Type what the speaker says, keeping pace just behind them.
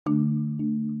All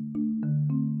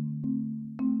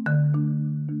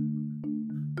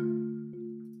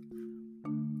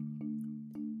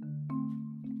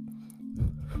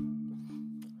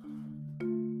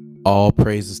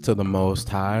praises to the Most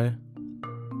High,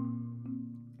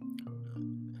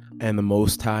 and the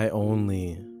Most High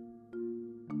only.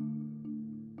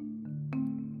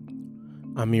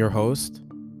 I'm your host,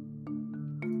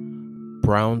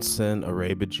 Brownson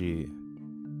Arabaji.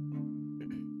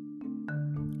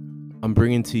 I'm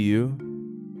bringing to you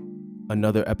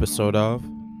another episode of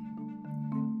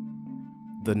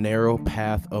The Narrow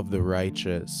Path of the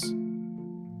Righteous.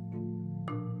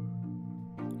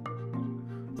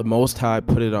 The Most High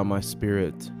put it on my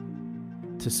spirit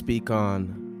to speak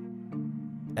on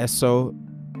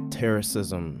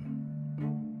Esotericism,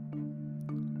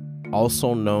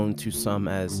 also known to some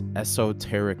as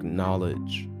esoteric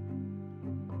knowledge,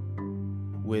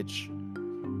 which,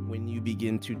 when you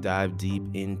begin to dive deep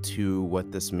into what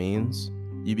this means,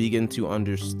 you begin to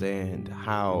understand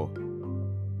how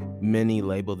many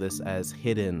label this as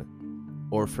hidden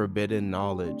or forbidden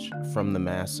knowledge from the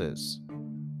masses.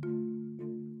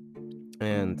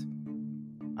 And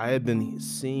I have been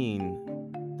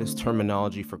seeing this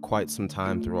terminology for quite some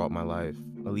time throughout my life,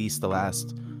 at least the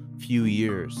last few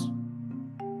years.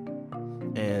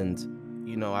 And,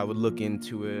 I would look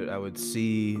into it, I would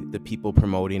see the people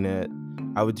promoting it,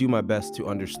 I would do my best to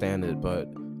understand it, but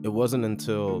it wasn't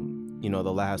until,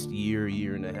 the last year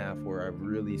and a half where I've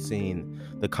really seen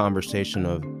the conversation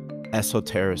of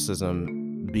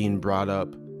esotericism being brought up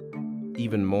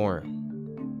even more.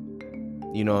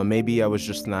 Maybe I was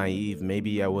just naive,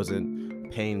 maybe I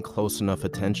wasn't paying close enough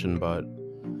attention, but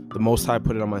the Most High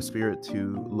put it on my spirit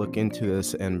to look into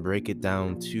this and break it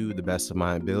down to the best of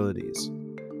my abilities.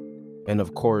 And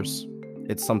of course,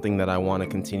 it's something that I want to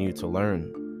continue to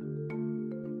learn.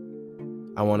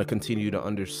 I want to continue to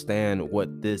understand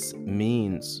what this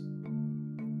means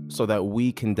so that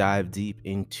we can dive deep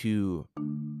into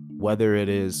whether it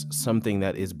is something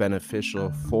that is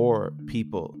beneficial for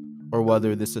people or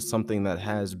whether this is something that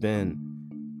has been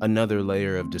another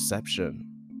layer of deception.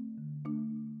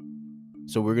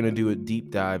 So we're going to do a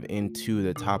deep dive into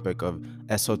the topic of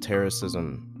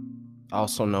esotericism,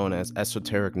 also known as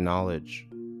esoteric knowledge.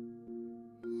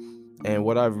 And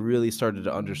what I've really started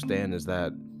to understand is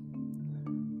that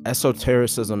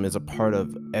esotericism is a part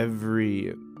of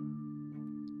every,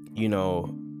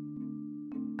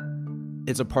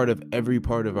 it's a part of every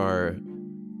part of our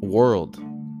world.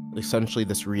 Essentially,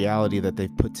 this reality that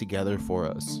they've put together for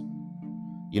us.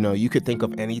 You could think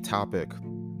of any topic,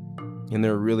 and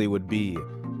there really would be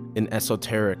an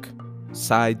esoteric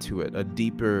side to it, a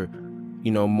deeper,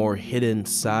 more hidden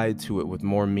side to it with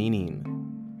more meaning.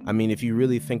 I mean, if you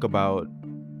really think about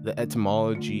the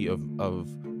etymology of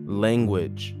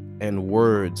language and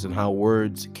words and how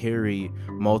words carry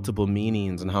multiple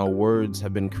meanings and how words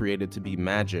have been created to be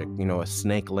magic, a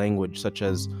snake language such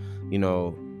as,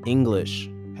 English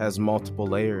has multiple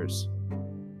layers,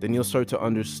 then you'll start to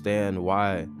understand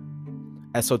why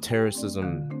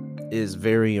esotericism is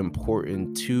very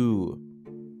important to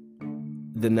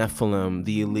the Nephilim,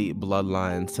 the elite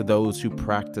bloodlines, to those who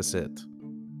practice it.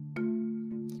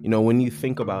 When you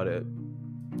think about it,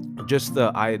 just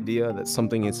the idea that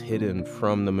something is hidden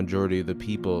from the majority of the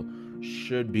people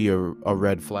should be a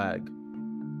red flag.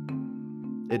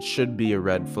 It should be a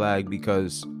red flag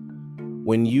because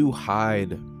when you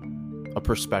hide a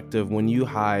perspective, when you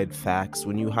hide facts,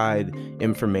 when you hide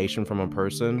information from a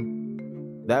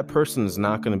person, that person is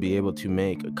not going to be able to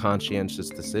make a conscientious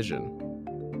decision.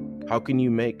 How can you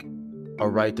make a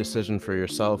right decision for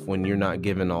yourself when you're not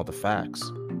given all the facts?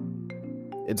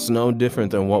 It's no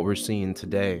different than what we're seeing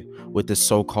today with this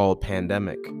so-called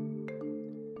pandemic.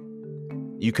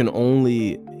 You can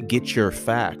only get your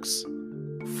facts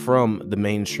from the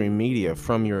mainstream media,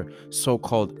 from your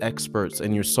so-called experts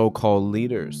and your so-called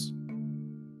leaders.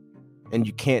 And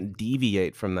you can't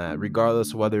deviate from that,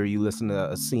 regardless of whether you listen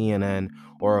to a CNN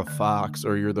or a Fox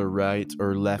or you're the right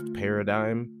or left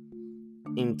paradigm.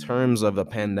 In terms of a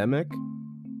pandemic,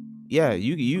 yeah,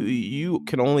 you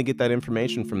can only get that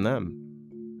information from them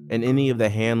and any of the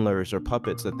handlers or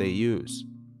puppets that they use.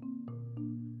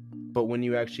 But when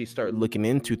you actually start looking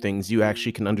into things, you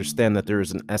actually can understand that there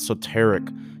is an esoteric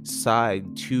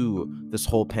side to this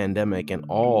whole pandemic and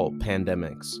all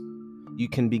pandemics. You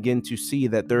can begin to see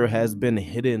that there has been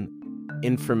hidden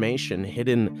information,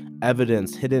 hidden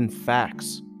evidence, hidden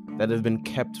facts that have been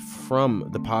kept from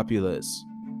the populace.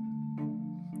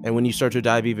 And when you start to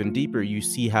dive even deeper, you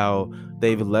see how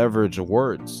they've leveraged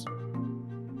words.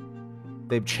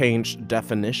 They've changed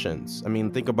definitions. I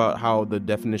mean, think about how the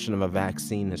definition of a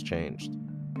vaccine has changed.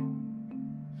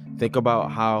 Think about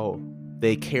how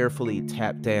they carefully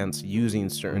tap dance using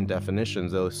certain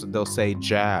definitions. They'll say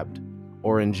jabbed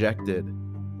or injected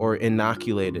or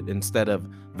inoculated instead of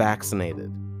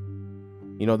vaccinated.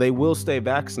 They will stay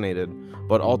vaccinated,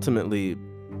 but ultimately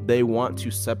they want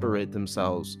to separate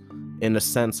themselves in a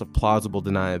sense of plausible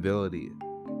deniability,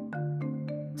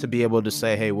 to be able to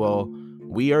say, hey, well,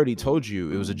 we already told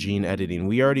you it was a gene editing.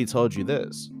 We already told you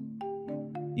this.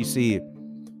 You see,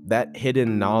 that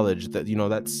hidden knowledge,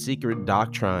 that secret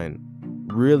doctrine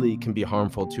really can be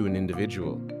harmful to an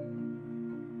individual.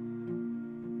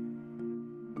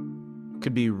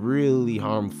 Could be really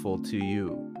harmful to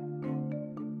you.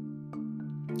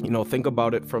 Think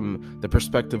about it from the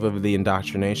perspective of the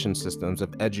indoctrination systems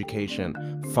of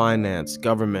education, finance,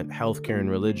 government, healthcare, and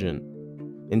religion.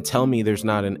 And tell me there's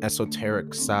not an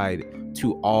esoteric side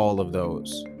to all of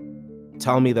those.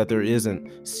 Tell me that there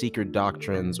isn't secret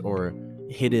doctrines or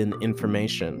hidden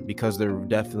information, because there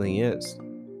definitely is.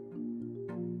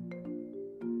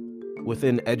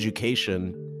 Within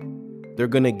education, they're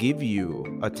going to give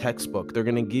you a textbook. They're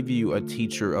going to give you a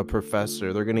teacher, a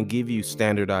professor. They're going to give you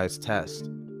standardized tests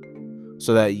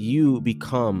so that you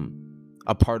become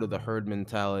a part of the herd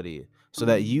mentality, so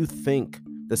that you think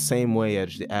the same way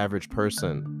as the average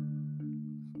person.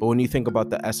 But when you think about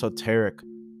the esoteric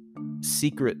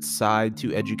secret side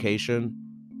to education,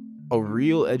 a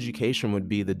real education would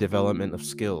be the development of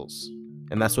skills.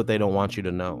 And that's what they don't want you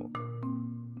to know.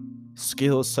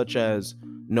 Skills such as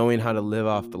knowing how to live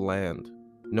off the land,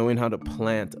 knowing how to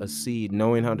plant a seed,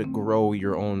 knowing how to grow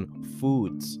your own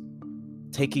foods,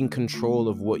 taking control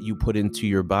of what you put into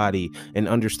your body, and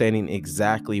understanding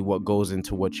exactly what goes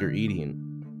into what you're eating,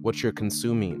 what you're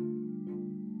consuming.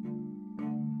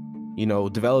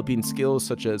 Developing skills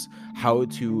such as how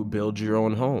to build your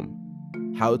own home,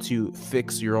 how to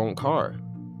fix your own car,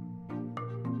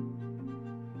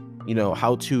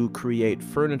 how to create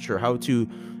furniture, how to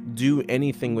do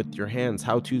anything with your hands,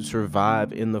 how to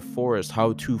survive in the forest,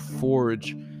 how to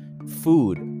forage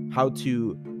food, how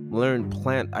to learn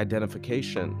plant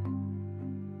identification.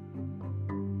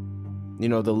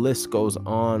 The list goes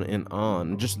on and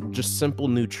on. Just simple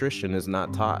nutrition is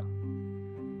not taught.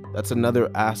 That's another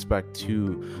aspect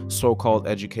to so-called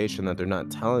education that they're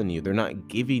not telling you. They're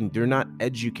not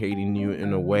educating you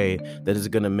in a way that is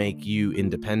going to make you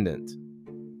independent.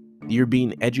 You're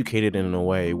being educated in a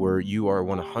way where you are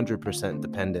 100%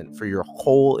 dependent for your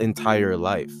whole entire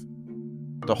life.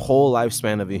 The whole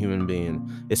lifespan of a human being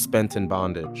is spent in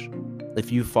bondage.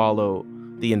 If you follow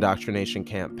the indoctrination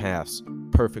camp paths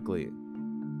perfectly,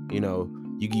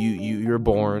 you're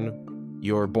born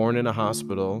in a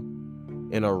hospital,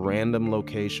 in a random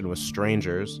location with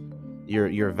strangers.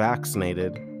 You're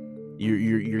vaccinated.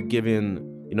 You're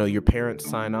given, your parents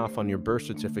sign off on your birth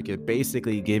certificate,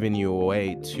 basically giving you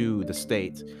away to the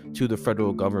state, to the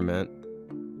federal government.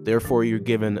 Therefore, you're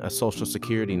given a social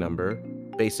security number,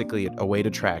 basically a way to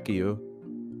track you.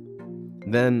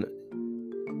 Then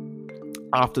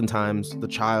oftentimes the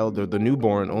child or the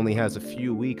newborn only has a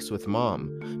few weeks with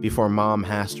mom before mom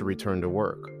has to return to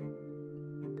work.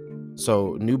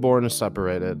 So newborn is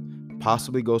separated,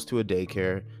 possibly goes to a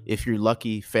daycare. If you're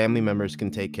lucky, family members can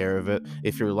take care of it.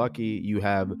 If you're lucky, you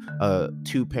have a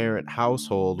two-parent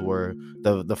household where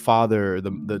the father,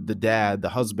 the dad, the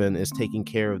husband is taking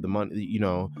care of the money.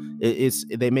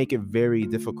 They make it very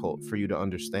difficult for you to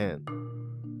understand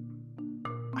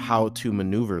how to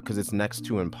maneuver, because it's next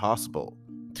to impossible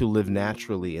to live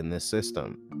naturally in this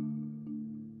system.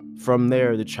 From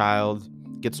there, the child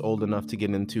gets old enough to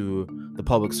get into the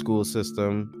public school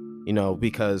system,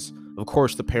 because of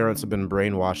course the parents have been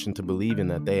brainwashed into believing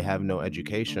that they have no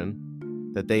education,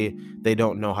 that they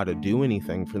don't know how to do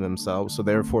anything for themselves. So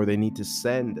therefore they need to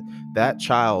send that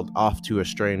child off to a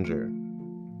stranger.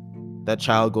 That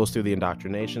child goes through the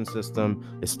indoctrination system,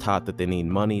 is taught that they need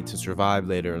money to survive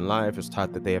later in life, is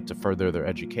taught that they have to further their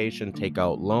education, take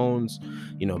out loans,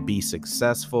 be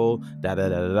successful,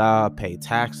 pay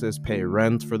taxes, pay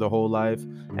rent for the whole life,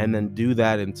 and then do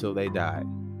that until they die.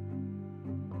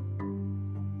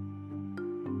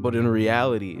 But in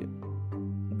reality,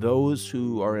 those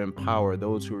who are in power,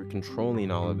 those who are controlling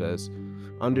all of this,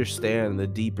 understand the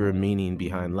deeper meaning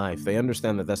behind life. They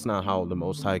understand that that's not how the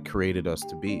Most High created us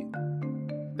to be.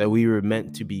 That we were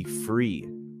meant to be free,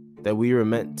 that we were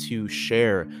meant to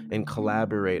share and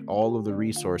collaborate all of the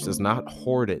resources, not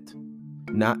hoard it,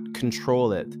 not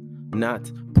control it, not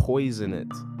poison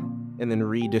it, and then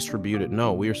redistribute it.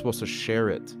 No, we were supposed to share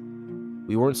it.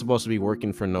 We weren't supposed to be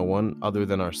working for no one other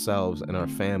than ourselves and our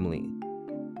family.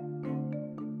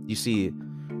 You see,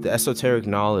 the esoteric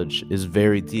knowledge is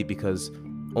very deep because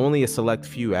only a select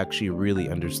few actually really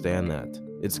understand that.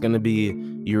 It's going to be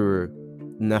your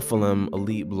Nephilim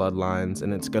elite bloodlines,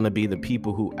 and it's going to be the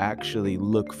people who actually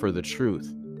look for the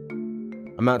truth.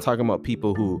 I'm not talking about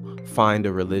people who find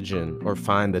a religion or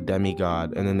find a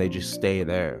demigod and then they just stay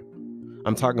there.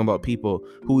 I'm talking about people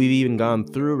who have even gone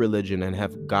through religion and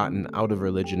have gotten out of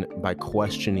religion by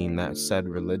questioning that said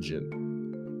religion.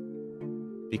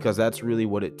 Because that's really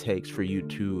what it takes for you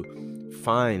to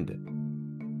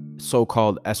find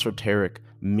so-called esoteric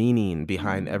meaning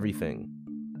behind everything.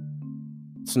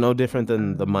 It's no different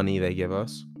than the money they give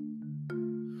us.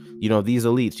 You know, these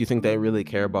elites, you think they really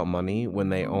care about money when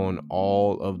they own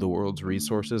all of the world's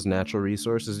resources, natural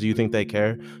resources? Do you think they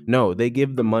care? No, they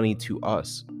give the money to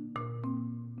us.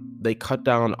 They cut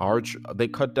down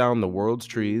the world's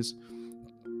trees,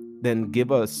 then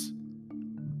give us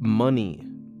money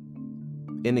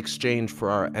in exchange for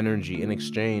our energy, in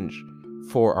exchange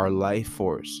for our life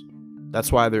force.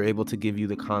 That's why they're able to give you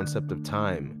the concept of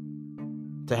time,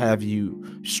 to have you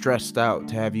stressed out,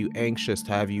 to have you anxious,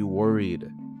 to have you worried,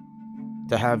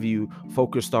 to have you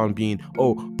focused on being,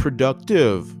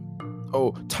 productive.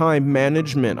 Time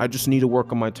management. I just need to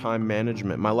work on my time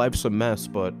management. My life's a mess,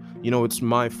 but it's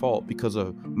my fault because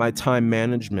of my time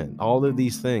management. All of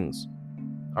these things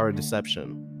are a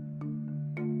deception.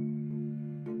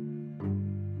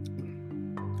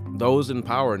 Those in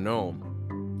power know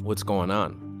what's going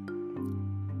on.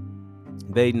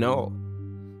 They know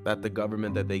that the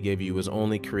government that they gave you was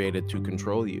only created to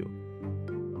control you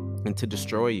and to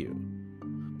destroy you.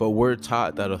 But we're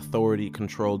taught that authority,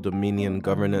 control, dominion,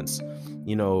 governance,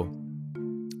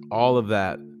 all of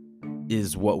that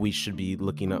is what we should be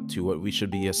looking up to, what we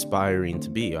should be aspiring to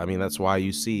be. I mean, that's why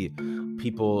you see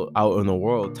people out in the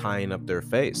world tying up their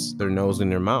face, their nose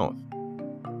and their mouth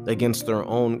against their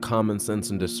own common sense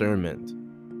and discernment,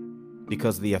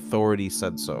 because the authority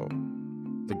said so,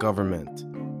 the government.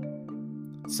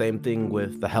 Same thing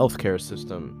with the healthcare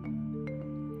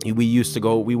system.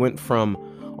 We went from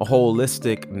a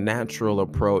holistic, natural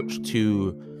approach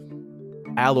to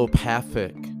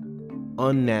allopathic,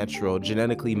 unnatural,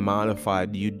 genetically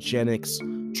modified, eugenics,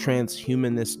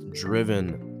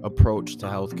 transhumanist-driven approach to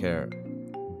healthcare,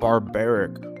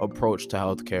 barbaric approach to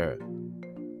healthcare.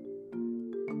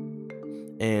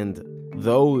 And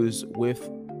those with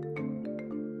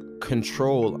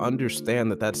control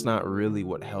understand that that's not really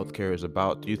what healthcare is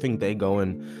about. Do you think they go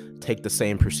and take the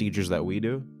same procedures that we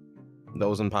do?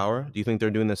 Those in power? Do you think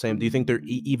they're doing the same? Do you think they're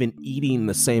even eating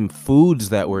the same foods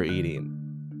that we're eating?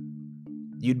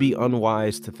 You'd be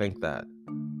unwise to think that.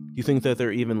 You think that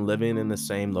they're even living in the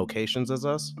same locations as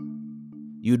us?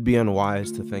 You'd be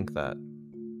unwise to think that.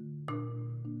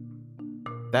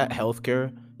 That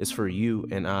healthcare is for you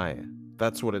and I.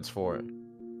 That's what it's for.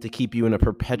 To keep you in a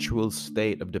perpetual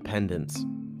state of dependence,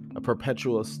 a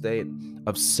perpetual state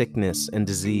of sickness and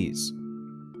disease.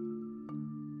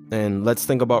 And let's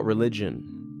think about religion,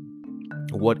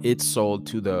 what it's sold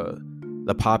to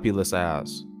the populace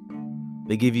as.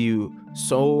 They give you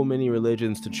so many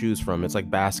religions to choose from. It's like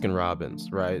Baskin Robbins,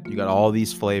 right? You got all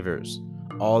these flavors,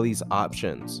 all these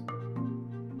options,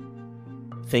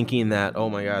 thinking that, oh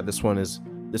my God, this one is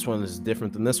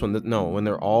different than this one. No, when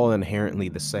they're all inherently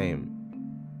the same.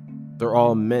 They're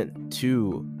all meant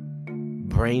to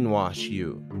brainwash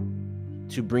you,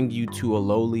 to bring you to a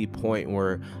lowly point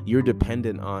where you're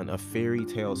dependent on a fairy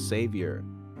tale savior.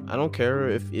 I don't care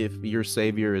if your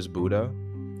savior is Buddha.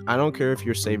 I don't care if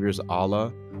your savior is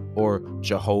Allah or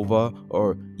Jehovah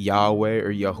or Yahweh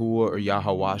or Yahuwah or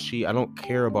Yahawashi. I don't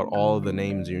care about all of the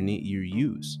names you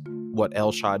use. What,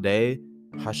 El Shaddai,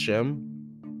 Hashem?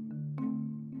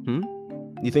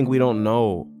 You think we don't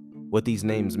know what these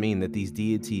names mean, that these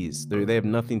deities, they have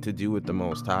nothing to do with the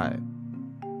Most High?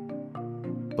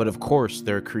 But of course,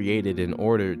 they're created in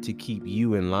order to keep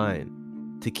you in line,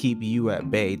 to keep you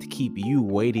at bay, to keep you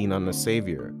waiting on the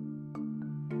Savior,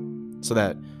 so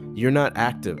that you're not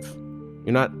active.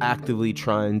 You're not actively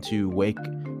trying to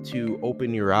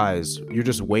open your eyes. You're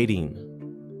just waiting.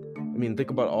 I mean,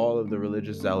 think about all of the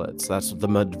religious zealots. That's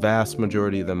the vast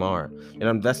majority of them are.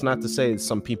 And that's not to say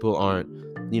some people aren't,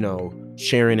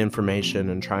 sharing information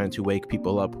and trying to wake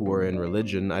people up who are in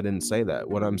religion. I didn't say that.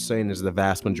 What I'm saying is the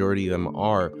vast majority of them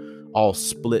are all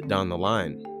split down the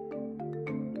line.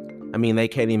 I mean, they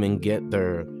can't even get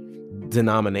their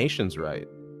denominations right.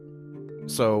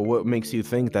 So what makes you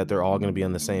think that they're all going to be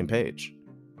on the same page?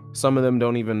 Some of them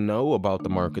don't even know about the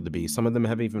mark of the beast. Some of them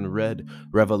haven't even read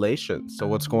Revelation. So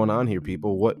what's going on here,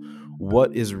 people?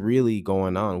 What is really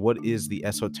going on? What is the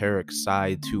esoteric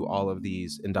side to all of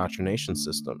these indoctrination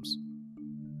systems?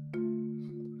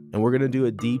 And we're going to do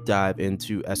a deep dive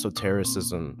into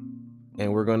esotericism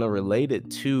And we're going to relate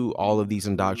it to all of these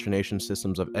indoctrination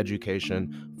systems of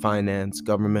education, finance,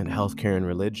 government, healthcare, and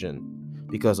religion.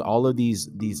 Because all of these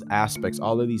aspects,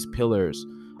 all of these pillars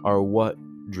are what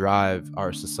drive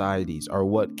our societies, are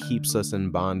what keeps us in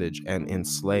bondage and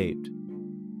enslaved.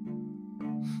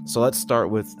 So let's start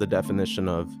with the definition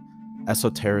of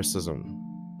esotericism.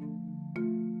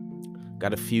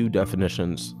 Got a few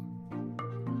definitions.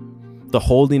 The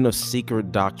holding of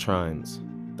secret doctrines,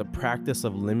 the practice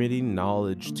of limiting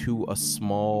knowledge to a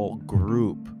small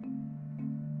group,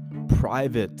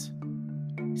 private,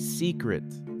 secret,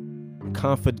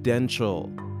 confidential,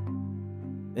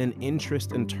 an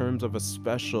interest in terms of a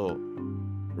special,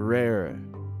 rare,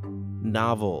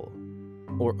 novel,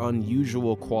 or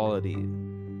unusual quality.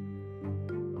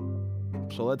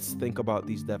 So let's think about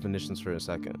these definitions for a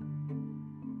second.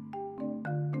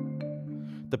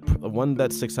 The one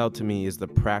that sticks out to me is the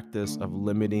practice of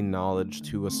limiting knowledge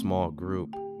to a small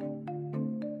group.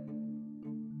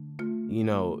 You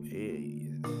know,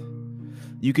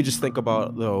 you could just think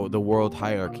about the world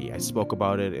hierarchy. I spoke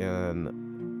about it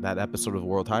in that episode of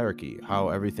World Hierarchy, how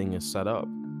everything is set up.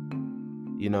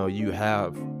 You know, you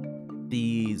have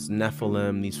these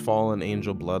Nephilim, these fallen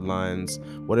angel bloodlines,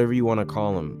 whatever you want to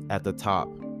call them, at the top.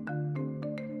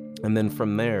 And then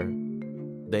from there,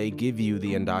 they give you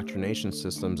the indoctrination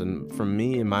systems. And for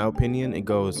me, in my opinion, it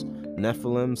goes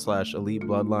Nephilim / elite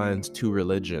bloodlines to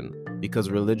religion, because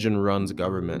religion runs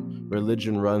government,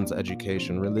 religion runs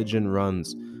education, religion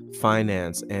runs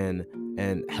finance and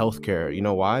healthcare. You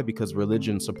know why? Because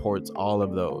religion supports all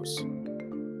of those.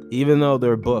 Even though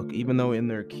their book, even though in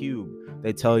their cube,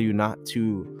 they tell you not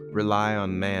to rely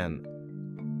on man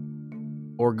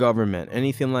or government,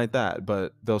 anything like that,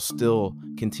 but they'll still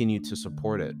continue to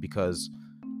support it because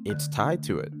it's tied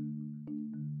to it.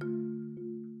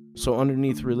 So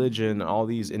underneath religion, all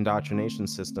these indoctrination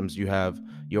systems, you have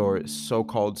your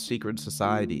so-called secret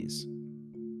societies.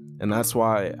 And that's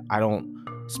why I don't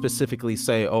specifically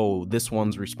say, oh, this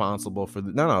one's responsible for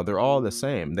no, they're all the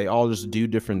same. They all just do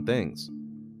different things.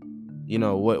 You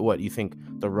know, what you think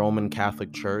the Roman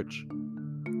Catholic Church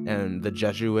and the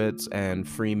Jesuits and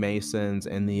Freemasons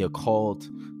and the occult,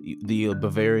 the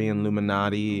Bavarian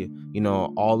Illuminati, you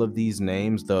know, all of these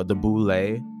names, the Boule,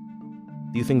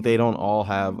 do you think they don't all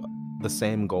have the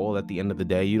same goal at the end of the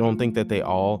day? You don't think that they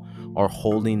all are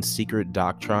holding secret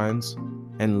doctrines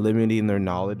and limiting their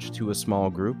knowledge to a small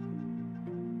group?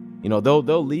 You know,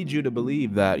 they'll lead you to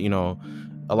believe that, you know,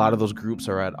 a lot of those groups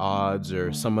are at odds,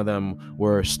 or some of them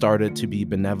were started to be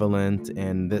benevolent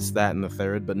and this, that, and the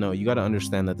third. But no, you got to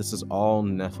understand that this is all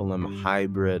Nephilim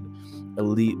hybrid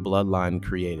elite bloodline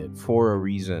created for a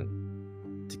reason,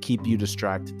 to keep you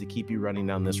distracted, to keep you running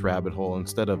down this rabbit hole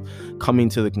instead of coming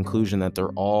to the conclusion that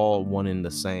they're all one and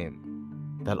the same.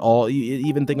 That all,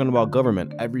 even thinking about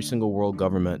government, every single world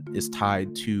government is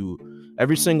tied to,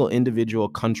 every single individual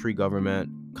country government,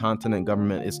 continent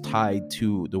government is tied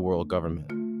to the world government.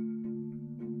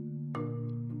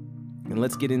 And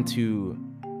let's get into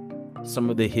some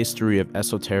of the history of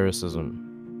esotericism.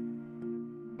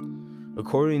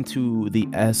 According to the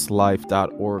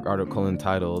slife.org article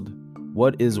entitled,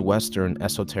 "What is Western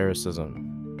Esotericism?"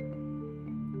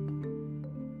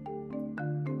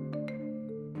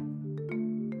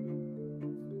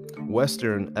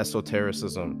 Western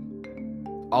esotericism,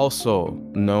 also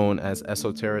known as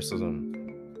esotericism,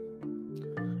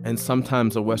 and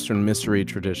sometimes a Western mystery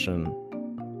tradition,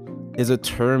 is a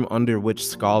term under which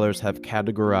scholars have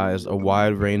categorized a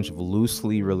wide range of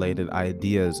loosely related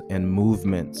ideas and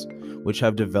movements which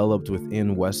have developed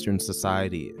within Western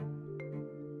society.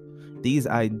 These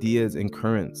ideas and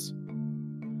currents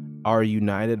are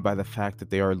united by the fact that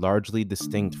they are largely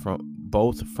distinct from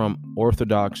both from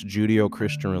Orthodox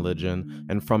Judeo-Christian religion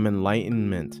and from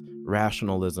Enlightenment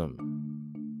rationalism.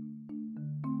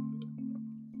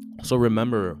 So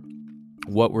remember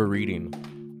what we're reading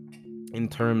in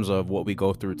terms of what we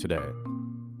go through today.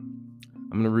 I'm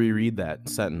going to reread that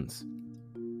sentence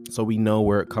so we know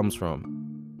where it comes from.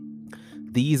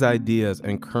 These ideas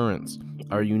and currents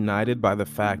are united by the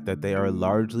fact that they are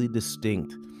largely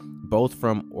distinct both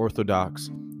from Orthodox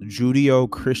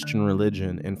Judeo-Christian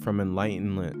religion and from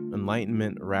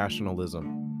Enlightenment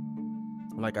rationalism.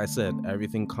 Like I said,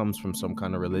 everything comes from some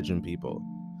kind of religion, people.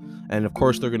 And of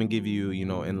course, they're going to give you, you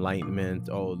know, Enlightenment,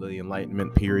 the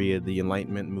Enlightenment period, the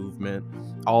Enlightenment movement,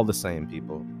 all the same,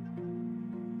 people.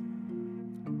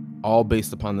 All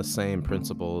based upon the same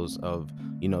principles of,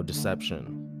 you know,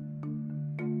 deception.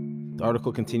 The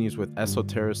article continues with,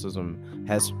 esotericism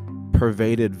has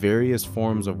pervaded various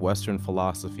forms of Western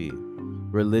philosophy,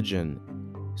 religion,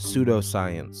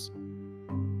 pseudoscience,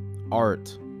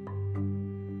 art,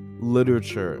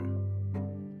 literature,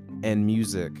 and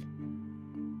music,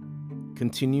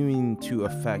 continuing to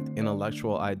affect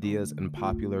intellectual ideas and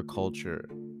popular culture.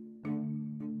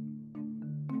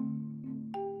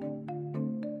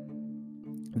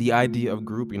 The idea of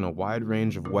grouping a wide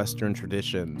range of Western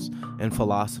traditions and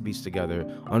philosophies together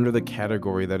under the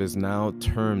category that is now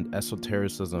termed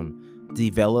esotericism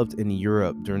developed in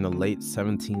Europe during the late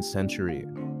 17th century.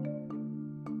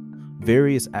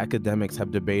 Various academics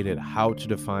have debated how to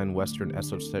define Western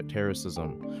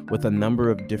esotericism, with a number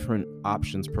of different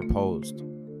options proposed.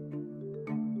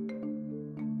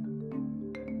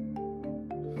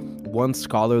 One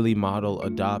scholarly model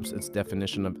adopts its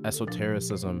definition of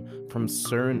esotericism from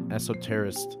certain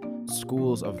esoterist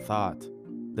schools of thought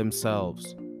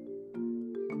themselves,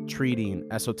 treating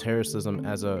esotericism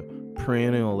as a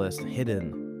perennialist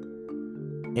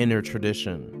hidden inner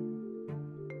tradition.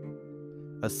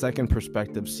 A second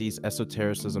perspective sees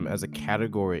esotericism as a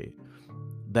category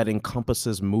that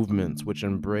encompasses movements which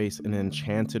embrace an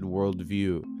enchanted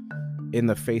worldview in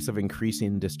the face of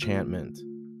increasing disenchantment.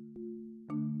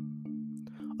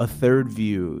 A third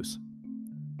views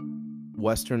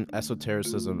Western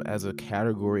esotericism as a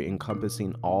category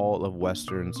encompassing all of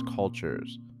Western's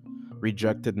cultures,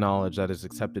 rejected knowledge that is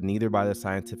accepted neither by the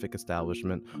scientific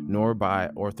establishment nor by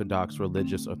orthodox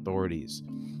religious authorities.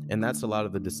 And that's a lot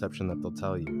of the deception that they'll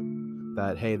tell you,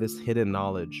 that, hey, this hidden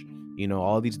knowledge,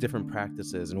 all these different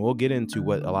practices, and we'll get into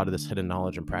what a lot of this hidden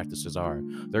knowledge and practices are.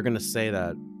 They're going to say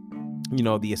that,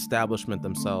 the establishment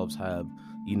themselves have,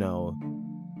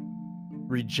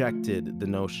 rejected the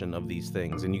notion of these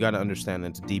things. And you got to understand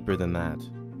it's deeper than that.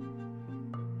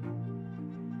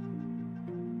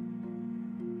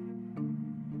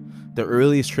 The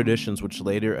earliest traditions, which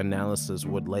later analysis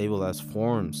would label as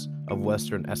forms of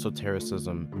Western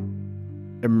esotericism,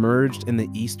 emerged in the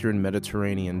Eastern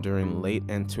Mediterranean during late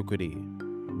antiquity,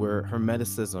 where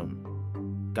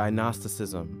Hermeticism,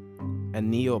 Gnosticism,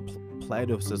 and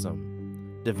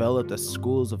Neoplatonism developed as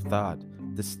schools of thought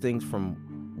distinct from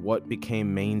what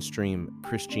became mainstream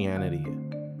Christianity.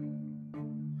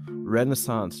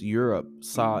 Renaissance Europe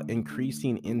saw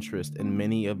increasing interest in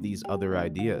many of these older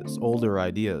ideas,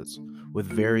 with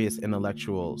various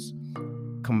intellectuals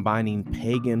combining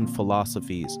pagan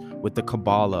philosophies with the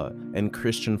Kabbalah and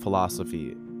Christian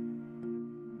philosophy,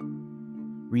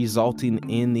 resulting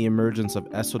in the emergence of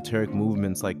esoteric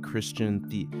movements like Christian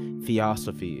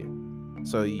theosophy.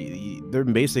 So they're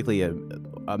basically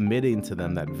admitting to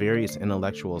them that various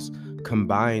intellectuals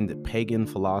combined pagan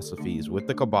philosophies with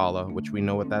the Kabbalah, which we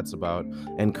know what that's about,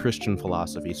 and Christian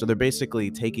philosophy. So they're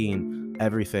basically taking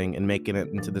everything and making it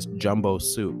into this jumbo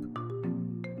soup.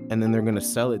 And then they're going to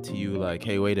sell it to you like,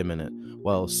 hey, wait a minute.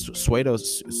 Well,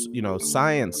 science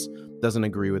doesn't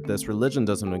agree with this. Religion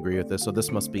doesn't agree with this. So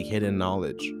this must be hidden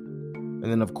knowledge. And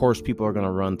then, of course, people are going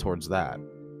to run towards that.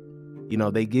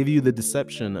 They give you the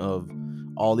deception of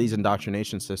all these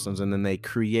indoctrination systems, and then they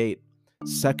create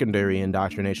secondary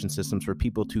indoctrination systems for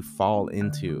people to fall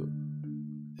into.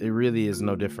 It really is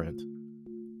no different.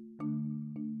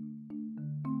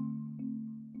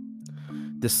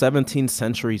 The 17th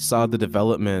century saw the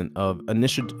development of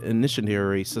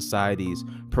initiatory societies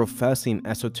professing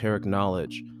esoteric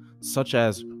knowledge, such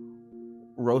as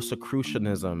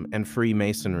Rosicrucianism and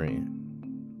Freemasonry,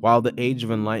 while the Age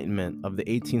of Enlightenment of the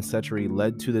 18th century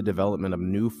led to the development of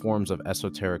new forms of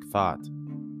esoteric thought.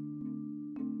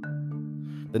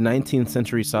 The 19th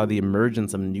century saw the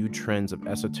emergence of new trends of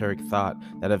esoteric thought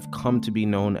that have come to be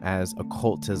known as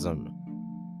occultism.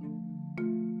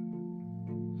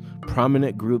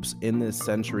 Prominent groups in this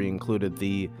century included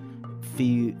the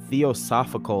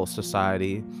Theosophical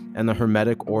Society and the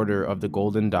Hermetic Order of the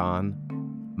Golden Dawn.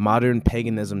 Modern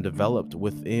paganism developed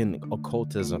within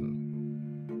occultism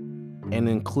and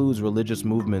includes religious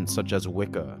movements such as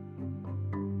Wicca.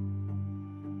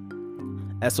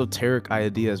 Esoteric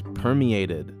ideas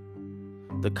permeated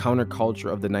the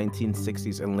counterculture of the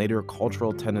 1960s and later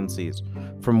cultural tendencies,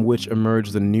 from which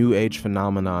emerged the New Age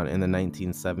phenomenon in the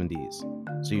 1970s.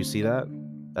 So you see that?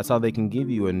 That's how they can give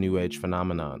you a New Age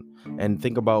phenomenon. And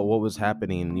think about what was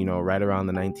happening, right around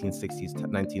the 1960s,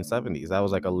 1970s. That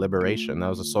was like a liberation. That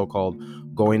was a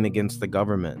so-called going against the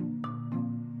government.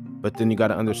 But then you got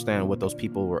to understand what those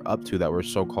people were up to that were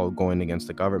so-called going against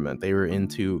the government. They were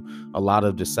into a lot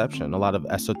of deception, a lot of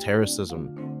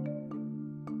esotericism,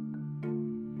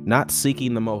 not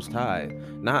seeking the Most High,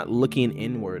 not looking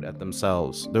inward at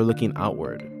themselves. They're looking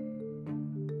outward.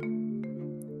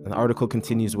 And the article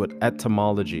continues with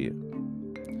etymology.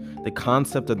 The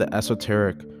concept of the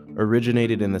esoteric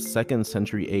originated in the 2nd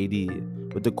century AD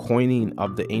with the coining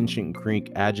of the ancient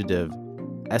Greek adjective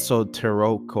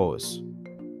esoterokos,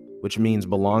 which means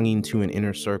belonging to an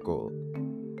inner circle.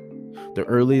 The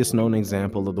earliest known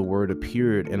example of the word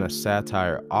appeared in a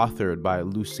satire authored by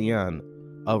Lucien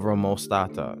of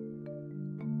Romostata.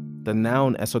 The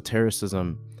noun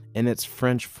esotericism, in its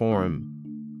French form,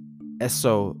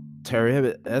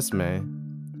 esotericisme,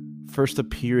 first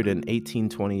appeared in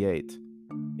 1828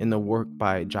 in the work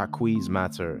by Jacques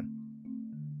Matter.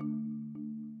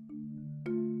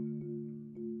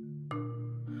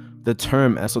 The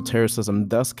term esotericism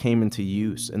thus came into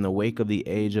use in the wake of the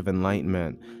Age of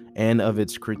Enlightenment and of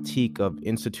its critique of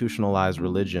institutionalized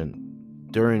religion,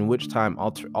 during which time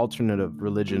alternative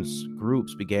religious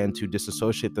groups began to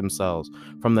disassociate themselves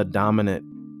from the dominant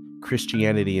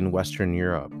Christianity in Western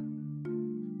Europe.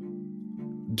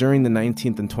 During the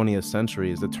 19th and 20th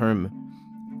centuries, the term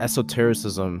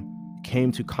esotericism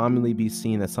came to commonly be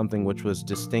seen as something which was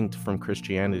distinct from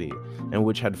Christianity and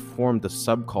which had formed a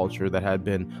subculture that had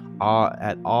been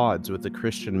at odds with the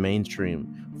Christian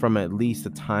mainstream from at least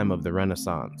the time of the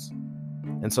Renaissance.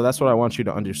 And so that's what I want you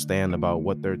to understand about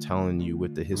what they're telling you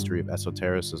with the history of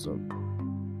esotericism.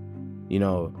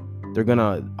 They're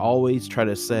gonna always try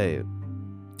to say,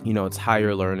 it's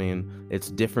higher learning, it's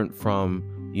different from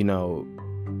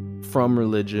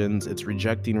religions, it's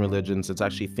rejecting religions, it's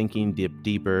actually thinking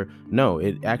deeper. No,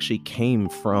 it actually came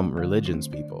from religions,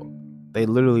 people. They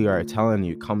literally are telling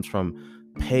you it comes from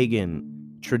pagan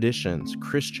traditions,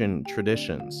 Christian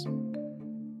traditions.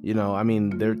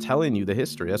 They're telling you the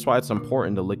history. That's why it's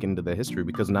important to look into the history,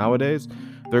 because nowadays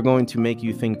they're going to make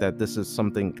you think that this is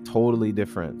something totally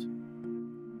different.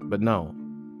 But no.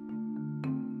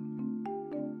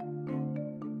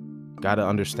 Gotta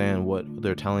understand what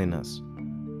they're telling us.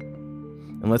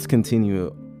 And let's continue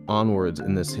onwards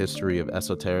in this history of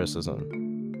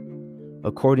esotericism.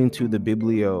 According to the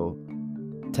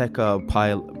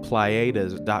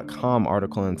bibliotecapleiades.com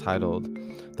article entitled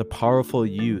The Powerful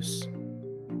Use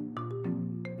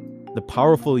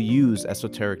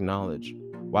Esoteric Knowledge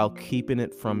While Keeping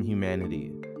It from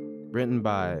Humanity, written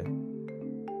by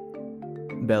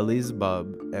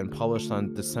Belizebub and published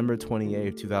on December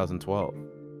 28, 2012.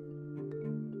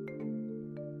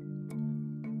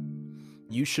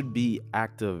 You should be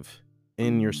active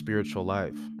in your spiritual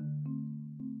life.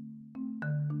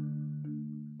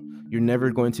 You're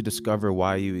never going to discover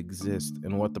why you exist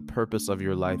and what the purpose of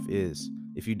your life is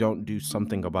if you don't do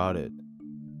something about it.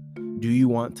 Do you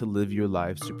want to live your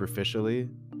life superficially,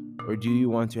 or do you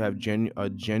want to have a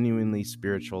genuinely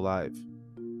spiritual life?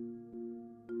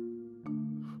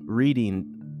 Reading,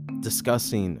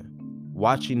 discussing,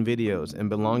 watching videos, and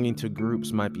belonging to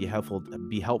groups might be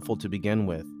helpful to begin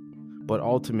with, but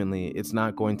ultimately, it's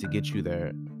not going to get you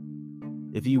there.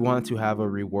 If you want to have a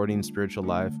rewarding spiritual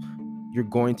life, you're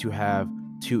going to have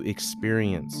to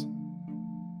experience.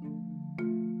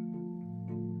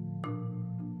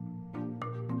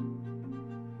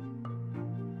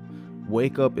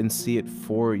 Wake up and see it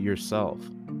for yourself.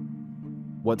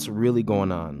 What's really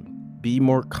going on? Be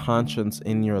more conscious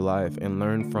in your life and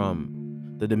learn from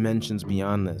the dimensions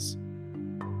beyond this.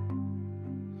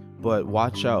 But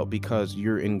watch out, because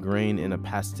you're ingrained in a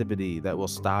passivity that will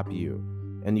stop you,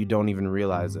 and you don't even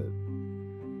realize it.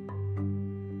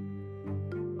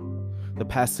 The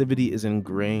passivity is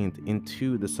ingrained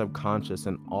into the subconscious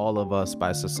in all of us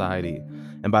by society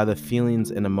and by the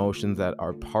feelings and emotions that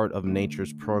are part of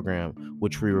nature's program,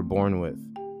 which we were born with.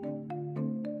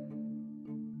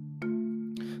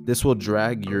 This will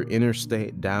drag your inner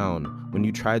state down when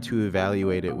you try to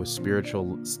evaluate it with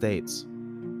spiritual states.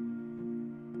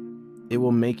 It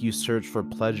will make you search for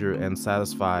pleasure and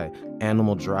satisfy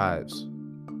animal drives.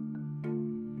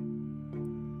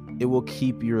 It will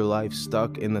keep your life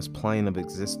stuck in this plane of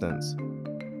existence,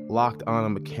 locked on a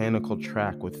mechanical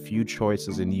track with few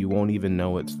choices, and you won't even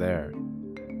know it's there.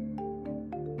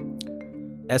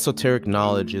 Esoteric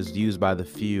knowledge is used by the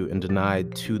few and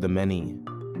denied to the many.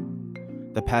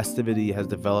 The passivity has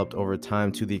developed over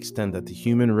time to the extent that the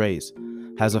human race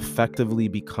has effectively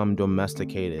become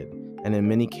domesticated and in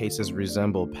many cases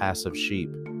resemble passive sheep.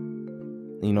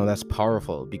 That's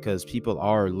powerful, because people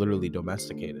are literally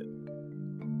domesticated.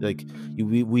 Like,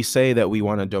 we say that we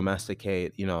want to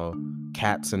domesticate,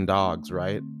 cats and dogs,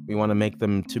 right? We want to make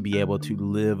them to be able to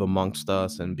live amongst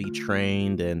us and be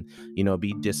trained and,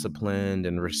 be disciplined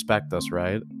and respect us,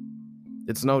 right?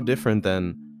 It's no different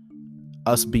than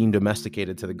us being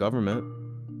domesticated to the government.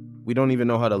 We don't even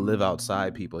know how to live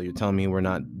outside, people. You're telling me we're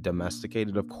not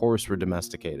domesticated? Of course we're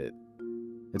domesticated.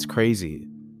 It's crazy.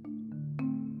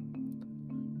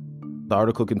 The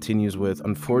article continues with,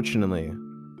 unfortunately,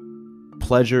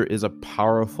 pleasure is a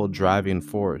powerful driving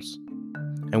force.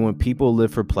 And when people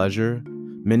live for pleasure,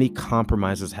 many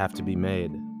compromises have to be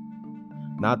made.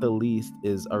 Not the least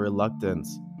is a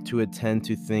reluctance to attend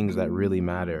to things that really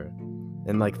matter.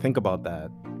 And like, think about that.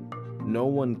 No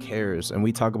one cares, and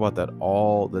we talk about that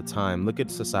all the time. Look at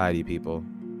society, people.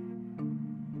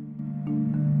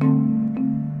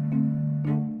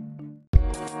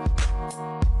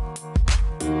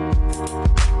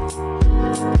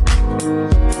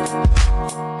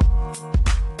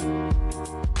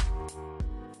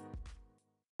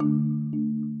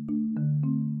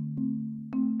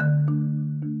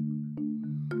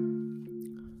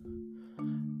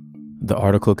 The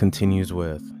article continues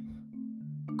with,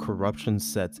 corruption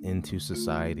sets into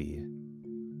society.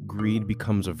 Greed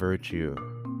becomes a virtue.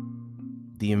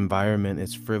 The environment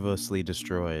is frivolously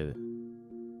destroyed.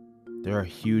 There are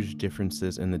huge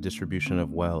differences in the distribution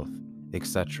of wealth,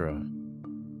 etc.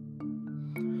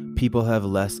 People have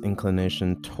less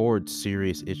inclination towards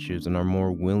serious issues and are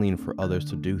more willing for others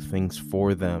to do things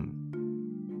for them.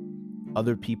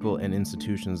 Other people and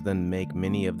institutions then make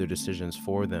many of their decisions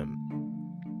for them,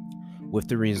 with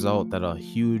the result that a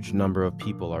huge number of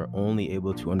people are only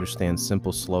able to understand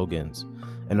simple slogans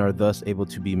and are thus able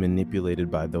to be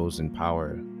manipulated by those in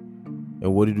power.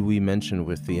 And what did we mention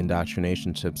with the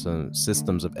indoctrination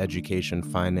systems of education,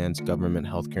 finance, government,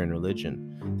 healthcare, and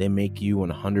religion? They make you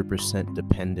 100%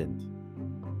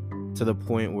 dependent to the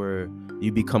point where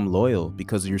you become loyal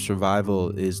because your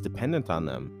survival is dependent on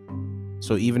them.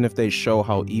 So even if they show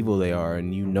how evil they are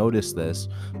and you notice this,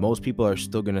 most people are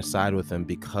still going to side with them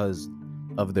because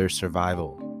of their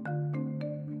survival.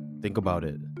 Think about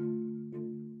it.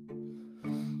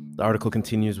 The article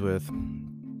continues with,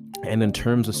 and in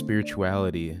terms of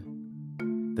spirituality,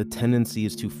 the tendency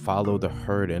is to follow the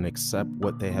herd and accept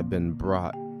what they have been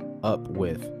brought up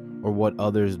with or what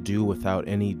others do without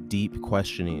any deep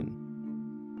questioning.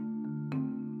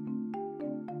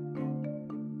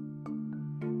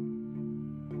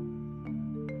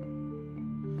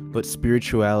 But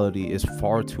spirituality is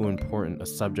far too important a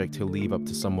subject to leave up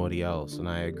to somebody else, and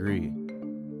I agree.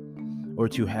 Or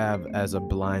to have as a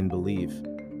blind belief.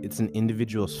 It's an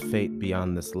individual's fate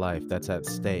beyond this life that's at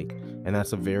stake, and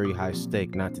that's a very high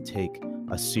stake not to take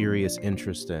a serious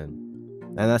interest in.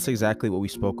 And that's exactly what we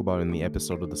spoke about in the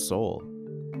episode of the soul.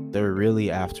 They're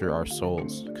really after our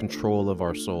souls, control of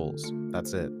our souls.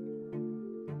 That's it.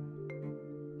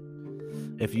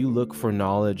 If you look for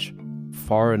knowledge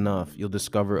far enough, you'll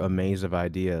discover a maze of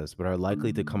ideas, but are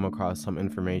likely to come across some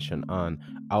information on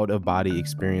out-of-body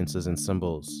experiences and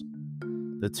symbols.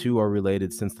 The two are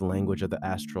related since the language of the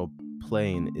astral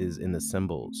plane is in the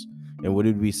symbols. And what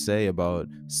did we say about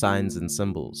signs and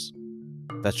symbols?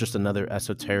 That's just another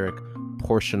esoteric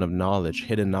portion of knowledge,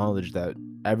 hidden knowledge that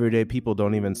everyday people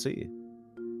don't even see.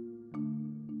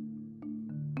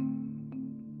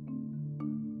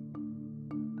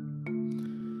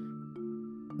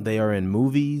 They are in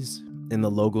movies, in the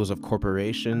logos of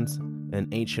corporations, in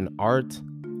ancient art,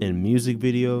 in music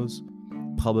videos,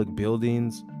 public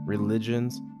buildings,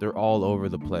 religions. They're all over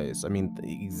the place. I mean,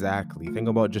 exactly. Think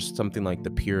about just something like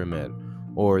the pyramid,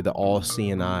 or the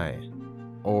all-seeing eye,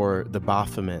 or the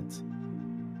Baphomet,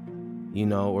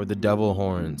 or the devil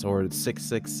horns, or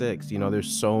 666. There's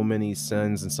so many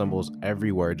signs and symbols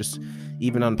everywhere, just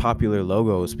even on popular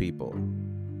logos, people.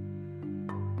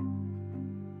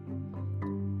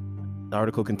 The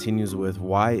article continues with,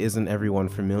 why isn't everyone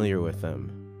familiar with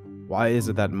them? Why is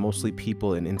it that mostly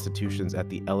people and institutions at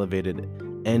the elevated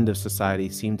end of society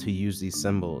seem to use these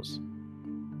symbols?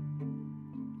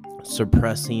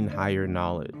 Suppressing higher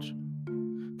knowledge.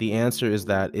 The answer is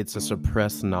that it's a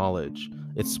suppressed knowledge.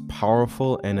 It's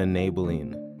powerful and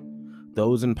enabling.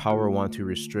 Those in power want to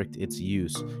restrict its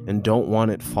use and don't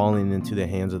want it falling into the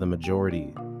hands of the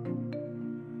majority.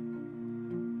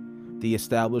 The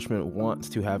establishment wants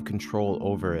to have control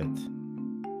over it.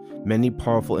 Many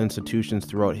powerful institutions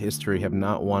throughout history have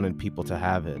not wanted people to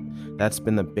have it. That's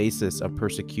been the basis of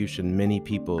persecution many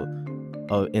people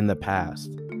in the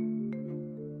past.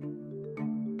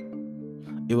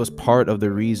 It was part of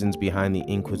the reasons behind the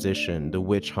Inquisition, the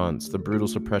witch hunts, the brutal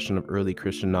suppression of early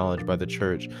Christian knowledge by the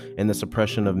church, and the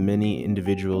suppression of many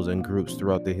individuals and groups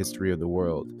throughout the history of the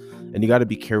world. And you got to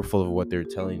be careful of what they're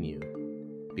telling you,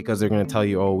 because they're going to tell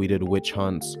you, oh, we did witch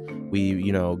hunts,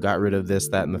 we got rid of this,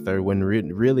 that, and the third, when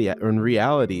really in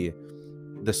reality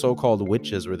the so-called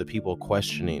witches were the people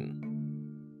questioning.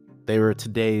 They were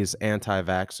today's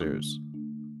anti-vaxxers.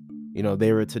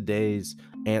 They were today's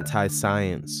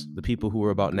anti-science, the people who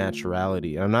were about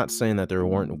naturality. I'm not saying that there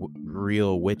weren't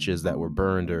real witches that were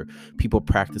burned or people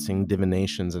practicing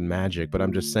divinations and magic, but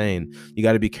I'm just saying you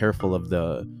got to be careful of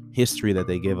the history that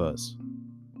they give us.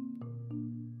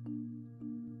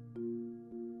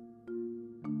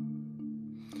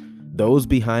 Those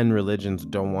behind religions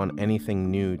don't want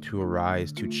anything new to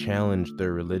arise to challenge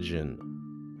their religion.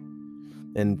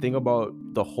 And think about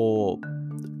the whole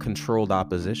controlled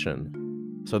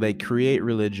opposition. So they create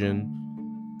religion,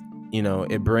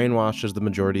 it brainwashes the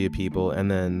majority of people, and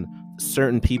then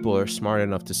certain people are smart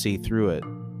enough to see through it.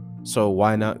 So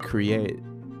why not create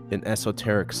an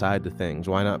esoteric side to things?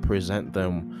 Why not present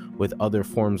them with other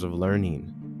forms of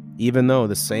learning? Even though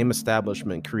the same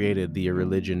establishment created the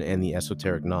religion and the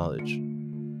esoteric knowledge.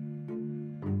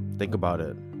 Think about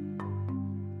it.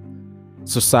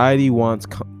 Society wants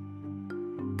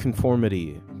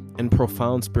conformity, and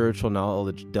profound spiritual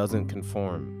knowledge doesn't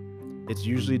conform. It's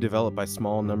usually developed by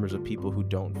small numbers of people who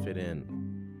don't fit in.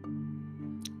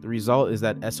 The result is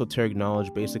that esoteric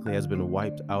knowledge basically has been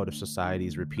wiped out of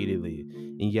societies repeatedly,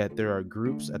 and yet there are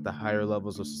groups at the higher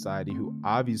levels of society who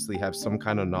obviously have some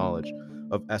kind of knowledge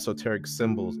of esoteric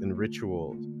symbols and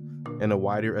rituals, and a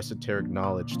wider esoteric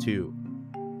knowledge too.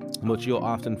 But you'll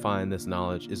often find this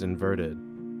knowledge is inverted.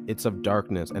 It's of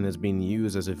darkness and is being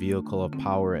used as a vehicle of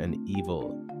power and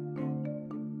evil.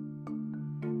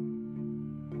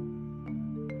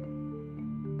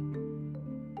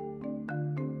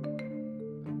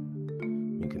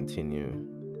 Let me continue.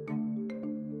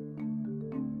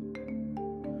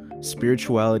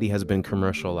 Spirituality has been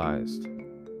commercialized.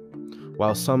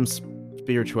 While some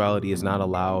spirituality is not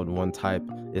allowed, one type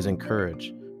is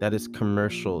encouraged. That is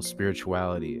commercial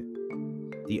spirituality.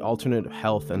 The alternate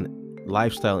health and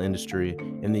lifestyle industry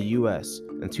in the US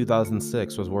in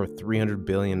 2006 was worth $300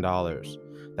 billion.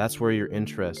 That's where your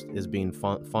interest is being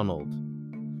funneled.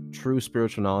 True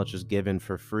spiritual knowledge is given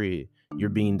for free. You're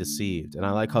being deceived. And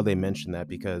I like how they mention that,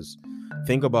 because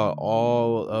think about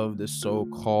all of the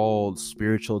so-called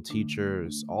spiritual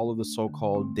teachers, all of the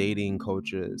so-called dating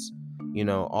coaches,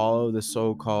 all of the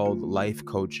so-called life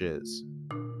coaches.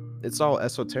 It's all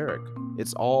esoteric.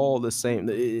 It's all the same.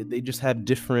 They just have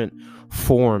different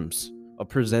forms of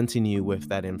presenting you with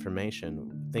that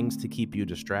information, things to keep you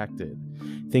distracted.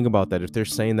 Think about that. If they're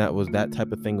saying that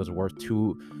type of thing was worth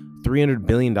 $300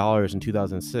 billion in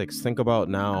 2006, think about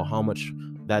now how much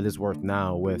that is worth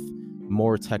now with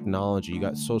more technology. You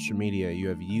got social media, you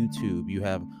have YouTube, you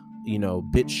have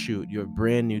BitChute, you have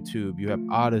Brand New Tube, you have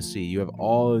Odyssey, you have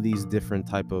all of these different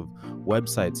type of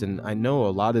websites. And I know a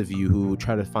lot of you who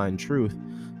try to find truth,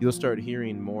 you'll start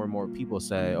hearing more and more people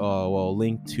say, oh, well,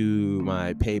 link to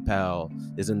my PayPal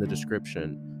is in the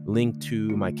description, link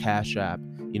to my Cash App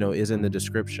is in the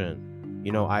description.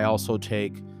 I also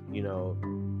take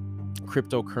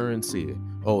cryptocurrency.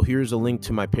 Oh, here's a link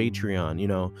to my Patreon.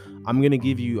 I'm going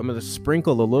to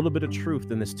sprinkle a little bit of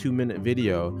truth in this 2-minute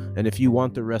video. And if you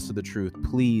want the rest of the truth,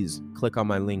 please click on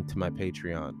my link to my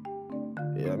Patreon.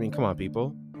 I mean, come on,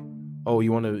 people. Oh,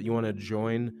 you want to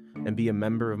join and be a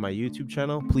member of my YouTube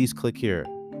channel? Please click here.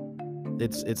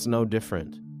 It's no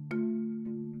different.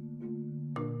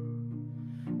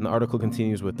 And the article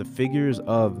continues with, the figures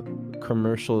of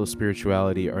commercial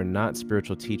spirituality are not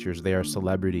spiritual teachers, they are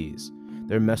celebrities.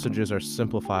 Their messages are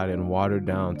simplified and watered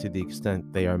down to the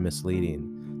extent they are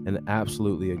misleading. And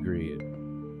absolutely agreed.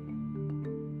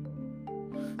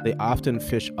 They often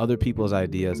fish other people's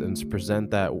ideas and present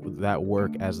that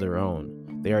work as their own.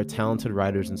 They are talented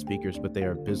writers and speakers, but they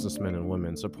are businessmen and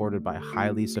women supported by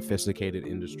highly sophisticated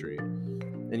industry.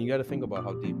 And you got to think about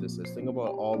how deep this is. Think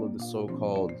about all of the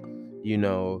so-called,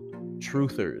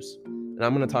 truthers. And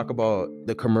I'm going to talk about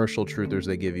the commercial truthers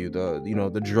they give you,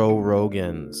 the Joe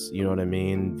Rogans, you know what I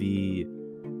mean? The,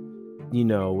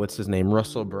 what's his name?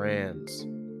 Russell Brands,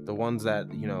 the ones that,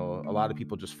 a lot of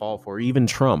people just fall for. Even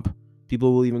Trump.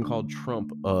 People will even call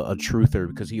Trump a truther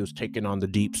because he was taking on the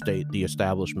deep state, the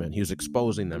establishment. He was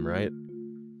exposing them, right?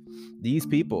 These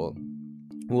people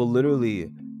will literally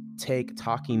take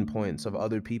talking points of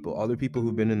other people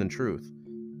who've been in the truth.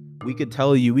 We could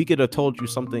have told you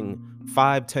something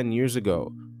 5-10 years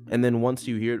ago, and then once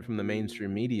you hear it from the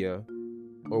mainstream media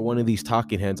or one of these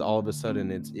talking heads, all of a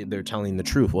sudden they're telling the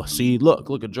truth. Well, see,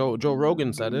 look at Joe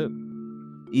Rogan said it,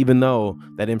 even though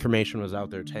that information was out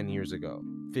there 10 years ago,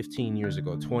 15 years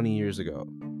ago, 20 years ago.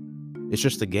 It's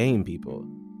just a game, people.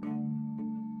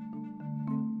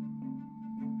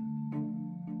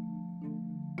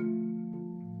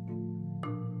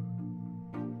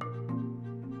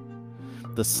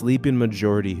 The sleeping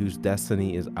majority whose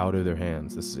destiny is out of their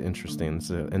hands. This is interesting. This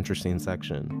is an interesting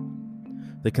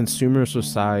section. The consumer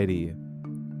society,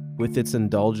 with its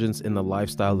indulgence in the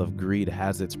lifestyle of greed,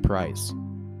 has its price.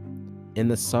 In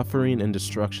the suffering and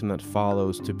destruction that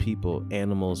follows to people,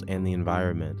 animals, and the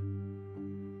environment.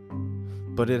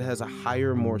 But it has a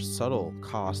higher, more subtle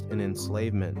cost in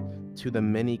enslavement to the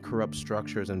many corrupt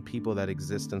structures and people that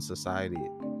exist in society.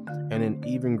 and an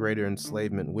even greater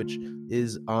enslavement, which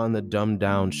is on the dumbed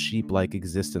down sheep-like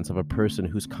existence of a person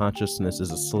whose consciousness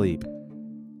is asleep,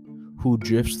 who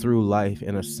drifts through life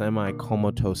in a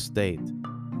semi-comatose state,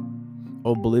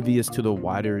 oblivious to the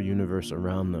wider universe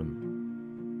around them,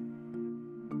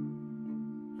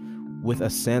 with a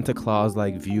Santa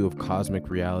Claus-like view of cosmic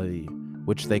reality,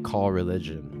 which they call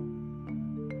religion.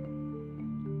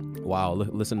 Wow,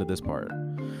 listen to this part.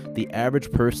 The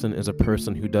average person is a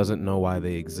person who doesn't know why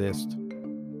they exist,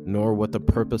 nor what the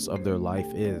purpose of their life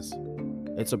is.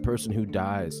 It's a person who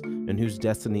dies and whose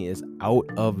destiny is out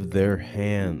of their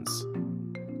hands.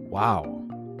 Wow.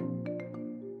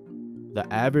 The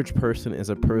average person is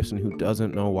a person who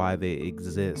doesn't know why they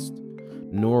exist,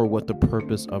 nor what the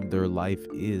purpose of their life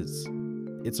is.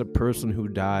 It's a person who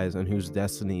dies and whose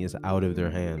destiny is out of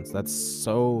their hands. That's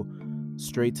so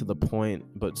straight to the point,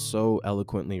 but so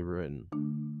eloquently written.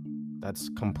 That's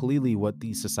completely what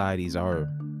these societies are.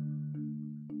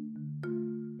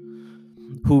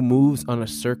 Who moves on a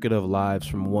circuit of lives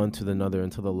from one to another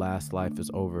until the last life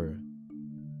is over,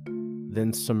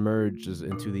 then submerges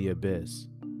into the abyss.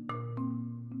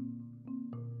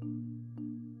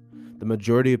 The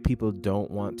majority of people don't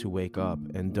want to wake up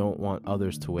and don't want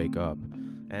others to wake up.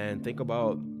 And think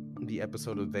about the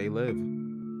episode of They Live,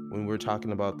 when we're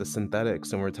talking about the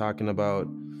synthetics and we're talking about,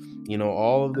 you know,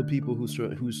 all of the people who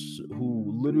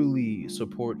literally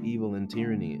support evil and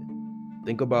tyranny.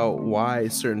 Think about why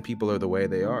certain people are the way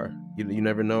they are. You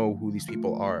never know who these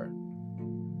people are.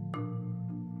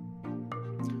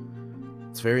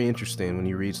 It's very interesting when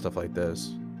you read stuff like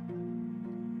this.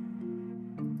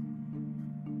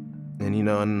 And you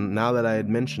know, and now that I had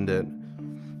mentioned it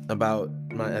about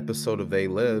my episode of They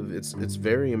Live, it's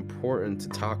very important to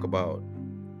talk about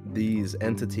these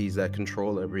entities that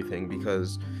control everything,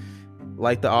 because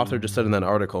like the author just said in that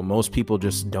article, most people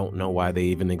just don't know why they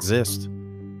even exist.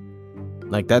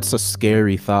 Like, that's a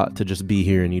scary thought, to just be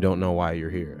here and you don't know why you're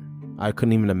here. I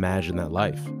couldn't even imagine that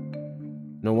life.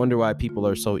 No wonder why people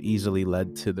are so easily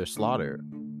led to their slaughter,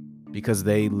 because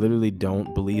they literally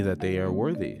don't believe that they are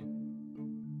worthy.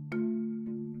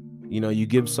 You know, you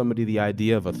give somebody the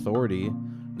idea of authority,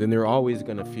 then they're always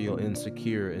going to feel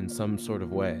insecure in some sort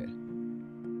of way.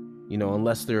 You know,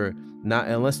 unless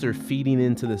they're feeding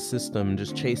into the system,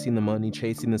 just chasing the money,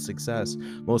 chasing the success,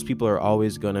 most people are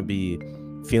always going to be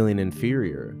feeling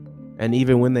inferior. And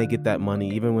even when they get that money,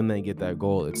 even when they get that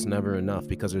goal, it's never enough,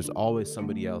 because there's always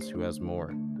somebody else who has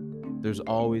more. There's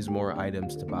always more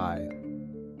items to buy.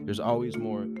 There's always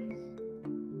more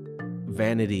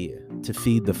vanity to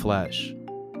feed the flesh.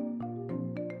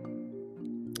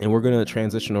 And we're going to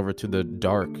transition over to the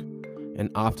dark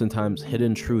and oftentimes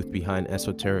hidden truth behind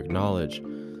esoteric knowledge.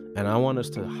 And I want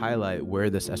us to highlight where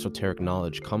this esoteric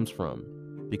knowledge comes from,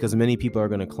 because many people are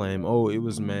going to claim, oh, it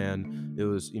was man, it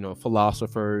was, you know,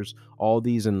 philosophers, all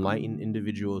these enlightened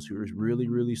individuals who are really,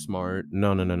 really smart.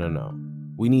 No.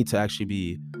 We need to actually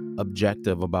be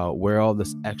objective about where all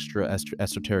this extra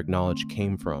esoteric knowledge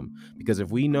came from. Because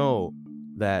if we know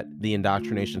that the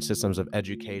indoctrination systems of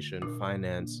education,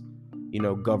 finance, you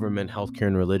know, government, healthcare,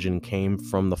 and religion came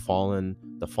from the fallen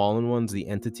ones, the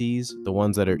entities, the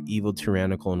ones that are evil,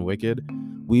 tyrannical, and wicked,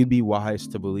 we'd be wise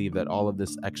to believe that all of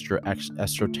this extra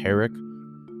esoteric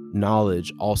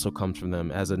knowledge also comes from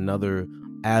them as another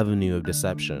avenue of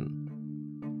deception.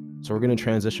 So we're going to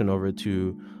transition over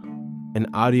to an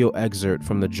audio excerpt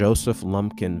from the Joseph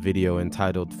Lumpkin video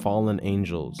entitled Fallen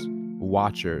Angels,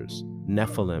 Watchers,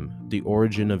 Nephilim, The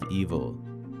Origin of Evil,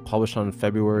 published on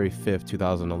February 5th,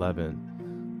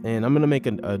 2011. And I'm going to make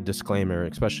a disclaimer,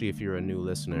 especially if you're a new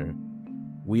listener.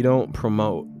 We don't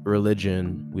promote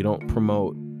religion. We don't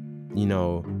promote, you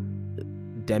know,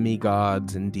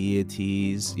 demigods and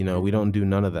deities. You know, we don't do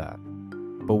none of that.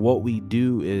 But what we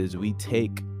do is we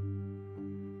take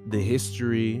the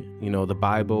history, you know, the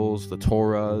Bibles, the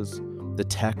Torahs, the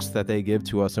texts that they give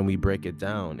to us, and we break it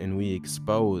down and we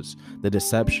expose the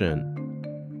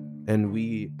deception, and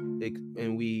we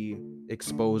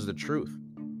expose the truth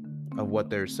of what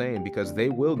they're saying, because they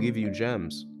will give you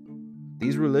gems.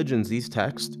 These religions, these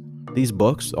texts, these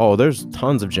books, oh, there's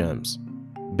tons of gems.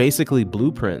 Basically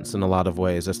blueprints in a lot of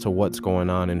ways as to what's going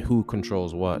on and who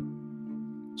controls what.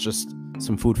 It's just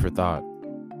some food for thought.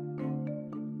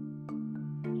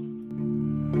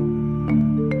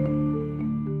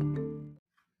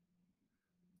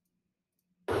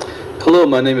 Hello,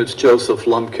 my name is Joseph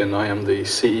Lumpkin. I am the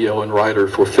CEO and writer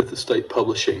for Fifth Estate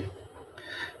Publishing.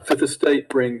 Fifth Estate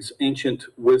brings ancient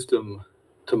wisdom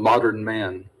to modern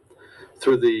man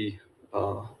through the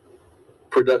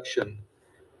production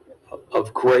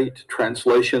of great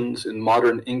translations in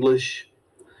modern English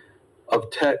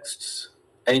of texts,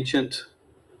 ancient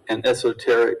and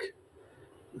esoteric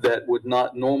that would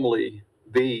not normally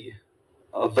be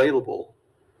available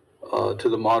to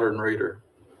the modern reader.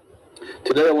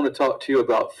 Today I want to talk to you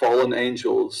about fallen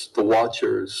angels, the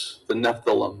Watchers, the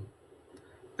Nephilim,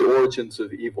 the origins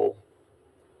of evil.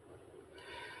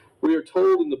 We are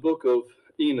told in the book of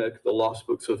Enoch, the lost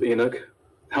books of Enoch,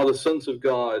 how the sons of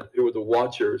God, who were the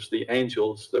Watchers, the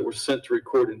angels that were sent to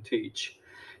record and teach,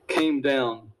 came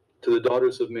down to the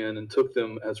daughters of men and took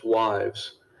them as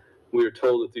wives. We are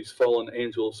told that these fallen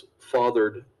angels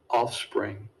fathered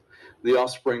offspring. The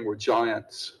offspring were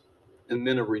giants and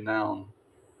men of renown.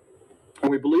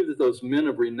 And we believe that those men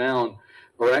of renown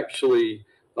are actually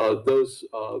those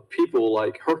people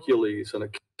like Hercules and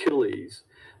Achilles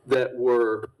that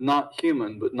were not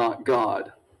human but not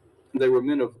God. They were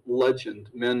men of legend,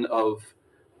 men of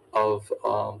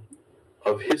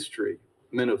history,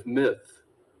 men of myth.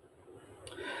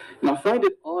 And I find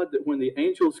it odd that when the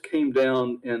angels came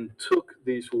down and took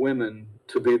these women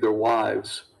to be their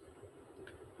wives,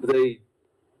 they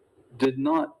did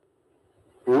not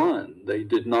run, they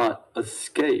did not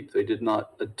escape, they did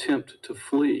not attempt to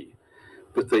flee,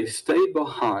 but they stayed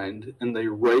behind and they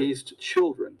raised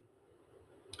children.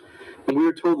 And we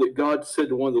are told that God said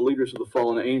to one of the leaders of the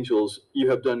fallen angels, "You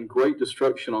have done great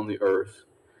destruction on the earth,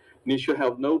 and you shall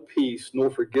have no peace nor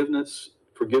forgiveness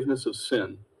of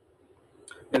sin.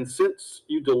 And since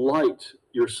you delight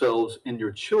yourselves in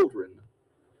your children,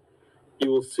 you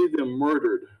will see them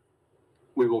murdered.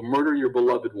 We will murder your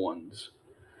beloved ones.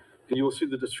 And you will see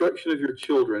the destruction of your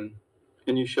children,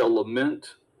 and you shall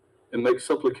lament and make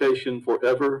supplication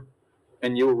forever,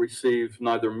 and you will receive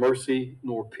neither mercy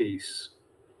nor peace."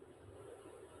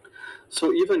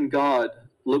 So even God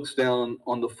looks down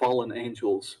on the fallen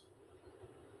angels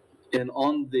and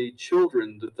on the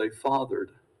children that they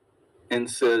fathered and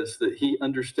says that he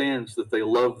understands that they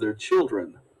love their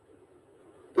children,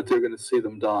 but they're going to see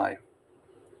them die.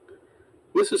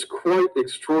 This is quite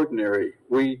extraordinary.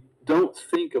 We don't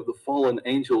think of the fallen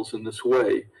angels in this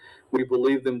way. We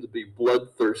believe them to be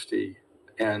bloodthirsty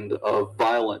and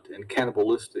violent and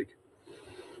cannibalistic.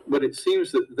 But it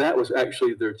seems that that was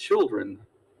actually their children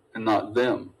and not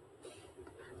them.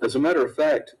 As a matter of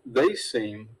fact, they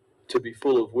seem to be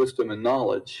full of wisdom and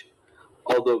knowledge,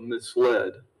 although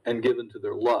misled and given to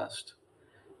their lust.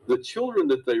 The children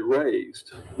that they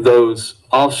raised, those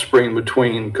offspring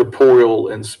between corporeal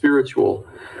and spiritual,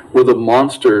 were the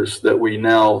monsters that we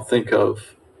now think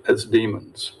of as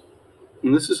demons.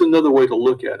 And this is another way to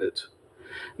look at it.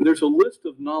 And there's a list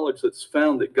of knowledge that's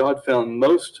found that God found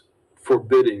most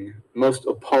forbidding, most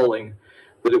appalling,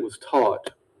 that it was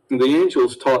taught. And the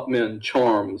angels taught men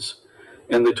charms,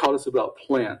 and they taught us about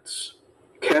plants,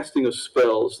 casting of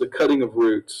spells, the cutting of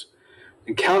roots,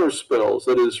 and counter spells,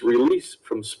 that is, release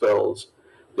from spells.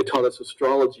 They taught us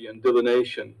astrology and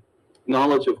divination,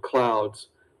 knowledge of clouds,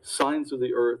 signs of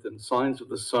the earth and signs of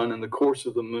the sun, and the course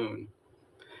of the moon.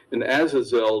 And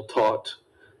Azazel taught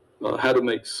how to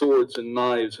make swords and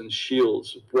knives and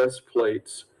shields,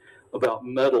 breastplates, about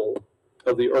metal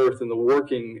of the earth and the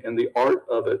working and the art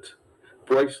of it,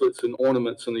 bracelets and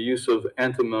ornaments and the use of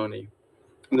antimony,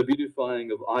 and the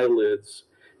beautifying of eyelids,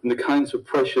 and the kinds of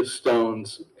precious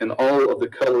stones, and all of the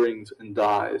colorings and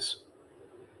dyes.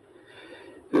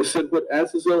 And it said what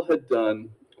Azazel had done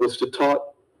was to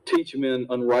teach men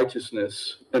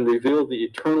unrighteousness and reveal the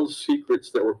eternal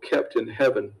secrets that were kept in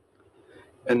heaven,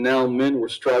 and now men were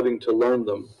striving to learn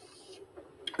them.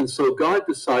 And so God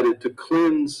decided to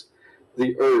cleanse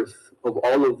the earth of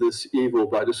all of this evil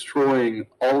by destroying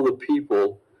all the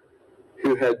people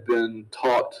who had been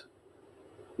taught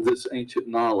this ancient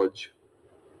knowledge.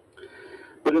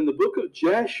 But in the book of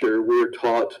Jasher, we are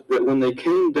taught that when they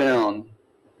came down,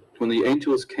 when the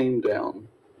angels came down,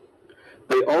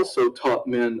 they also taught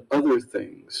men other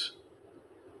things.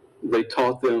 They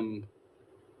taught them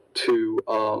to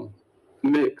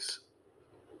mix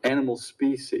animal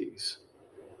species.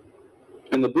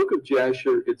 In the book of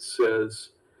Jasher, it says,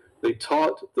 they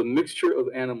taught the mixture of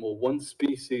animal, one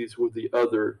species with the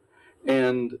other,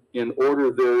 and in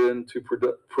order therein to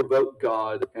provoke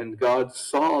God, and God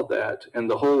saw that, and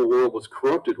the whole world was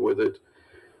corrupted with it,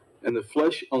 and the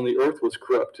flesh on the earth was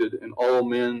corrupted, and all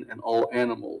men and all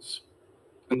animals.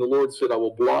 And the Lord said, I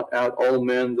will blot out all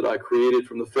men that I created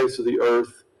from the face of the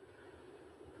earth.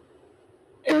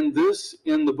 And this,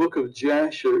 in the book of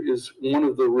Jasher, is one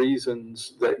of the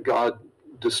reasons that God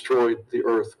destroyed the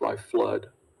earth by flood.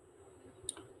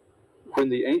 When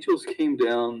the angels came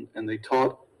down and they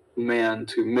taught man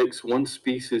to mix one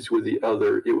species with the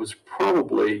other, it was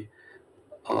probably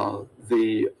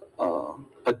the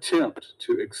attempt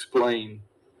to explain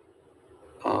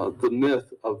the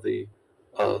myth of the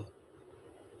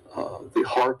the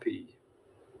harpy,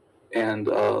 and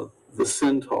the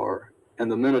centaur,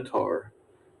 and the minotaur,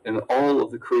 and all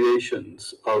of the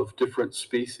creations of different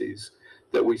species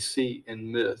that we see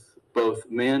in myth, both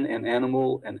man and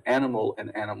animal and animal,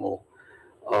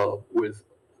 with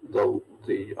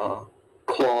the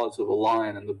claws of a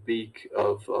lion and the beak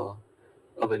of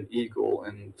an eagle,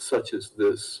 and such as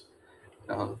this.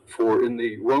 For in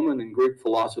the Roman and Greek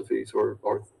philosophies or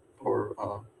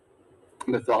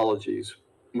mythologies,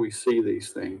 we see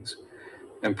these things,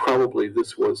 and probably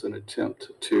this was an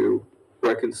attempt to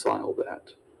reconcile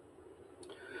that.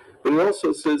 But it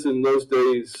also says in those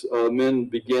days, men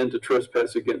began to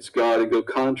trespass against God and go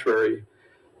contrary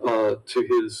to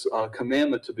his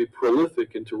commandment to be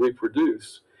prolific and to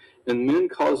reproduce. And men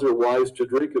caused their wives to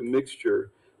drink a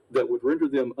mixture that would render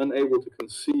them unable to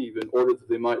conceive, in order that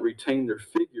they might retain their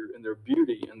figure and their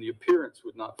beauty, and the appearance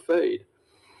would not fade.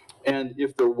 And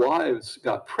if their wives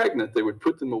got pregnant, they would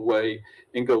put them away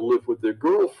and go live with their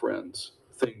girlfriends.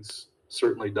 Things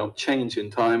certainly don't change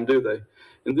in time, do they?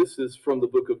 And this is from the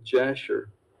book of Jasher.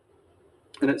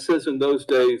 And it says, in those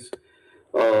days,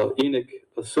 Enoch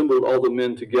assembled all the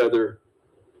men together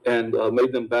and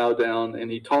made them bow down,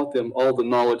 and he taught them all the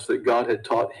knowledge that God had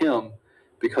taught him,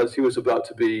 because he was about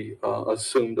to be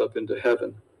assumed up into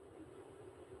heaven.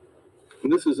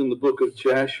 And this is in the book of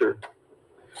Jasher.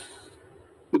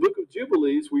 The book of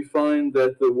Jubilees, we find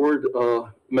that the word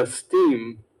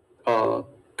mestim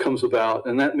comes about,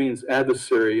 and that means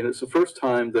adversary, and it's the first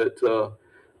time that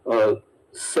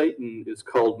Satan is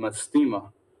called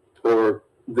mastema, or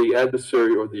the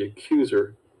adversary or the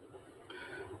accuser.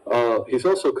 He's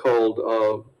also called,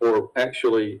 or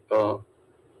actually,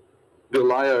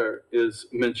 Beliar is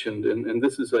mentioned, and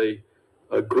this is a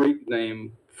Greek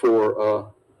name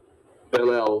for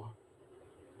Belial,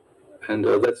 and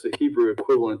that's the Hebrew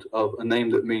equivalent of a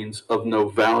name that means of no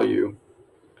value.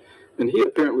 And he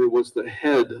apparently was the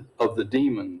head of the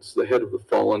demons, the head of the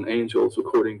fallen angels,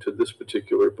 according to this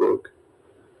particular book.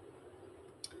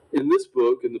 In this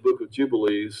book, in the book of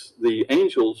Jubilees, the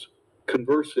angels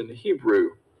converse in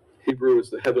Hebrew. Hebrew is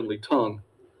the heavenly tongue.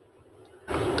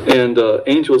 And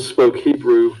angels spoke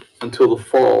Hebrew until the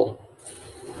fall.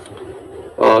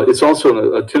 It's also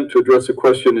an attempt to address a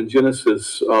question in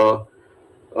Genesis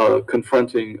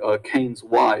confronting Cain's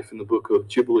wife. In the book of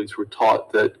Jubilees, we're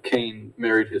taught that Cain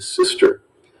married his sister,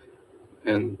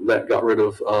 and that got rid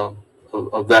of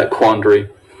that quandary.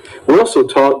 We're also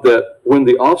taught that when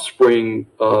the offspring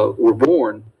were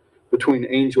born between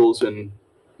angels and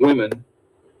women,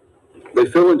 they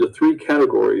fell into three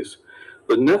categories: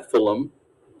 the Nephilim,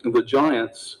 the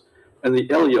giants, and the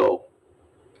Elio.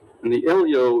 And the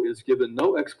Elio is given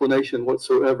no explanation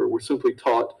whatsoever. We're simply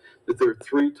taught that there are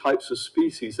three types of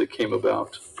species that came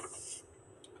about.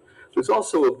 There's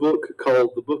also a book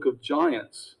called the Book of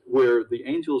Giants, where the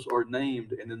angels are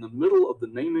named, and in the middle of the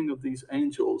naming of these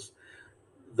angels,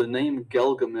 the name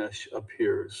Gilgamesh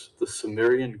appears. The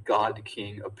Sumerian god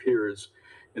king appears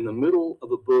in the middle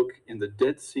of a book in the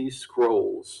Dead Sea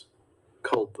Scrolls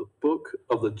called the Book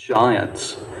of the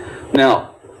Giants.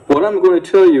 Now, what I'm going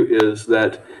to tell you is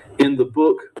that in the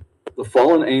book, The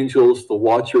Fallen Angels, The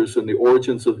Watchers, and the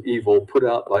Origins of Evil, put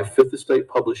out by Fifth Estate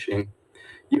Publishing,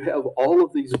 you have all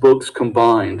of these books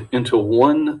combined into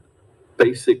one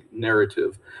basic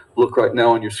narrative. Look right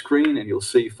now on your screen and you'll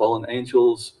see Fallen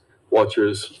Angels,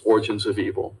 Watchers, Origins of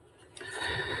Evil.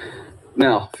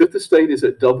 Now, Fifth Estate is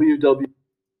at www.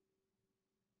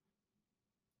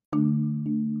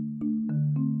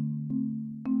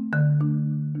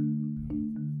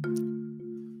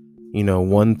 You know,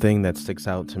 one thing that sticks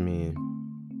out to me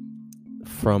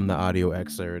from the audio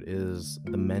excerpt is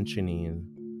the mentioning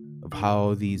of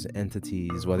how these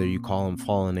entities, whether you call them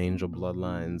fallen angel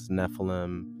bloodlines,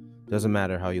 Nephilim, doesn't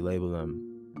matter how you label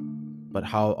them, but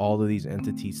how all of these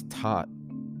entities taught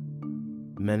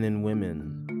men and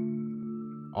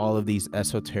women all of these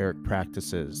esoteric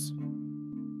practices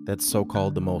that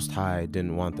so-called the Most High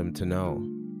didn't want them to know.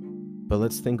 But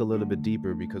let's think a little bit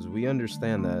deeper, because we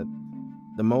understand that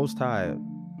the Most High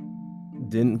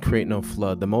didn't create no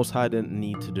flood. The Most High didn't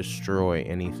need to destroy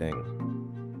anything.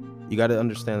 You got to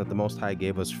understand that the Most High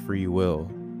gave us free will,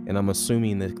 and I'm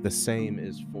assuming that the same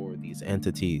is for these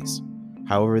entities.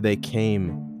 However they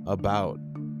came about,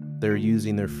 they're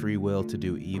using their free will to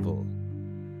do evil.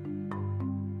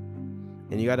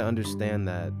 And you got to understand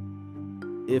that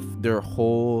if their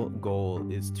whole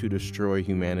goal is to destroy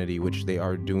humanity, which they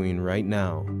are doing right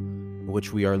now,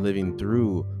 which we are living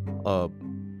through a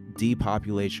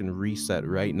depopulation reset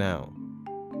right now,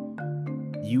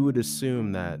 you would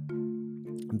assume that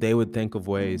they would think of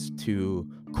ways to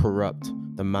corrupt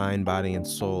the mind, body, and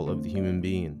soul of the human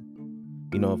being.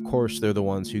 Of course, they're the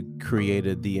ones who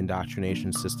created the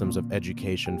indoctrination systems of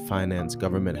education, finance,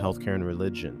 government, healthcare, and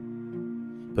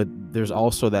religion. But there's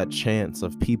also that chance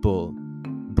of people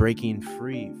breaking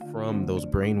free from those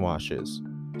brainwashes.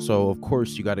 So, of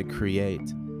course, you got to create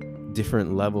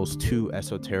different levels to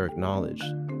esoteric knowledge.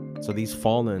 So these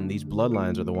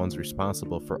bloodlines are the ones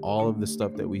responsible for all of the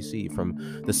stuff that we see, from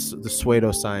the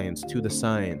pseudoscience to the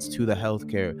science to the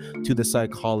healthcare to the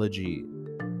psychology.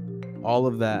 All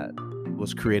of that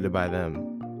was created by them.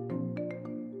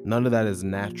 None of that is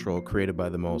natural, created by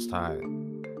the Most High.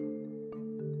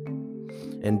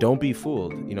 And don't be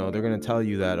fooled. They're going to tell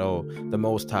you that, the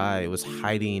Most High was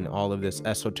hiding all of this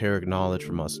esoteric knowledge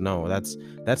from us. No, that's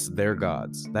their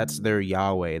gods. That's their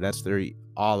Yahweh. That's their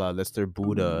Allah. That's their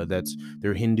Buddha. That's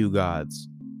their Hindu gods.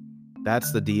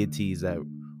 That's the deities that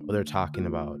they're talking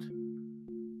about.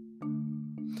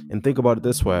 And think about it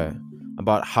this way,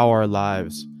 about how our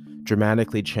lives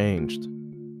dramatically changed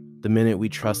the minute we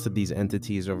trusted these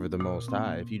entities over the Most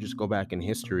High. If you just go back in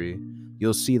history,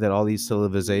 you'll see that all these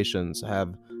civilizations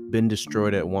have been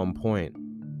destroyed at one point.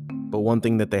 But one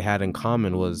thing that they had in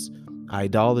common was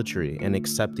idolatry and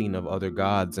accepting of other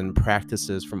gods and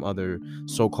practices from other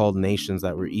so-called nations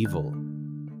that were evil.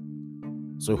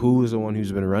 So who is the one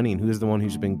who's been running? Who is the one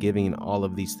who's been giving all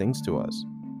of these things to us?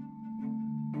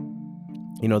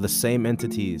 The same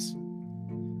entities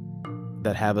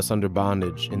that have us under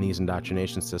bondage in these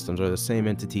indoctrination systems are the same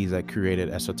entities that created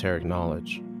esoteric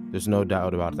knowledge. There's no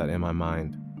doubt about that in my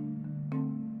mind.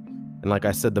 And like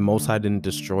I said, the Most High didn't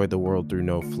destroy the world through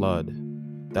no flood.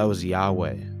 That was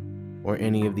Yahweh, or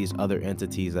any of these other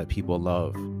entities that people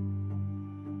love.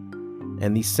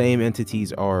 And these same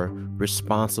entities are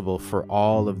responsible for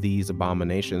all of these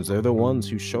abominations. They're the ones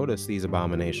who showed us these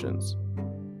abominations,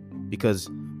 because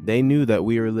they knew that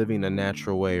we were living a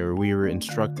natural way, or we were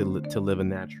instructed to live a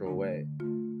natural way.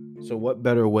 So what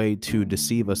better way to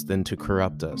deceive us than to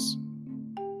corrupt us?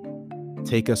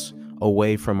 Take us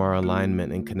away from our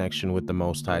alignment and connection with the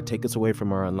Most High. Take us away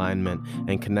from our alignment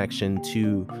and connection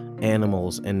to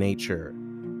animals and nature.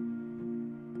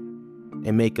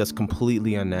 And make us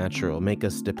completely unnatural, make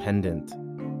us dependent.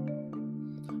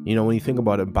 When you think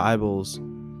about it, Bibles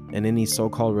and any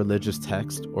so-called religious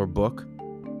text or book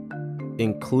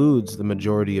includes the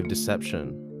majority of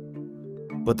deception,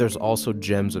 but there's also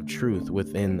gems of truth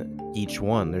within each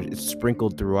one. It's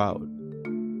sprinkled throughout.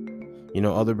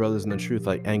 Other brothers in the truth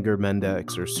like Anger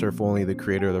Mendex or Surf Only the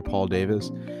Creator or Paul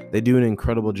Davis, they do an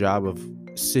incredible job of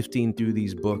sifting through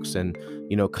these books and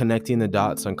connecting the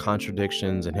dots on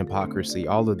contradictions and hypocrisy,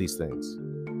 all of these things.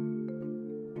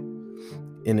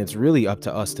 And it's really up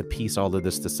to us to piece all of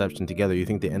this deception together. You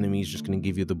think the enemy is just going to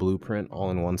give you the blueprint all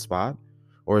in one spot?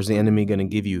 Or is the enemy going to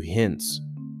give you hints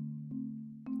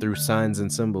through signs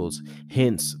and symbols,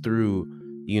 hints through,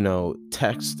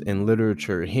 text and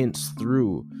literature, hints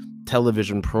through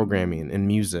television programming and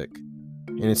music?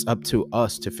 And it's up to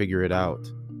us to figure it out.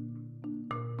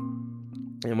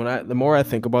 And the more I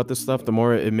think about this stuff, the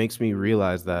more it makes me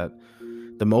realize that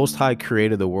the Most High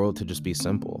created the world to just be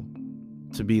simple,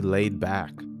 to be laid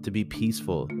back, to be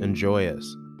peaceful and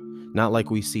joyous, not like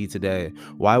we see today.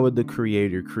 Why would the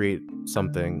Creator create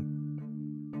something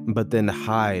but then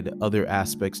hide other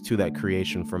aspects to that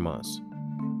creation from us,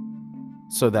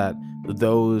 so that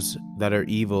those that are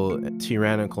evil,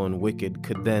 tyrannical, and wicked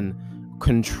could then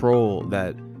control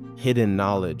that hidden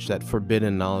knowledge, that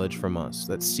forbidden knowledge from us,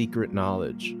 that secret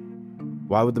knowledge?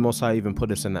 Why would the Most High even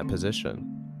put us in that position?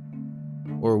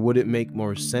 Or would it make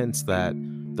more sense that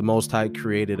the Most High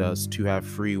created us to have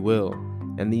free will,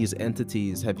 and these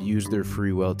entities have used their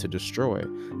free will to destroy,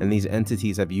 and these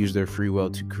entities have used their free will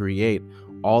to create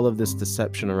all of this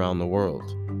deception around the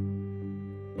world?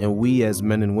 And we as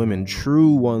men and women,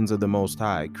 true ones of the Most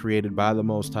High, created by the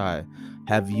Most High,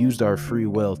 have used our free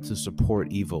will to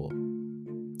support evil.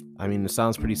 I mean, it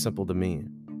sounds pretty simple to me.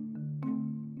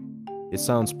 It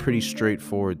sounds pretty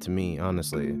straightforward to me,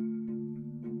 honestly.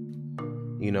 And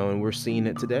we're seeing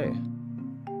it today.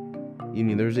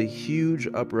 There's a huge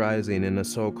uprising in the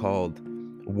so-called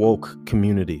woke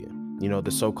community,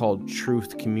 the so-called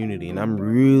truth community. And I'm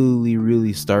really,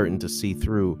 really starting to see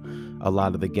through a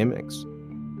lot of the gimmicks.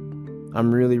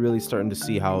 I'm really, really starting to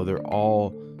see how they're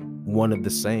all one of the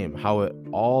same, how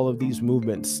all of these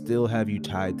movements still have you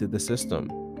tied to the system.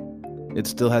 It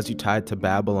still has you tied to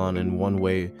Babylon in one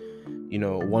way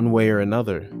or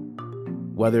another.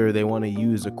 Whether they want to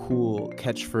use a cool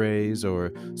catchphrase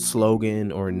or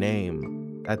slogan or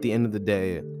name, at the end of the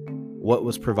day, what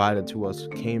was provided to us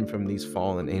came from these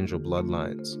fallen angel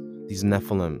bloodlines, these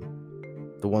Nephilim,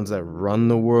 the ones that run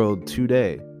the world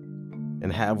today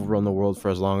and have run the world for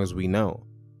as long as we know.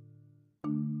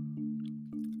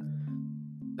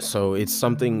 So it's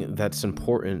something that's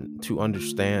important to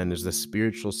understand, is the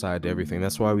spiritual side to everything.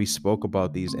 That's why we spoke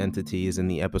about these entities in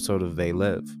the episode of They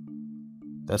Live.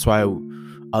 That's why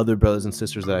other brothers and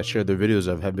sisters that I shared their videos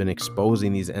of have been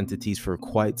exposing these entities for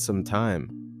quite some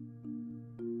time,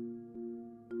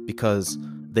 because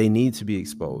they need to be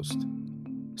exposed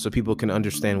so people can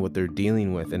understand what they're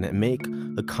dealing with and make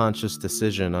a conscious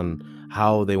decision on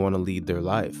how they want to lead their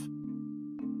life.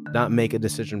 Not make a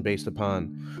decision based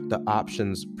upon the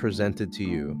options presented to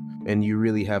you, and you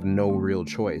really have no real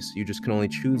choice. You just can only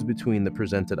choose between the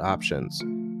presented options.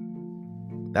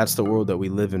 That's the world that we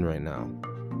live in right now.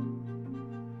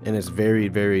 And it's very,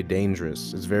 very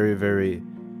dangerous. It's very, very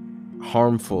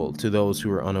harmful to those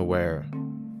who are unaware.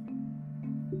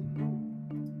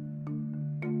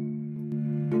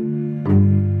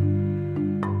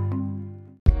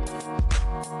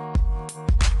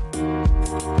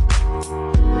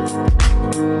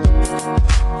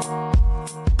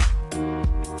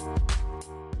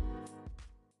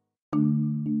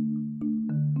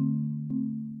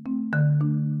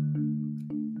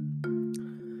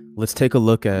 Let's take a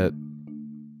look at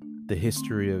the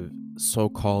history of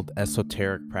so-called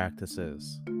esoteric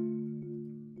practices.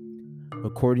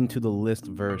 According to the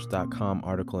listverse.com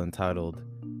article entitled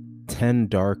 10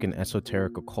 Dark and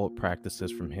Esoteric Occult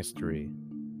Practices from History,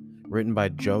 written by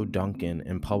Joe Duncan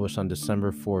and published on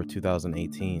December 4,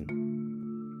 2018.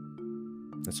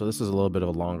 And so this is a little bit of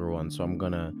a longer one, so I'm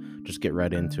gonna just get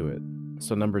right into it.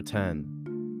 So number 10,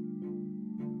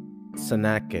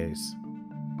 Senakes.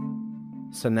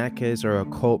 Senakes are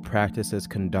occult practices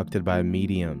conducted by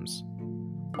mediums,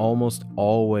 almost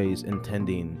always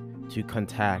intending to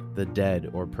contact the dead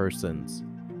or persons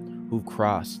who've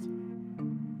crossed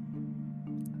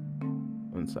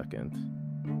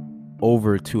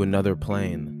over to another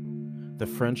plane. The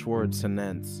French word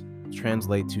senens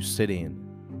translates to sitting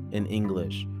in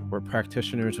English, where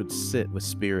practitioners would sit with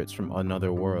spirits from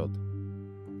another world.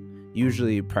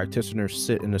 Usually, practitioners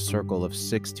sit in a circle of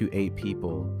 6 to 8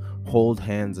 people, hold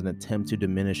hands, and attempt to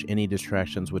diminish any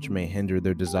distractions which may hinder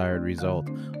their desired result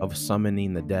of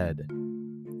summoning the dead.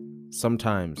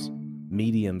 Sometimes,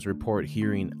 mediums report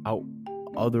hearing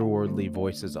otherworldly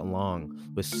voices along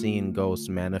with seeing ghosts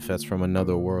manifest from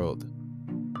another world.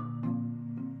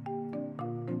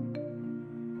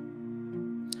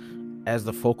 As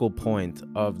the focal point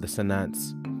of the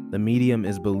seance, the medium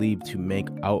is believed to make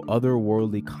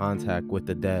otherworldly contact with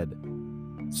the dead.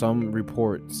 Some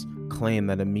reports claim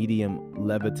that a medium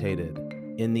levitated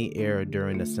in the air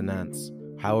during the seance.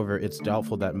 However, it's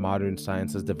doubtful that modern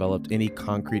science has developed any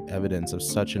concrete evidence of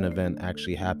such an event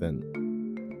actually happened.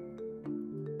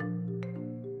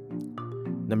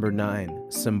 Number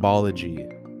 9, symbology.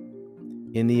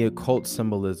 In the occult,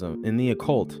 symbolism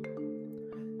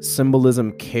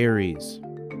carries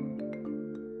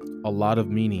a lot of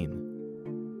meaning,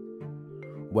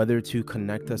 whether to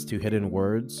connect us to hidden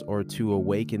words or to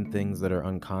awaken things that are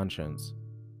unconscious.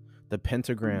 The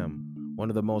pentagram, one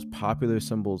of the most popular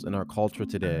symbols in our culture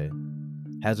today,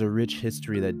 has a rich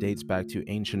history that dates back to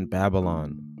ancient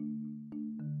Babylon.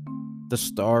 The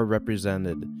star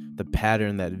represented the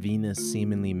pattern that Venus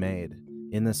seemingly made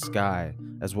in the sky,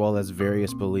 as well as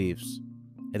various beliefs.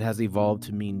 It has evolved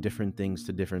to mean different things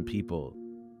to different people.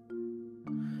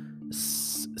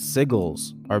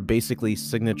 Sigils are basically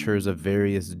signatures of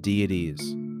various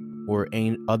deities or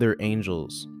other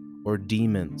angels or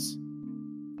demons.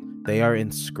 They are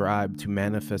inscribed to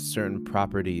manifest certain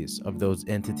properties of those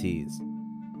entities.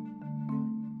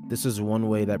 This is one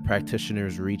way that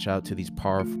practitioners reach out to these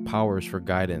powers for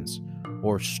guidance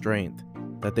or strength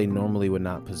that they normally would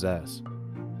not possess.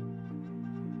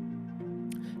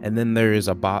 And then there is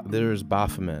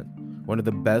Baphomet, one of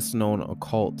the best known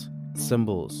occult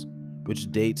symbols,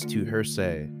 which dates to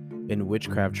heresy in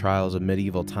witchcraft trials of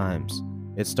medieval times.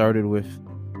 It started with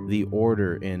the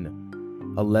order in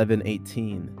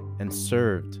 1118 and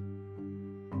served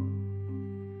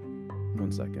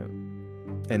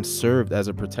as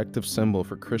a protective symbol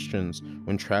for Christians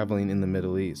when traveling in the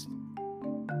Middle East.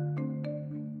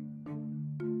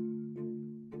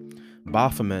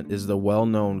 Baphomet is the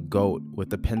well-known goat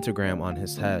with the pentagram on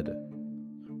his head.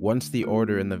 Once the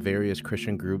order and the various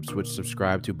Christian groups which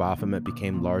subscribed to Baphomet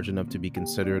became large enough to be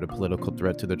considered a political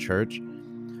threat to the church,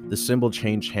 the symbol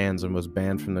changed hands and was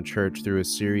banned from the church through a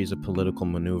series of political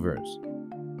maneuvers.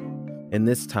 In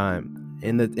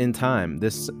time,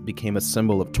 this became a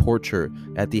symbol of torture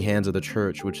at the hands of the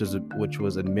church, which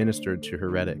was administered to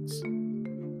heretics.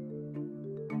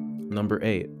 Number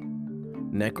 8,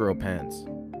 necropants.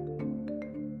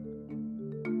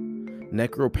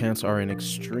 Necropants are an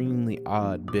extremely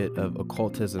odd bit of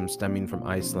occultism stemming from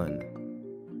Iceland.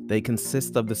 They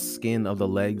consist of the skin of the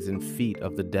legs and feet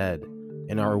of the dead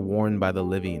and are worn by the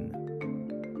living.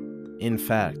 In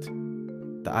fact,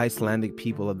 the Icelandic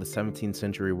people of the 17th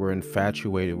century were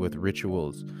infatuated with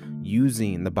rituals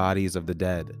using the bodies of the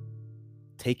dead,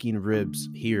 taking ribs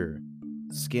here,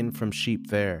 skin from sheep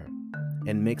there,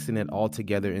 and mixing it all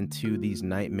together into these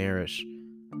nightmarish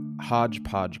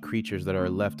hodgepodge creatures that are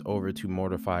left over to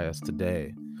mortify us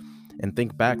today. And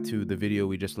think back to the video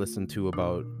we just listened to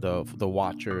about the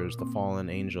Watchers, the fallen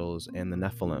angels, and the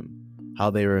Nephilim,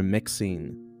 how they were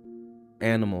mixing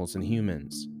animals and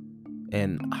humans,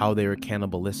 and how they were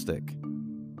cannibalistic.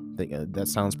 That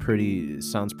sounds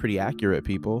pretty accurate,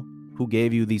 people. Who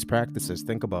gave you these practices?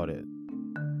 Think about it.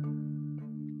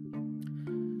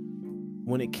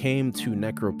 When it came to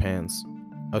necropants,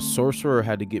 a sorcerer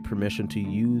had to get permission to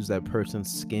use that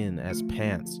person's skin as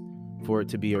pants for it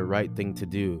to be a right thing to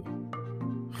do.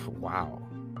 Wow.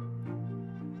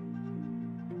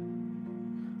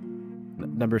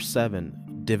 Number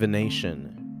 7,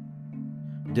 divination.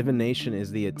 Divination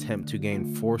is the attempt to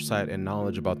gain foresight and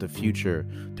knowledge about the future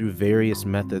through various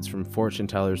methods, from fortune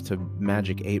tellers to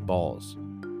magic 8 balls,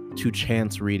 to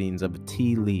chance readings of a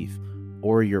tea leaf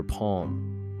or your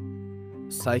palm.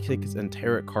 Psychics and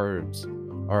tarot cards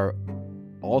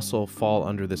also fall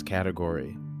under this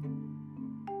category.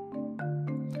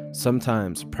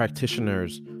 Sometimes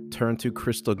practitioners turn to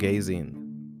crystal gazing.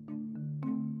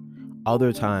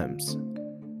 Other times,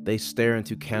 they stare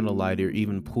into candlelight or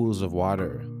even pools of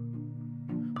water.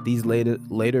 These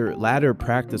latter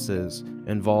practices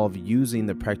involve using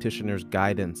the practitioner's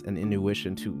guidance and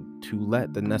intuition to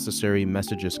let the necessary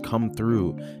messages come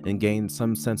through and gain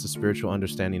some sense of spiritual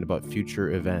understanding about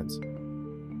future events.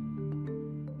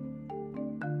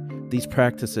 These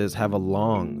practices have a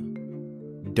long,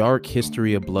 dark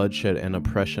history of bloodshed and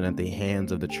oppression at the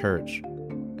hands of the church,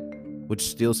 which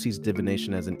still sees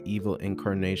divination as an evil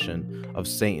incarnation of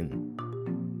Satan.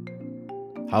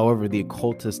 However, the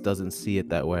occultist doesn't see it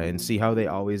that way. And see how they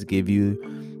always give you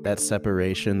that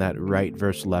separation, that right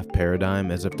versus left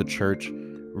paradigm, as if the church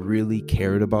really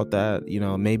cared about that. You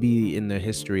know, maybe in their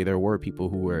history there were people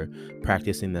who were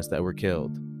practicing this that were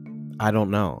killed. I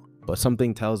don't know. But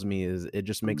something tells me is it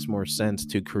just makes more sense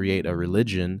to create a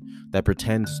religion that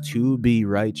pretends to be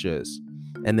righteous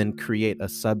and then create a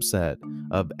subset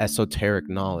of esoteric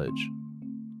knowledge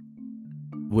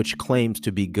which claims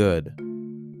to be good,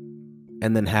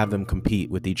 and then have them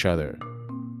compete with each other.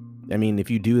 I mean,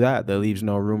 if you do that, there leaves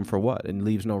no room for what? It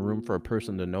leaves no room for a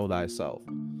person to know thyself,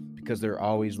 because they're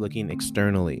always looking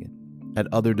externally at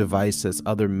other devices,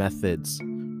 other methods,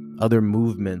 other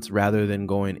movements, rather than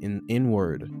going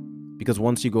inward. Because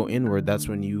once you go inward, that's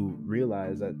when you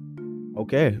realize that,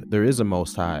 okay, there is a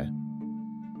Most High.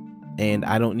 And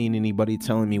I don't need anybody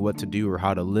telling me what to do or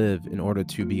how to live in order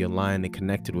to be aligned and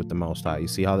connected with the Most High. You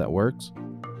see how that works?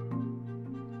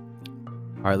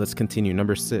 All right, let's continue.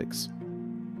 Number 6,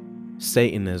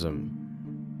 Satanism.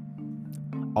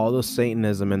 Although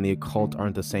Satanism and the occult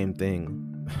aren't the same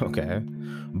thing, okay,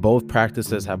 both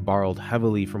practices have borrowed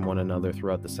heavily from one another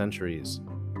throughout the centuries.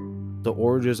 The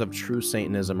origins of true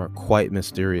Satanism are quite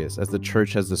mysterious, as the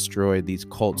church has destroyed these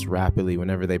cults rapidly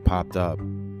whenever they popped up.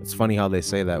 It's funny how they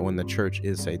say that when the church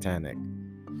is satanic.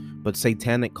 But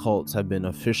satanic cults have been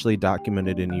officially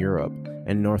documented in Europe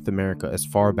and North America as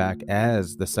far back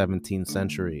as the 17th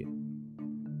century.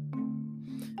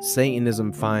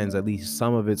 Satanism finds at least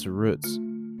some of its roots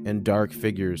in dark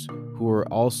figures who were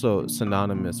also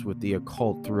synonymous with the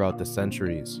occult throughout the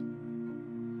centuries.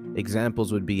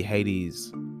 Examples would be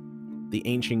Hades, the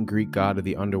ancient Greek god of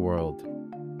the underworld,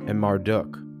 and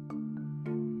Marduk.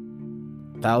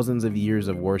 Thousands of years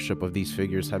of worship of these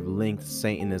figures have linked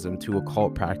Satanism to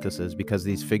occult practices because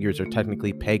these figures are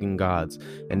technically pagan gods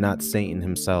and not Satan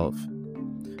himself.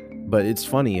 But it's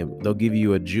funny, they'll give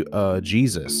you a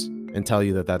Jesus and tell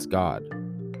you that that's God.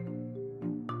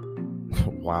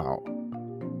 Wow.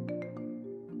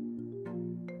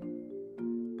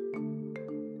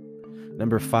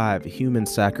 Number 5, human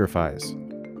sacrifice.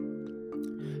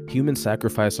 Human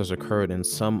sacrifice has occurred in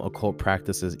some occult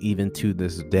practices even to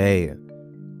this day.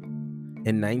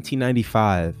 In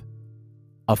 1995,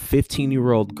 a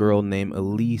 15-year-old girl named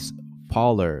Elise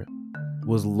Poller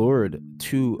was lured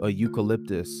to a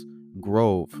eucalyptus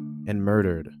grove and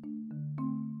murdered.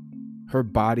 Her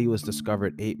body was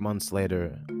discovered 8 months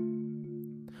later.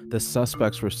 The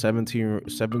suspects were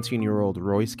 17-year-old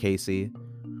Royce Casey,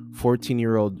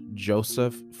 14-year-old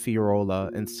Joseph Fiola,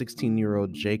 and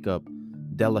 16-year-old Jacob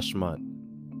Delaschmut.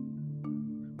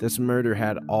 This murder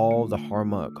had all the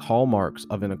hallmarks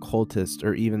of an occultist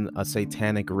or even a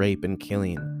satanic rape and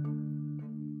killing.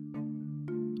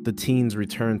 The teens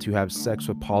returned to have sex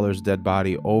with Pollard's dead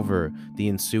body over the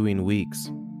ensuing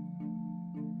weeks.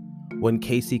 When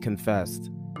Casey confessed,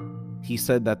 he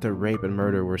said that the rape and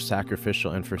murder were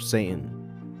sacrificial and for Satan.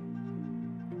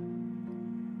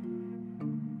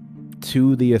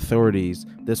 To the authorities,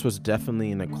 this was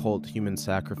definitely an occult human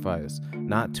sacrifice,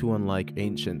 not too unlike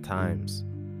ancient times.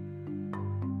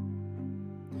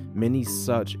 Many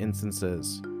such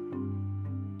instances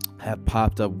have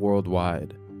popped up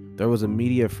worldwide. There was a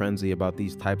media frenzy about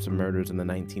these types of murders in the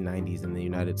 1990s in the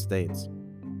United States.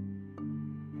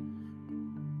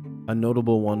 A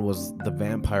notable one was the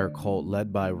vampire cult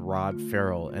led by Rod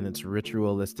Farrell and its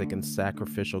ritualistic and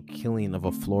sacrificial killing of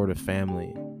a Florida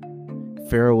family.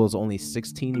 Farrell was only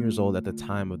 16 years old at the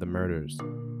time of the murders.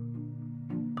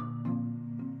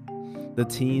 The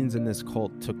teens in this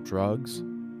cult took drugs,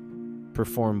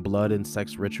 performed blood and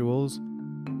sex rituals,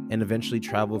 and eventually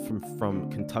traveled from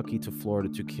Kentucky to Florida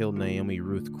to kill Naomi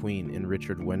Ruth Queen and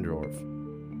Richard Wendorf.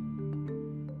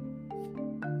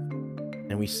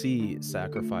 And we see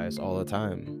sacrifice all the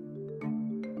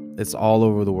time. It's all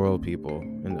over the world, people,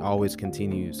 and it always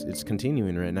continues. It's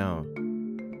continuing right now.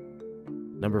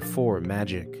 Number 4,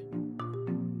 magic.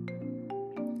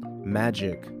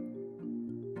 Magic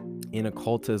in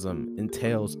occultism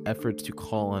entails efforts to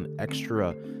call on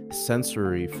extra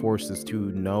sensory forces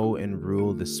to know and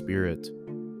rule the spirit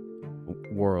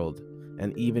world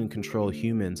and even control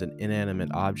humans and inanimate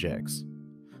objects.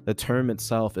 The term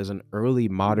itself is an early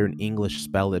modern English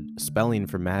spelling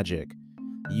for magic,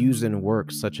 used in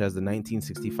works such as the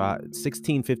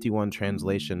 1651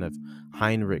 translation of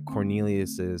Heinrich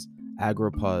Cornelius's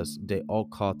Agrippa's De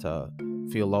Occulta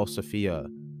Philosophia,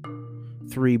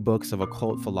 3 books of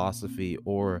occult philosophy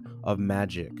or of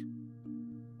magic.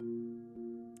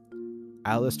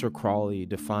 Aleister Crowley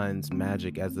defines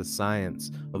magic as the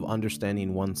science of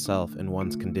understanding oneself and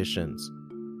one's conditions.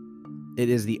 It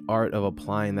is the art of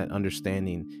applying that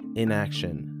understanding in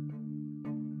action.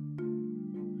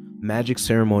 Magic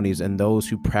ceremonies and those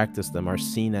who practice them are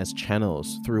seen as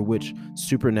channels through which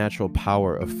supernatural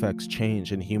power affects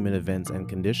change in human events and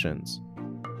conditions.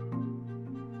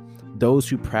 Those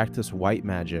who practice white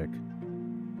magic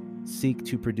seek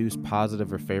to produce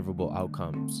positive or favorable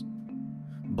outcomes.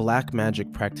 Black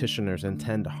magic practitioners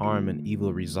intend harm and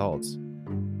evil results.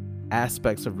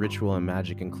 Aspects of ritual and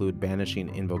magic include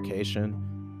banishing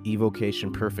invocation,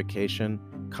 evocation, purification,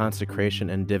 consecration,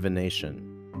 and divination.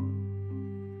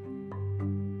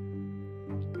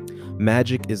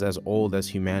 Magic is as old as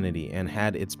humanity and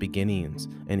had its beginnings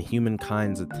in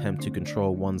humankind's attempt to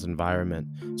control one's environment,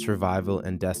 survival,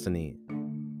 and destiny,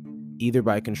 either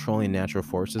by controlling natural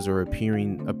forces or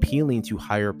appealing to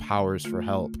higher powers for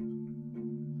help.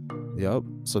 Yep,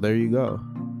 so there you go.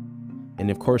 And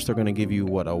of course, they're going to give you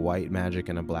a white magic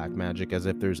and a black magic, as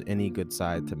if there's any good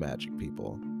side to magic,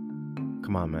 people.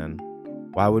 Come on, man.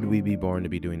 Why would we be born to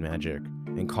be doing magic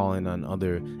and calling on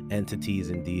other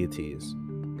entities and deities?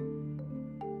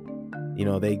 You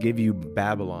know, they give you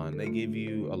Babylon, they give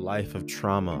you a life of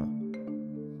trauma,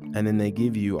 and then they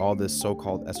give you all this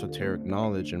so-called esoteric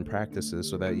knowledge and practices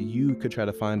so that you could try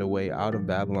to find a way out of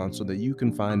Babylon so that you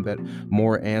can find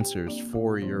more answers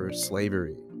for your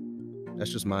slavery.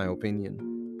 That's just my opinion.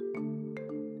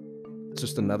 It's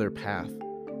just another path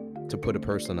to put a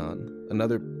person on,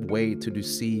 another way to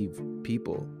deceive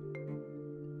people.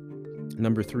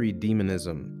 Number 3,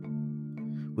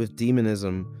 demonism. With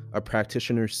demonism, a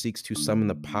practitioner seeks to summon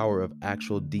the power of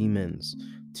actual demons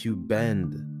to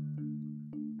bend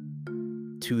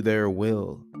to their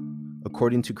will.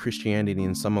 According to Christianity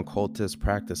and some occultist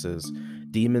practices,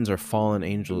 demons are fallen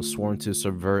angels sworn to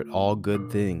subvert all good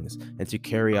things and to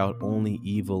carry out only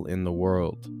evil in the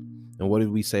world. And what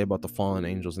did we say about the fallen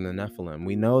angels and the Nephilim?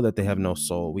 We know that they have no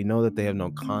soul. We know that they have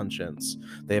no conscience.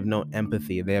 They have no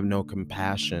empathy. They have no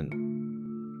compassion.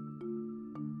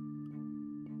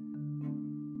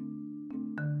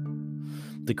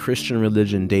 The Christian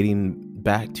religion, dating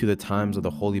back to the times of the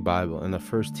Holy Bible and the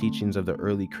first teachings of the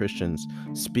early Christians,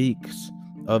 speaks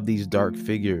of these dark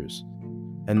figures,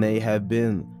 and they have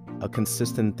been a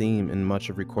consistent theme in much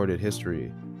of recorded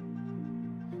history.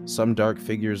 Some dark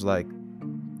figures like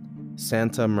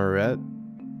Santa Maret,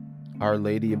 Our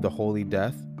Lady of the Holy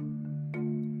Death,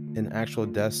 an actual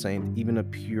death saint, even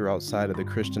appear outside of the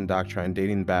Christian doctrine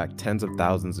dating back tens of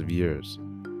thousands of years.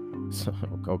 So,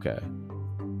 okay.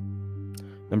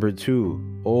 Number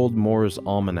 2, Old Moore's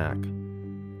Almanac,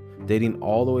 dating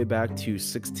all the way back to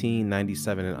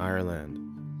 1697 in Ireland.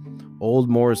 Old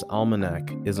Moore's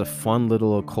Almanac is a fun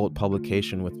little occult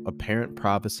publication with apparent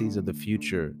prophecies of the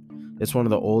future It's one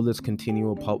of the oldest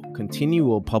continual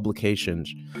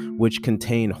publications which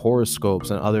contain horoscopes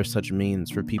and other such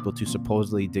means for people to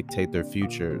supposedly dictate their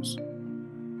futures.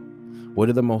 What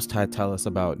did the Most High tell us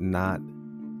about not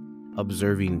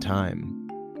observing time?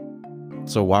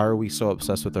 So why are we so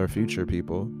obsessed with our future,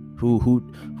 people?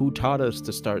 Who taught us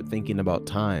to start thinking about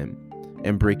time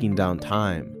and breaking down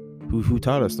time? Who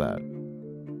taught us that?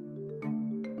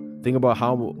 Think about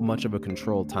how much of a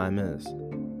control time is.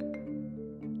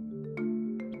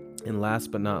 And last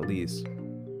but not least,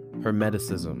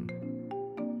 Hermeticism.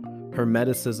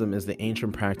 Hermeticism is the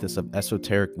ancient practice of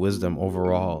esoteric wisdom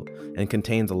overall and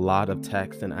contains a lot of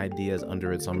text and ideas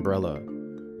under its umbrella.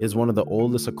 It is one of the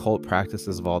oldest occult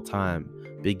practices of all time,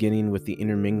 beginning with the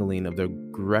intermingling of the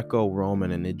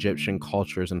Greco-Roman and Egyptian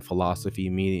cultures and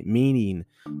philosophy, meaning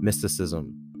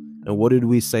mysticism. And what did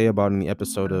we say about in the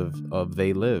episode of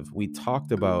They Live? We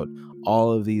talked about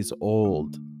all of these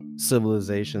old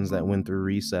civilizations that went through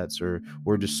resets or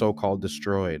were just so-called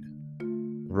destroyed.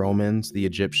 Romans, the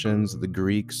Egyptians, the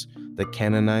Greeks, the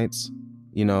Canaanites.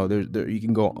 You know, you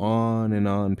can go on and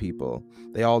on, people.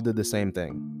 They all did the same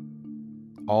thing.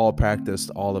 All practiced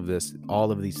all of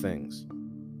these things.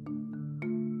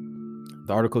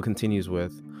 The article continues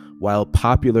with, while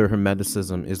popular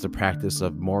Hermeticism is the practice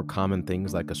of more common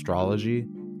things like astrology,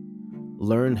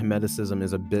 learned Hermeticism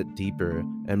is a bit deeper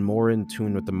and more in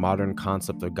tune with the modern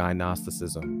concept of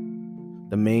Gnosticism.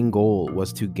 The main goal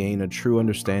was to gain a true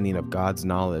understanding of God's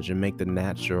knowledge and make the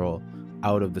natural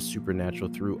out of the supernatural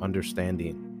through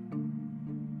understanding.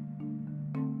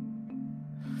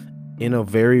 In a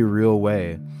very real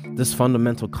way, this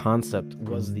fundamental concept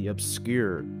was the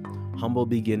obscure, humble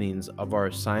beginnings of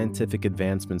our scientific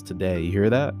advancements today. You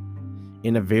hear that?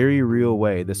 In a very real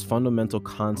way, this fundamental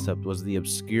concept was the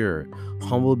obscure,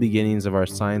 humble beginnings of our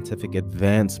scientific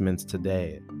advancements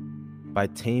today. By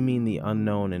taming the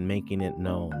unknown and making it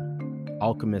known,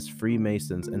 alchemists,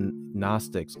 Freemasons, and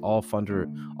Gnostics all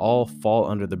fall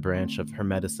under the branch of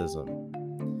Hermeticism.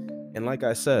 And like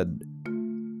I said,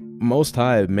 Most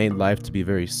High made life to be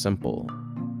very simple.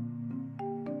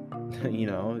 You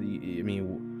know, I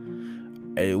mean,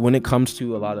 when it comes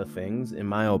to a lot of things, in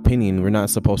my opinion, we're not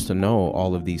supposed to know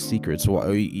all of these secrets.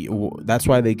 That's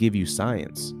why they give you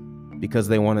science, because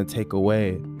they want to take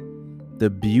away the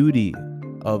beauty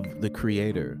of the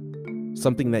Creator,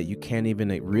 something that you can't even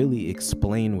really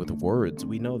explain with words.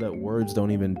 We know that words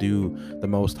don't even do the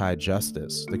Most High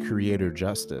justice, the Creator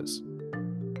justice.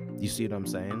 You see what I'm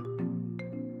saying?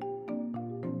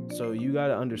 So you got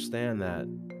to understand that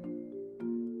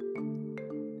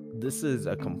this is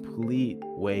a complete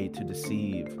way to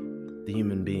deceive the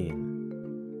human being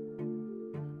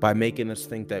by making us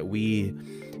think that we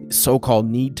so-called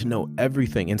need to know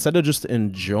everything instead of just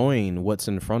enjoying what's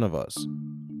in front of us.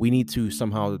 We need to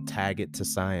somehow tag it to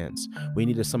science. We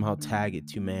need to somehow tag it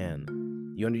to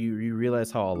man. You realize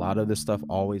how a lot of this stuff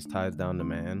always ties down to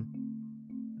man?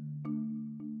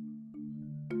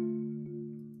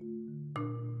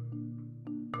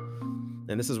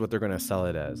 And this is what they're going to sell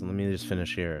it as. Let me just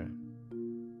finish here.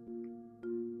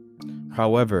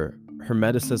 However,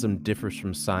 Hermeticism differs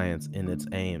from science in its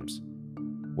aims.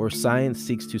 Where science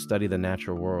seeks to study the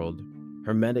natural world,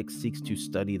 Hermetics seeks to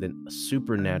study the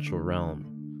supernatural realm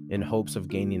in hopes of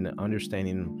gaining an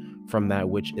understanding from that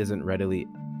which isn't readily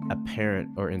apparent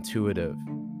or intuitive.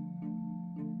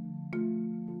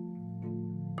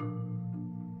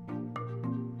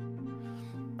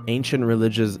 Ancient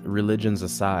religions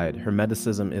aside,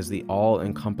 Hermeticism is the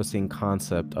all-encompassing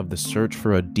concept of the search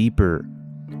for a deeper,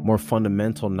 more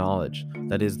fundamental knowledge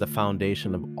that is the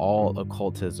foundation of all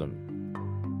occultism.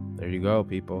 There you go,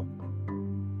 people.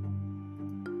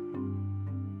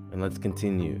 And let's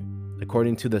continue.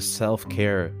 According to the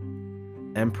Self-Care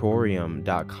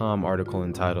Emporium.com article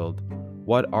entitled,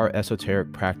 What are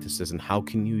Esoteric Practices and How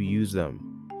Can You Use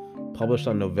Them? Published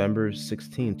on November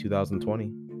 16,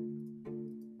 2020.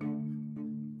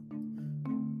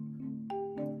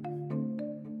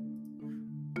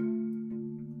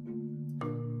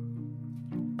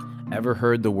 Ever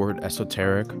heard the word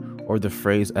esoteric or the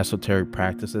phrase esoteric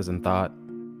practices and thought,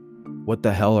 what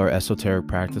the hell are esoteric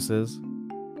practices?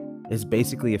 It's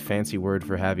basically a fancy word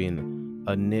for having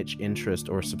a niche interest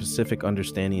or specific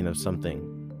understanding of something.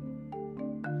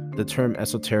 The term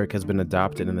esoteric has been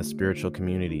adopted in the spiritual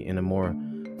community in a more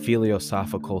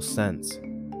philosophical sense.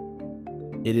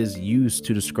 It is used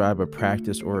to describe a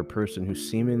practice or a person who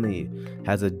seemingly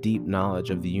has a deep knowledge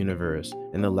of the universe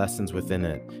and the lessons within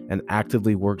it, and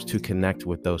actively works to connect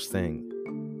with those things.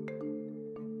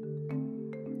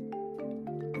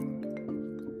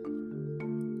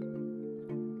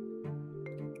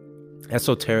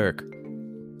 Esoteric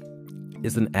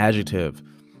is an adjective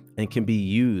and can be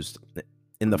used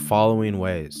in the following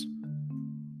ways.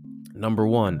 Number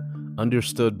one,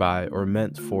 understood by or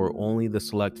meant for only the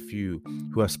select few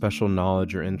who have special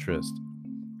knowledge or interest.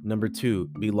 Number two,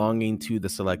 belonging to the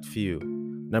select few.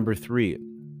 Number three,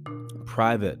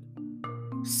 private,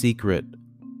 secret,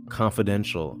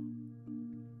 confidential.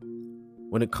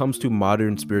 When it comes to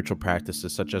modern spiritual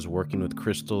practices such as working with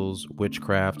crystals,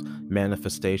 witchcraft,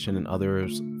 manifestation, and other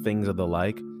things of the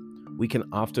like, we can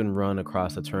often run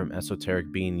across the term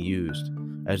esoteric being used,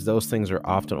 as those things are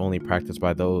often only practiced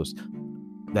by those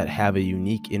that have a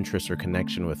unique interest or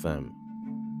connection with them.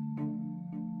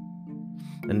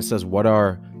 And it says, what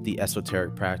are the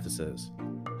esoteric practices?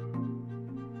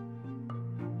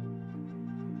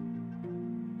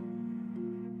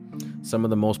 Some of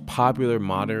the most popular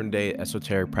modern day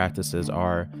esoteric practices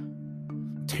are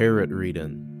tarot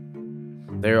reading.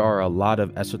 There are a lot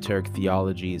of esoteric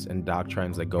theologies and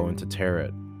doctrines that go into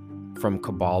tarot, from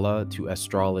Kabbalah to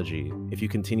astrology. If you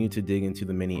continue to dig into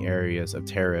the many areas of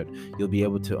tarot, you'll be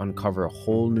able to uncover a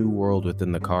whole new world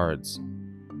within the cards.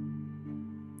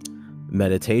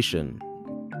 Meditation,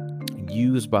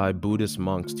 used by Buddhist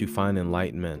monks to find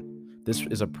enlightenment. This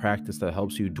is a practice that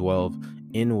helps you delve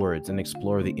inwards and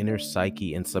explore the inner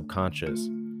psyche and subconscious.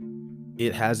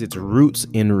 It has its roots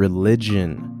in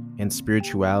religion and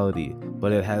spirituality,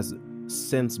 but it has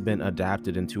since been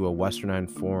adapted into a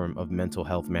westernized form of mental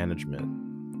health management.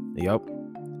 Yup.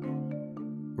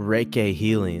 Reiki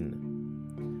healing.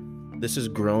 This is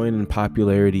growing in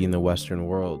popularity in the Western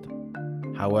world.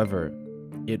 However,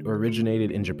 it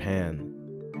originated in Japan.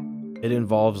 It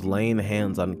involves laying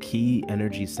hands on key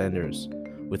energy centers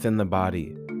within the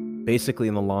body, basically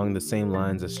along the same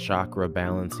lines as chakra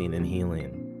balancing and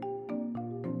healing.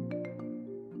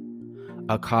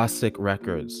 Akashic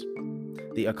records.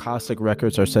 The Akashic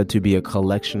records are said to be a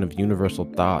collection of universal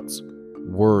thoughts,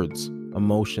 words,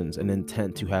 emotions, and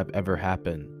intent to have ever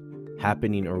happened,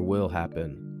 happening, or will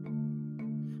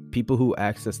happen. People who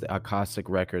access the Akashic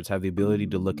records have the ability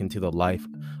to look into the life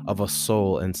of a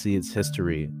soul and see its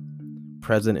history,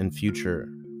 present and future.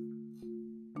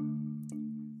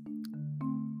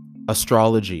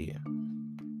 Astrology.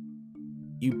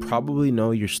 You probably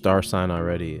know your star sign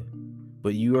already,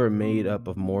 but you are made up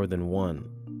of more than one.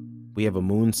 We have a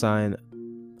moon sign,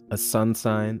 a sun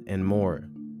sign, and more.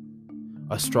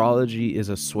 Astrology is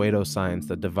a pseudoscience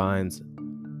that divines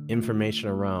information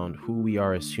around who we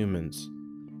are as humans,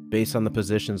 based on the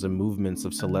positions and movements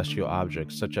of celestial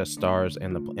objects such as stars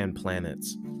and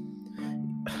planets.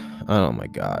 Oh my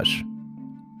gosh.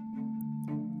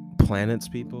 Planets,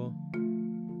 people?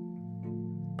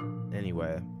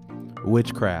 Anyway,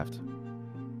 witchcraft.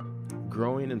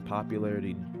 Growing in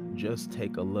popularity, just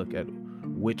take a look at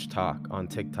Witch Talk on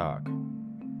TikTok.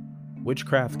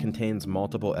 Witchcraft contains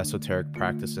multiple esoteric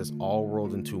practices all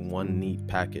rolled into one neat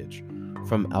package,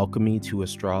 from alchemy to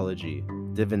astrology,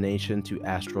 divination to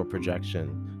astral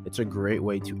projection. It's a great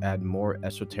way to add more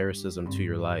esotericism to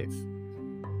your life.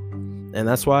 And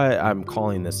that's why I'm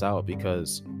calling this out,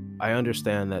 because I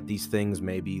understand that these things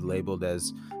may be labeled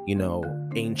as,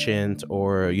 ancient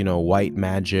or, white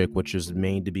magic, which is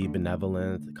made to be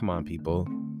benevolent. Come on, people.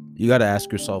 You got to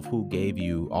ask yourself, who gave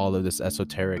you all of this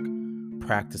esoteric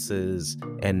practices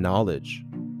and knowledge?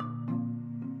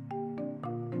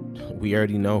 We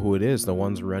already know who it is. The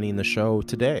ones running the show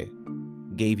today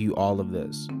gave you all of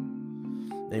this.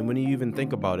 And when you even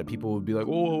think about it, people would be like,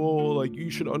 like you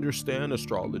should understand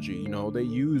astrology. They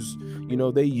use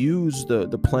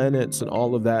the planets and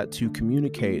all of that to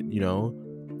communicate,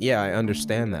 Yeah, I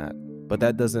understand that. But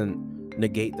that doesn't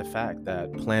negate the fact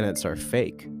that planets are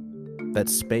fake, that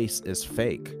space is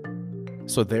fake.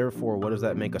 So therefore, what does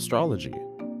that make astrology?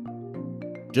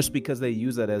 Just because they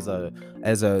use that as a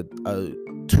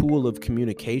tool of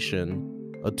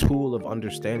communication, a tool of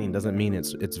understanding, doesn't mean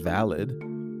it's valid.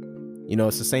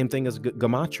 It's the same thing as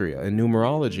gematria and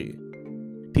numerology.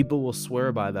 People will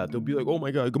swear by that. They'll be like, oh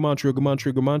my God,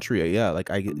 gematria. Yeah,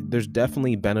 there's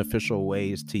definitely beneficial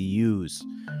ways to use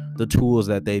the tools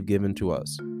that they've given to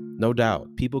us. No doubt.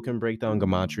 People can break down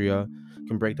gematria,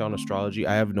 can break down astrology.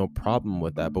 I have no problem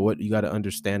with that. But what you got to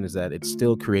understand is that it's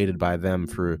still created by them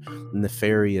for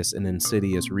nefarious and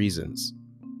insidious reasons.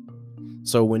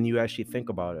 So when you actually think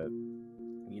about it,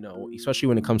 especially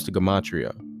when it comes to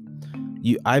gematria,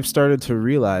 I've started to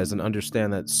realize and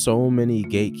understand that so many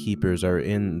gatekeepers are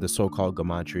in the so-called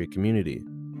gematria community,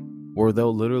 where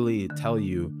they'll literally tell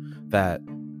you that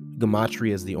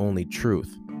gematria is the only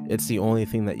truth. It's the only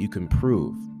thing that you can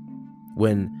prove.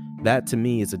 When that to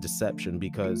me is a deception,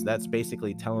 because that's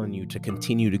basically telling you to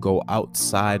continue to go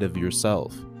outside of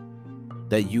yourself,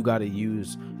 that you got to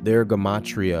use their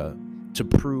gematria to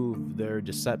prove their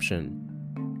deception.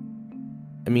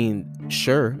 I mean,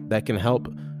 sure, that can help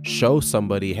show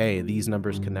somebody, hey, these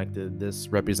numbers connected, this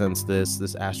represents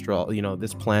this astral,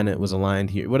 this planet was aligned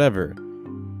here, whatever,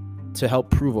 to help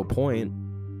prove a point.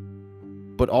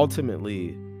 But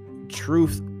ultimately,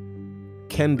 truth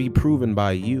can be proven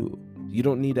by you. You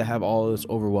don't need to have all this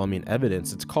overwhelming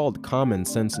evidence. It's called common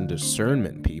sense and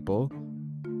discernment, people.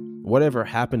 Whatever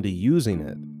happened to using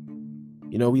it?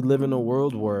 We live in a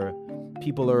world where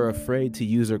people are afraid to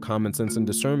use their common sense and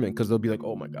discernment because they'll be like,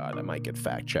 oh my God, I might get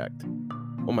fact checked.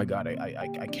 Oh my God,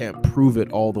 I can't prove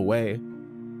it all the way.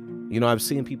 I've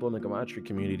seen people in the gematria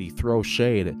community throw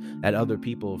shade at other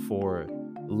people for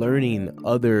learning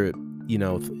other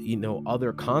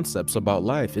other concepts about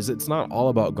life. It's not all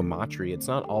about gematria. It's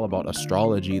not all about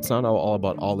astrology. It's not all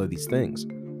about all of these things.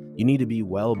 You need to be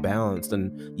well balanced,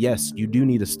 and yes, you do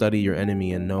need to study your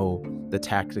enemy and know the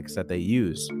tactics that they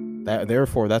use.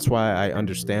 Therefore, that's why I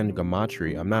understand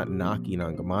gematria. I'm not knocking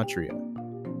on gematria.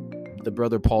 The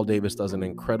brother Paul Davis does an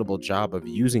incredible job of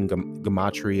using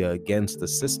gematria against the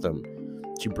system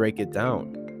to break it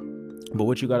down. But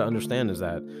what you got to understand is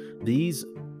that these,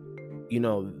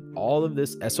 all of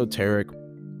this esoteric,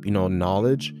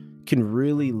 knowledge can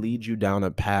really lead you down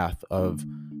a path of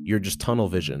you're just tunnel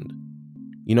visioned.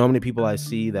 How many people I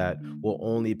see that will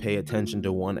only pay attention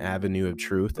to one avenue of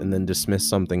truth and then dismiss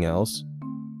something else?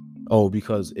 Oh,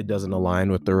 because it doesn't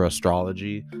align with their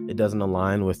astrology. It doesn't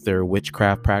align with their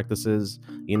witchcraft practices.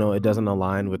 It doesn't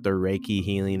align with their Reiki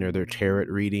healing or their tarot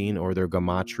reading or their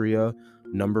gematria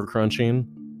number crunching.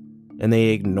 And they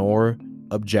ignore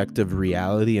objective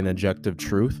reality and objective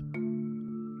truth.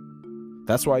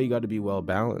 That's why you got to be well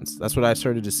balanced. That's what I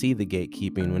started to see the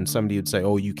gatekeeping when somebody would say,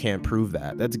 oh, you can't prove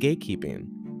that. That's gatekeeping.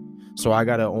 So I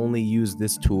got to only use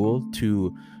this tool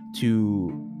to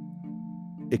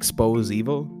expose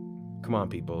evil. Come on,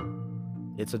 people.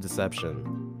 It's a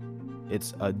deception.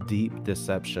 It's a deep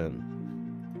deception.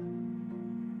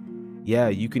 Yeah,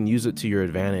 you can use it to your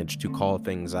advantage to call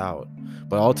things out.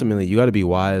 But ultimately, you got to be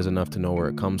wise enough to know where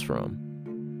it comes from.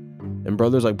 And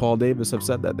brothers like Paul Davis have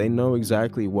said that. They know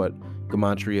exactly what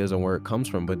gematria is and where it comes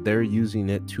from, but they're using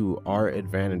it to our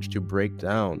advantage to break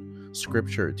down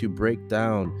scripture, to break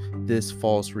down this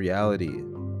false reality.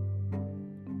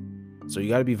 So you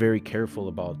got to be very careful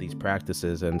about these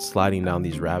practices and sliding down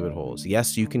these rabbit holes.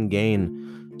 Yes, you can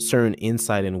gain certain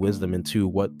insight and wisdom into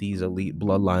what these elite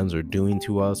bloodlines are doing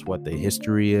to us, what the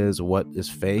history is, what is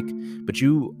fake. But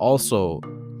you also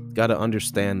got to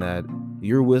understand that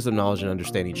your wisdom, knowledge, and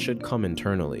understanding should come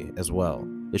internally as well.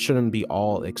 It shouldn't be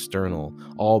all external,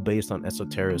 all based on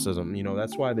esotericism.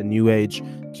 That's why the New Age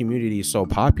community is so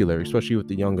popular, especially with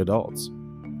the young adults.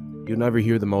 You'll never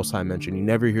hear the Most High mentioned. You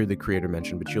never hear the Creator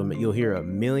mentioned, but you'll hear a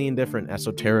million different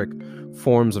esoteric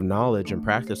forms of knowledge and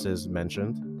practices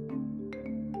mentioned.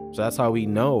 So that's how we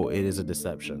know it is a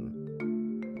deception.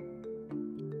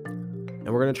 And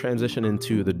we're going to transition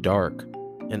into the dark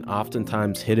and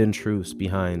oftentimes hidden truths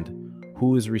behind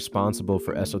who is responsible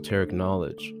for esoteric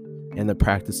knowledge and the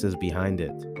practices behind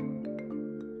it.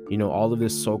 All of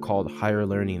this so-called higher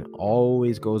learning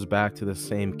always goes back to the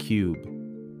same cube.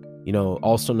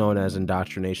 Also known as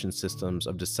indoctrination systems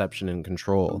of deception and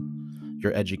control.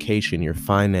 Your education, your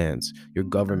finance, your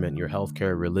government, your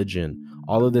healthcare, religion,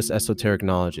 all of this esoteric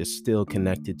knowledge is still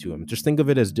connected to them. Just think of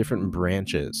it as different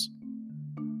branches.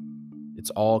 It's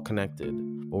all connected.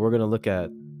 But we're going to look at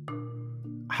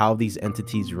how these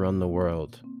entities run the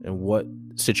world and what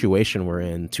situation we're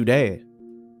in today,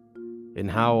 and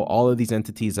how all of these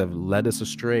entities have led us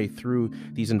astray through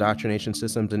these indoctrination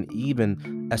systems and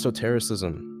even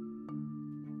esotericism.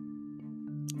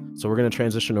 So we're going to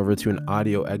transition over to an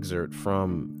audio excerpt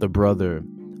from the brother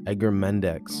Edgar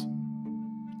Mendex.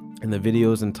 And the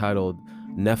video is entitled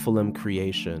Nephilim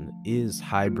Creation is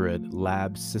Hybrid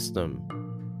Lab System.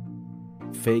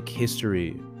 Fake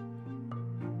History.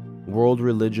 World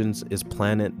Religions is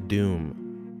Planet Doom.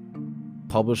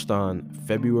 Published on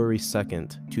February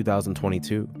 2nd,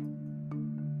 2022.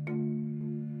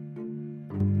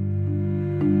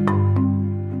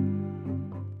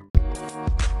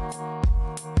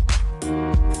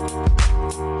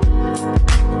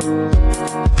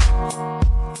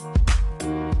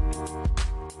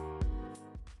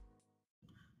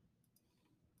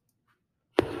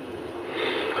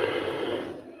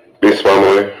 Peace,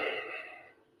 family.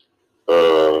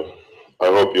 I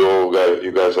hope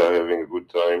you guys are having a good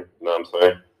time. You know what I'm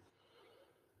saying?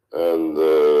 And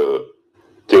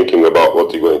thinking about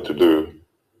what you're going to do.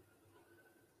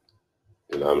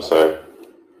 You know what I'm saying?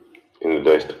 In the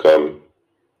days to come,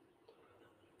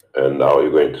 and how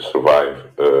you're going to survive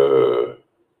the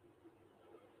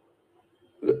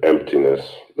emptiness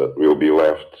emptiness that will be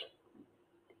left,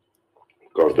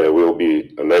 because there will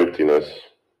be an emptiness.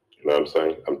 You know what I'm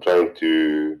saying? I'm trying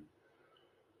to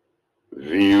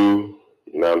view,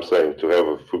 you know what I'm saying, to have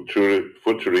a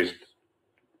futurist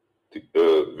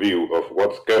view of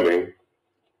what's coming,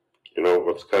 you know,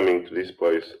 what's coming to this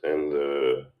place,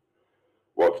 and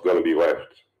what's going to be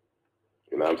left.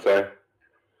 You know what I'm saying?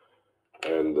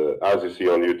 And as you see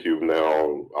on YouTube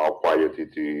now, how quiet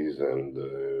it is,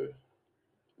 and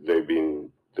they've been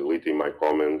deleting my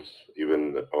comments,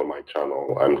 even on my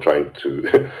channel. I'm trying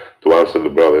to to answer the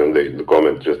brother, and the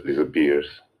comment just disappears.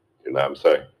 You know what I'm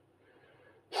saying?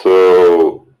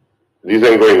 So this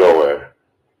ain't going nowhere.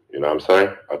 You know what I'm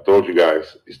saying? I told you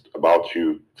guys, it's about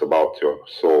you. It's about your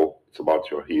soul. It's about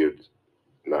your heart. You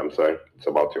know what I'm saying? It's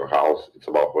about your house. It's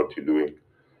about what you're doing.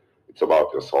 It's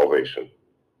about your salvation,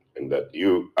 and that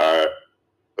you are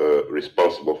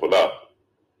responsible for that.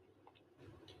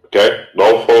 Okay?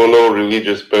 Don't follow no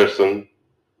religious person.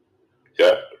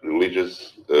 Yeah,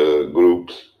 religious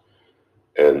groups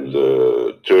and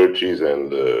churches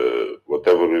and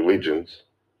whatever religions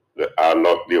that are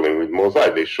not dealing with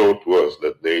Mosaic. They show to us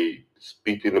that they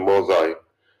speak in the Mosaic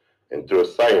and through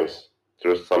science,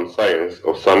 through some science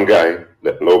of some guy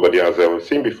that nobody has ever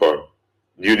seen before.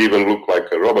 You'd even look like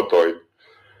a robotoid.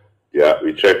 Yeah,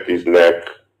 we checked his neck.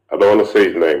 I don't want to say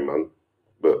his name, man,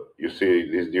 but you see,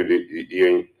 this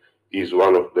dude, he's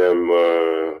one of them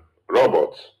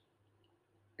robots.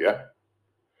 Yeah,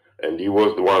 and he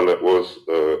was the one that was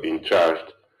in charge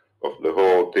of the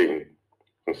whole thing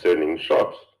concerning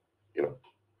shots. You know,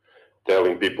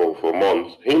 telling people for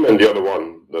months, him and the other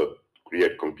one that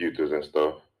create computers and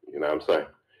stuff. You know what I'm saying?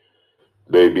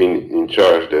 They've been in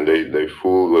charge, and they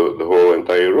fool the whole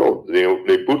entire road.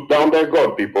 They put down their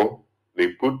god, people. They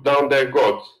put down their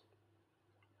gods,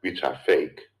 which are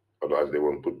fake. Otherwise, they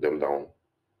won't put them down.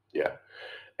 Yeah,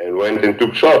 and went and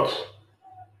took shots.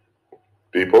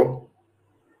 People,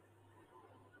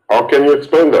 how can you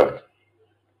explain that?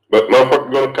 But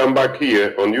motherfucker gonna come back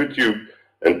here on YouTube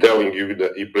and telling you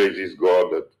that he praises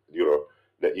God, that you know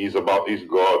that he's about his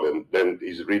God, and then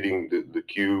he's reading the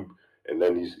cube, and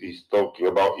then he's talking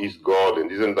about his God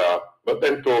and this and that, but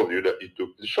then told you that he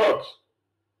took the shots.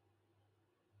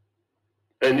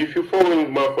 And if you're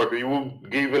following motherfucker, you will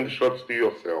give shots to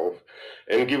yourself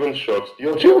and giving shots to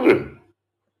your children.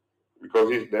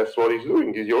 Because that's what he's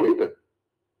doing. He's your leader.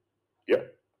 Yeah.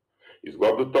 He's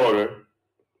got the Torah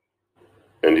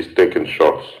and he's taking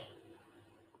shots.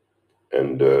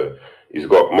 And he's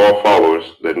got more followers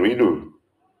than we do.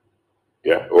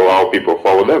 Yeah. Or our people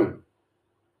follow them.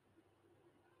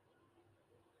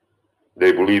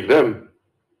 They believe them.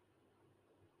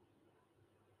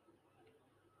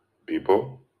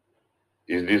 People.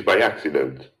 Is this by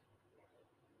accident?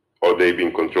 Or they've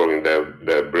been controlling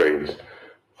their brains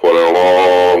for a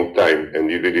long time and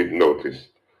you didn't notice.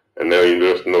 And now you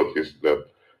just notice that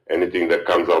anything that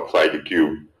comes outside the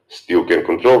cube still can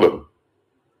control them.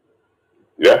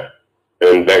 Yeah?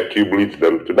 And that cube leads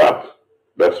them to that.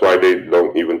 That's why they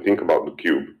don't even think about the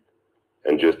cube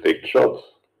and just take shots.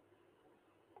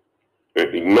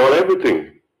 And ignore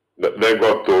everything that their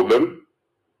God told them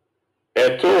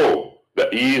at all.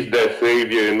 That he is their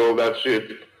savior and all that shit.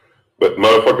 But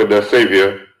motherfucker, their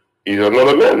savior is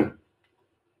another man.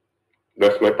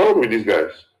 That's my problem with these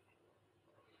guys.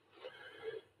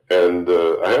 And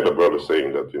I had a brother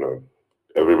saying that, you know,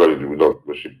 everybody who don't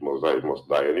worship Mosaic must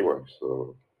die anyway.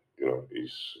 So, you know,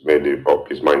 he's made up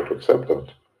his mind to accept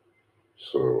that.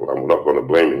 So I'm not going to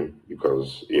blame him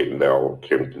because he now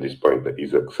came to this point that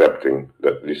he's accepting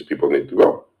that these people need to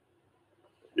go.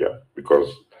 Yeah, because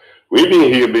we've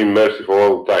been here being merciful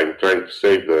all the time, trying to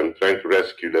save them, trying to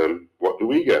rescue them. What do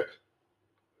we get?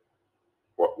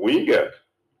 What we get?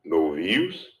 No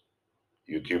views,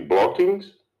 YouTube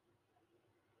blockings,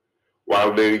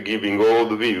 while they're giving all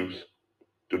the views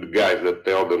to the guys that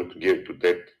tell them to take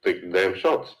the damn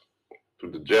shots. To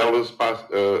the jealous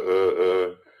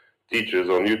teachers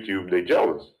on YouTube, they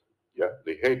jealous. Yeah,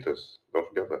 they hate us. Don't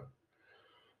forget that.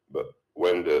 But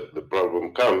when the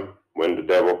problem comes, when the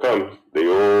devil comes, they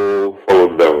all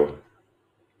follow the devil.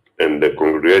 And the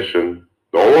congregation,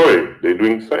 don't worry, they're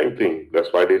doing the same thing.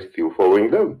 That's why they're still following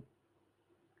them.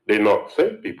 They're not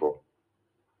saved people.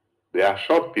 They are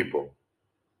short people.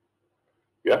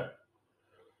 Yeah?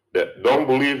 That don't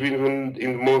believe even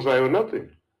in Mosaic or nothing.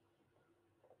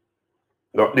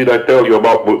 Now, did I tell you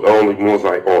about only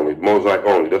Mosaic only? Mosaic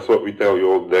only. That's what we tell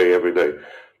you all day, every day.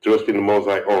 Trust in the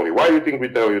Mosaic only. Why do you think we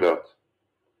tell you that?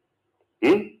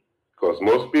 Because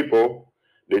most people,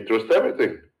 they trust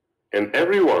everything and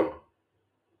everyone.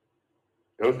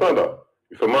 You understand that?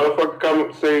 If a motherfucker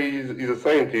come say he's a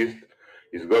scientist,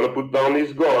 He's going to put down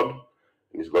his God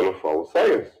and he's going to follow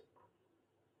science.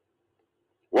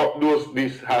 What does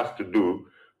this has to do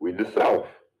with the self?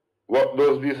 What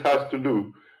does this has to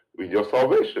do with your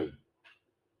salvation?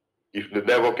 If the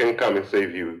devil can come and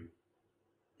save you,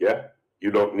 yeah,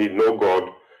 you don't need no God,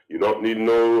 you don't need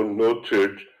no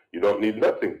church, you don't need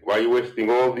nothing. Why are you wasting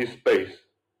all this space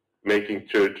making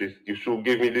churches? You should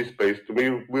give me this space to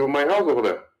build my house over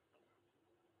there.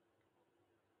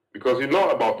 Because you're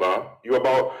not about that.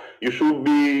 You should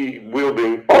be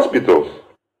building hospitals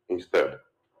instead.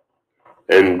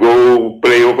 And go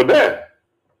pray over there.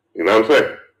 You know what I'm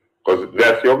saying? Because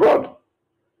that's your God.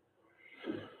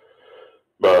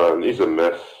 But it's a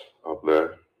mess out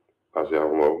there, as you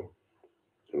all know.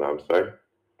 You know what I'm saying?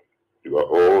 You got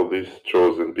all these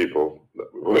chosen people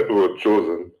that were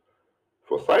chosen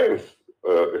for science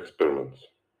experiments.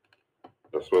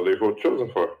 That's what they were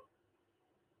chosen for.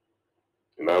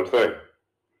 You know what I'm saying?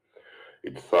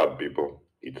 It's sad, people.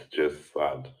 It's just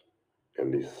sad.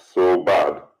 And it's so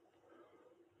bad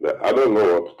that I don't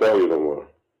know what to tell you no more.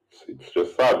 It's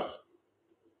just sad.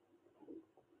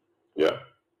 Yeah.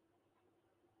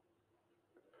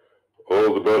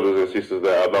 All the brothers and sisters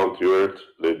that are down to earth,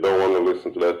 they don't want to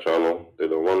listen to that channel. They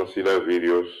don't want to see their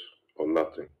videos or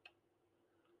nothing.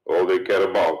 All they care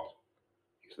about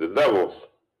is the devils,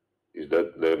 is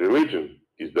that their religion,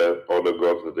 is that other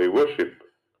gods that they worship.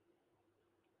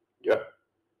 Yeah.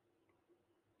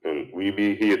 And we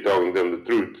be here telling them the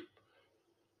truth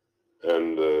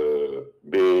and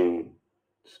being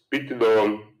spitted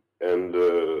on and,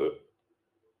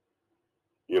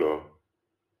 you know,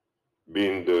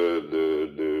 being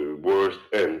the worst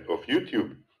end of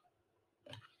YouTube.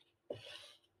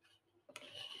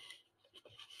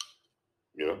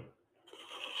 You know?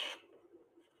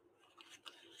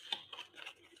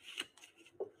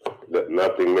 That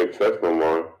nothing makes sense no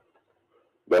more.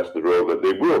 That's the role that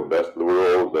they build. That's the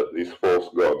role that these false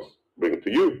gods bring to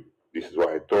you. This is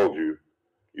why I told you,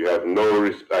 I have no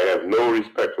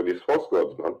respect for these false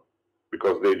gods, man.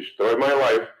 Because they destroyed my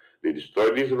life, they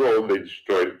destroyed this role, they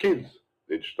destroyed kids,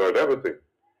 they destroyed everything.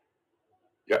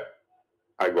 Yeah.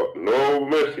 I got no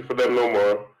mercy for them no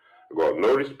more. I got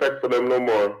no respect for them no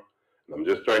more. I'm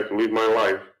just trying to live my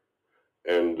life.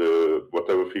 And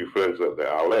whatever few friends that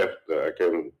are left that I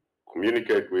can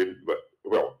communicate with, but,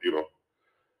 well, you know,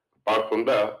 apart from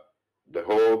that, the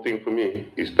whole thing for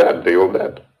me is that they all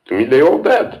dead. To me, they all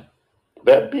dead.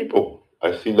 Dead people.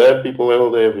 I see dead people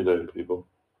all day, every day, people.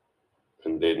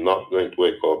 And they're not going to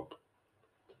wake up.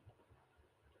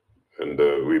 And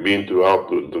we've been throughout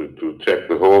to check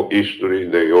the whole history.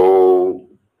 They all,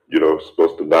 you know,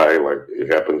 supposed to die like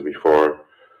it happens before.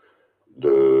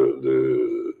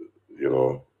 The you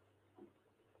know,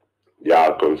 the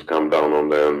outcomes come down on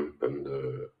them, and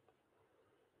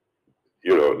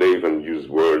you know, they even use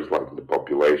words like the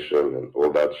population and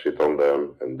all that shit on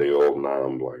them, and they all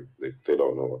numb, like they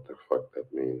don't know what the fuck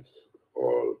that means,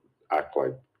 or act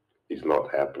like it's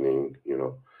not happening, you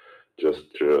know.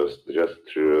 Just trust,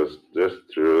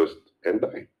 and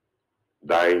die.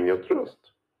 Die in your trust.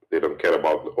 They don't care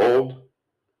about the old.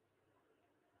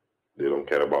 They don't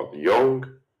care about the young.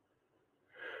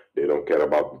 They don't care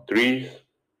about the trees.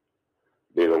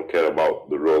 They don't care about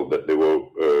the role that they were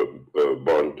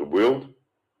born to wield,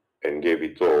 and gave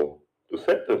it all to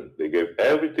Satan. They gave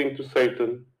everything to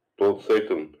Satan, told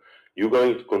Satan, you're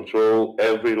going to control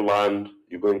every land,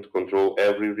 you're going to control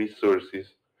every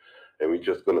resources, and we're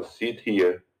just going to sit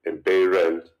here and pay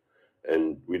rent,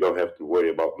 and we don't have to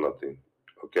worry about nothing.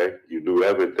 Okay? You do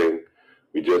everything,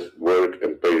 we just work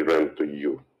and pay rent to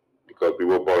you. Because we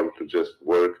were born to just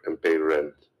work and pay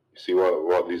rent. You see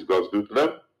what these gods do to them?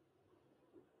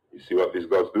 You see what these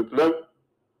gods do to them?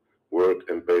 Work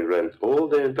and pay rent all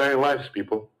their entire lives,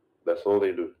 people. That's all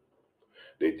they do.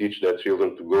 They teach their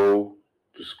children to go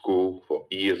to school for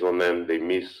years on end. They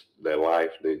miss their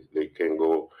life. They can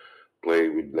go play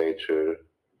with nature.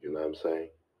 You know what I'm saying?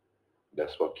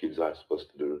 That's what kids are supposed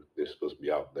to do. They're supposed to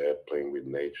be out there playing with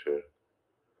nature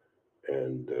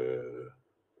and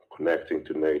connecting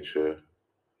to nature.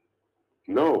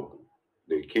 No,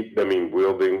 they keep them in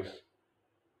buildings.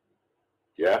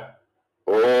 Yeah,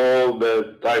 all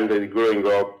the time they're growing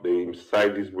up, they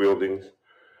inside these buildings,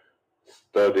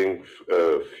 studying,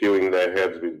 filling their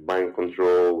heads with mind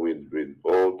control, with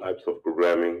all types of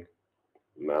programming.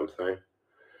 You know what I'm saying?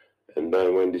 And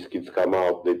then when these kids come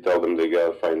out, they tell them they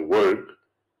gotta find work,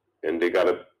 and they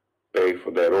gotta pay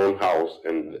for their own house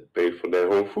and pay for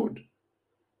their own food,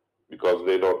 because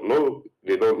they don't know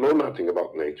nothing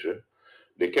about nature.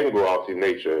 They can go out in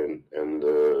nature and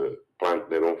plant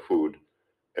their own food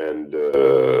and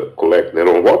collect their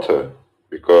own water,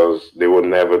 because they were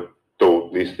never taught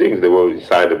these things. They were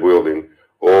inside the building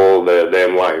all their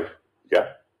damn life. Yeah,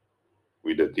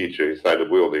 with the teacher inside the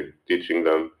building, teaching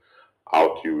them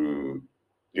how to,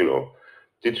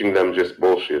 teaching them just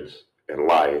bullshits and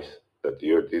lies that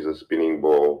the earth is a spinning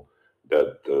ball,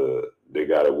 that they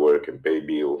gotta work and pay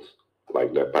bills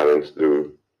like their parents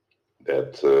do,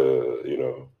 that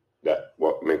that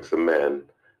what makes a man.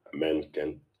 A man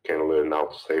can learn how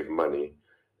to save money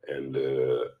and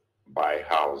buy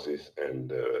houses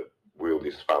and build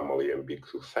his family and be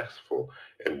successful,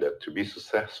 and that to be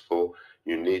successful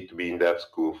you need to be in that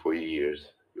school for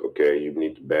years. Okay, you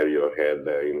need to bury your head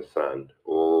there in the sand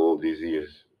all these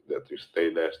years that you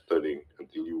stay there studying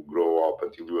until you grow up,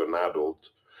 until you're an adult.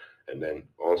 And then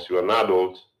once you're an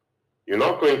adult, you're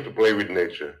not going to play with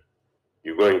nature.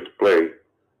 You're going to play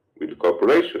with the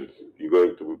corporations. You're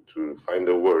going to find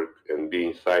a work and be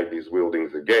inside these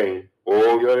buildings again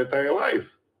all your entire life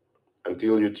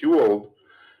until you're too old.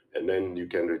 And then you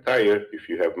can retire if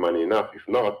you have money enough. If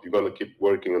not, you're going to keep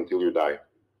working until you die.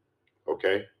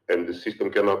 Okay? And the system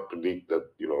cannot predict that,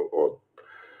 or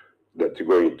that you're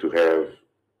going to have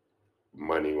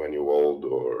money when you're old,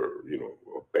 or,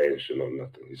 or pension or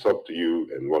nothing. It's up to you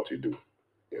and what you do.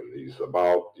 And it's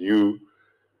about you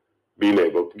being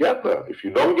able to get there. If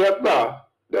you don't get that,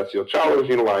 that's your challenge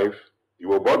in life. You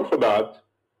were born for that,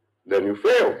 then you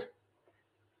failed.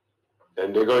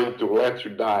 And they're going to let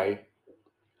you die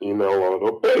in a lot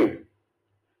of pain,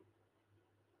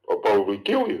 or probably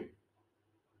kill you.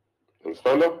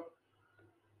 Understand that?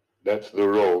 That's the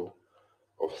road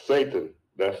of Satan.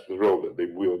 That's the road that they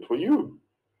built for you.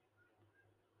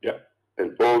 Yeah.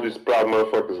 And all these proud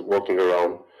motherfuckers walking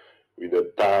around with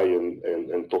a tie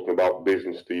and talking about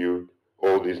business to you,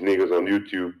 all these niggas on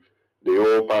YouTube, they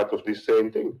all part of this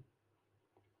same thing.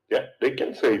 Yeah, they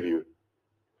can save you.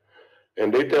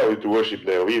 And they tell you to worship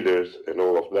their leaders and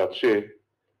all of that shit.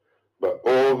 But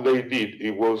all they did,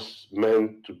 it was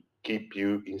meant to keep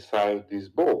you inside this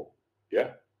ball. Yeah?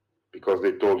 Because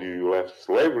they told you left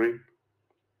slavery,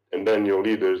 and then your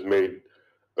leaders made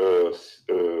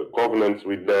covenants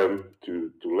with them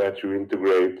to let you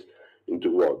integrate into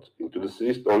what? Into the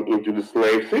system, into the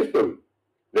slave system.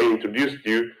 They introduced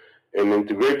you and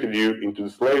integrated you into the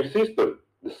slave system.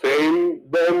 The same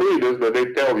damn leaders that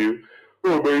they tell you,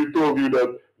 oh, but he told you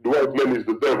that the white man is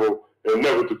the devil and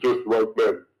never to trust the white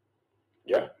man.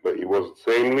 Yeah, but it was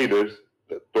the same leaders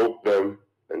that taught them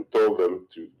and told them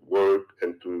to work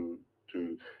and to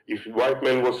if white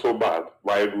men was so bad,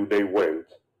 why do they went?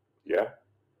 Yeah,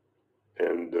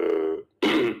 and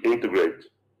integrate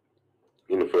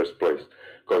in the first place.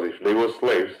 Because if they were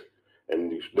slaves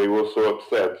and if they were so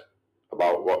upset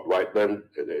about what white men,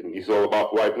 and it's all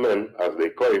about white men as they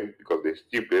claim because they're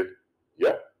stupid,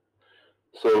 yeah.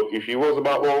 So if it was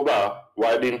about all that,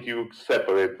 why didn't you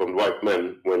separate from white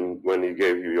men when he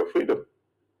gave you your freedom?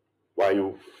 Why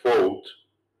you fought?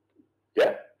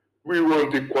 Yeah, we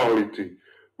want equality.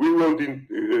 We want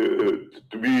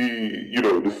to be,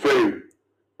 the same.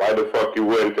 Why the fuck you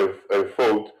went and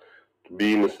fought to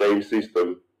be in the same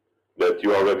system that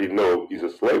you already know is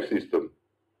a slave system?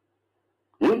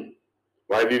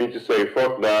 Why didn't you say,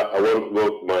 fuck that, I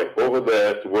want to go over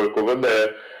there, to work over there.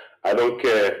 I don't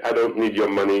care, I don't need your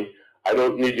money, I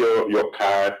don't need your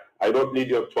car, I don't need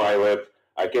your toilet,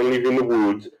 I can live in the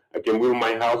woods, I can build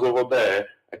my house over there,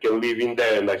 I can live in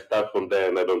there and I start from there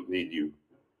and I don't need you.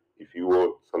 If you were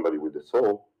somebody with a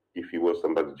soul, if you were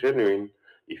somebody genuine,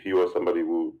 if you were somebody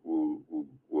who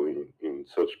in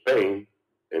such pain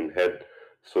and had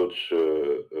such,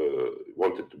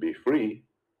 wanted to be free,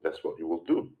 that's what you will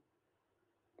do.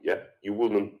 Yeah, you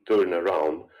wouldn't turn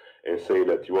around and say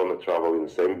that you want to travel in the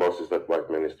same buses that white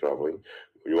man is traveling.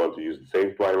 You want to use the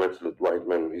same toilets that white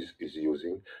man is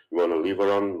using. You want to live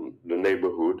around the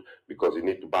neighborhood because you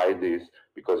need to buy this,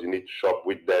 because you need to shop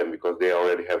with them, because they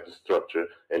already have the structure,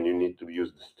 and you need to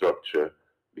use the structure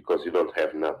because you don't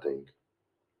have nothing.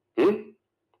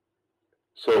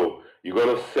 So you're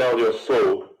going to sell your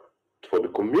soul for the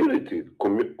community,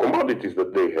 commodities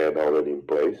that they had already in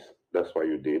place. That's why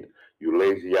you did, you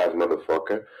lazy ass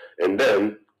motherfucker. And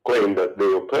then claim that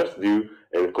they oppressed you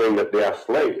and claim that they are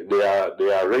slave, they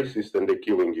are racist and they're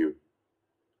killing you.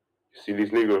 You see these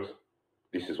niggers?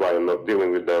 This is why I'm not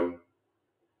dealing with them.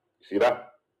 You see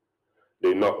that?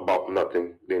 They're not about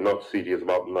nothing. They're not serious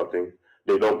about nothing.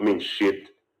 They don't mean shit.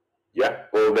 Yeah,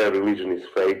 all their religion is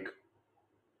fake.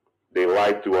 They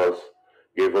lied to us,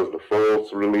 gave us the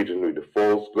false religion with the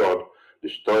false God,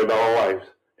 destroyed our lives,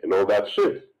 and all that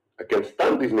shit. I can't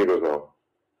stand these niggas now.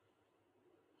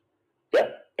 Yeah,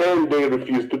 and they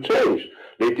refuse to change.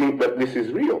 They think that this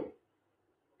is real.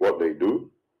 What they do?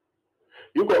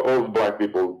 You got all the black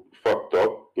people fucked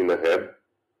up in the head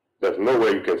There's no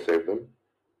way you can save them.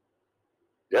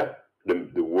 Yeah,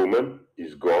 the woman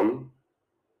is gone.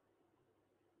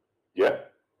 Yeah.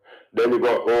 Then you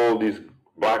got all these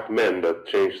black men that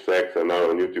change sex and are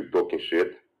on YouTube talking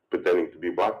shit, pretending to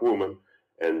be black women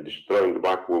and destroying the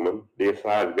black woman. These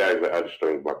are guys that are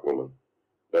destroying black women.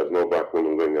 There's no black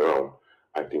woman going around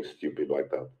acting stupid like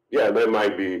that. Yeah, there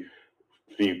might be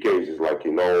few cases like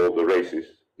in all the races,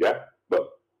 yeah,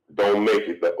 but don't make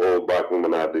it that all black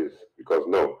women are this, because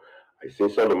no, I see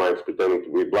sodomites pretending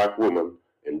to be black women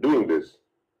and doing this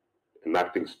and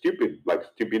acting stupid like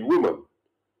stupid women.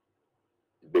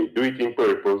 They do it in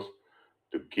purpose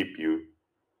to keep you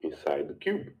inside the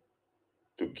cube,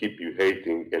 to keep you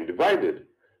hating and divided.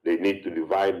 They need to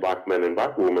divide black men and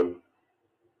black women.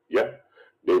 Yeah,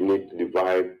 they need to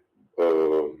divide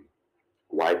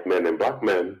white men and black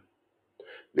men.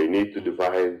 They need to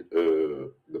divide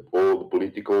all the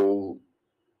political,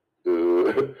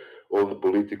 all the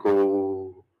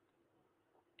political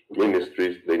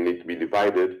ministries. They need to be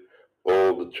divided.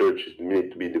 All the churches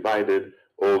need to be divided.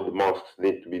 All the mosques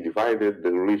need to be divided.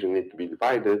 The religion need to be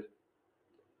divided.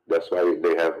 That's why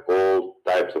they have all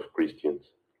types of Christians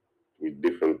with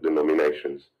different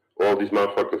denominations. All these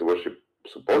motherfuckers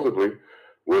supposedly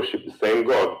worship the same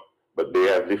God, but they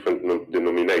have different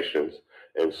denominations,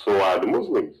 and so are the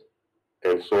Muslims,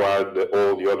 and so are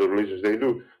all the other religions they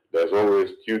do. There's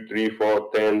always 2, 3, 4,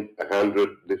 10, 100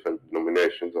 different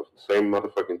denominations of the same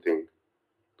motherfucking thing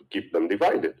to keep them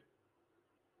divided.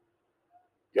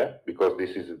 Yeah, because this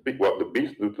is what the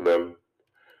beast do to them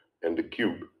and the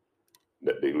cube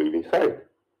that they live inside.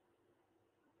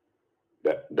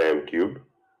 That damn cube,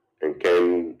 and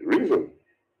can reason.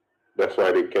 That's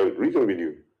why they can't reason with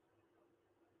you.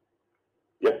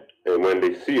 Yeah. And when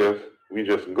they see us, we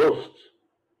just ghosts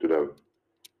to them.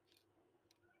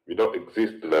 We don't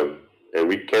exist to them, and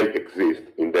we can't exist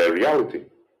in their reality,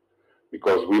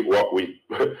 because what we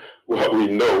what we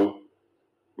know,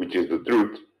 which is the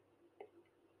truth,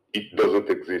 it doesn't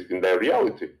exist in their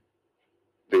reality.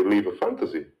 They live a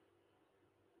fantasy.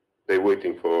 They're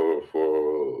waiting for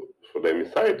their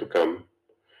Messiah to come,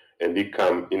 and he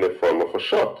come in the form of a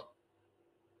shot.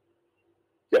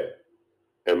 Yeah.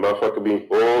 And motherfucker been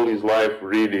all his life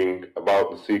reading about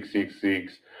the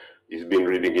 666. He's been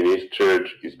reading in his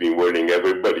church. He's been warning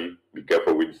everybody, be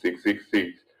careful with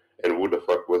 666. And who the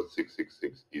fuck was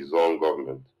 666? His own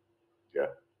government. Yeah.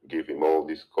 Give him all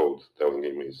these codes telling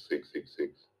him he's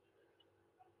 666.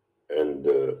 And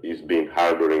he's been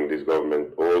harboring this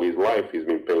government all his life. He's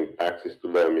been paying taxes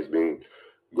to them. He's been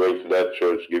going to that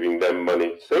church, giving them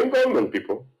money. Same government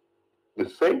people. The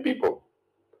same people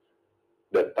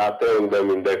that are telling them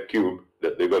in that cube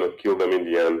that they're gonna kill them in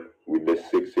the end with the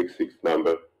 666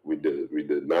 number, with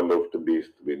the number of the beast,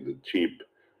 with the chip,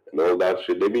 and all that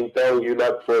shit. They've been telling you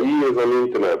that for years on the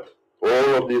internet.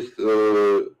 All of these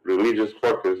religious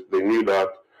fuckers, they knew that,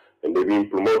 and they've been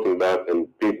promoting that and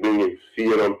bringing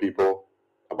fear on people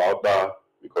about that,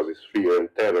 because it's fear and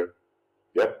terror.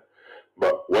 Yeah.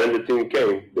 But when the thing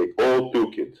came, they all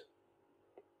took it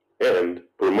and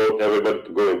promote everybody to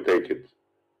go and take it.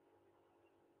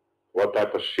 What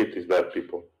type of shit is that,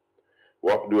 people?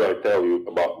 What do I tell you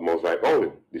about Mosaic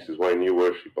only? This is when you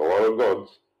worship a lot of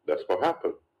gods. That's what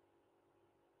happened.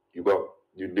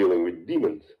 You're dealing with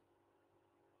demons.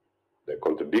 They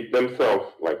contradict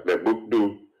themselves like their book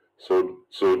do. So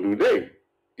do they.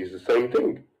 It's the same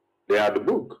thing. They are the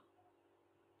book.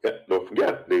 Yeah, don't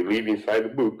forget, they live inside the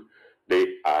book. They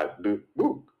are the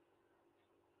book.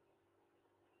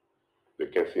 They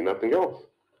can see nothing else.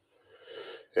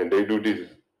 And they do these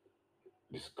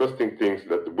disgusting things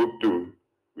that the book do,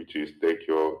 which is take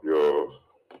your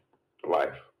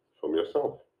life from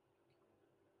yourself.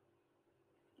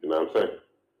 You know what I'm saying?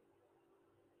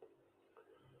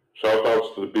 Shout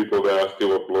outs to the people that are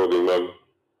still uploading, man.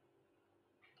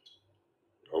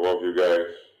 I love you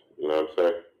guys. You know what I'm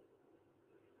saying?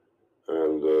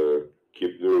 And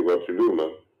keep doing what you do,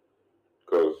 man.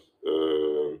 Because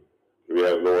we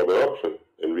have no other option.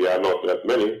 And we are not that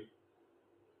many,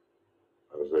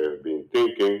 as I have been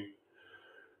thinking.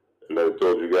 And I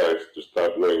told you guys to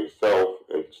start knowing yourself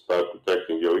and to start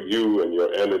protecting you and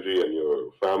your energy and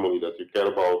your family that you care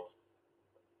about.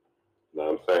 You know what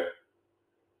I'm saying?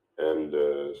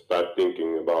 And start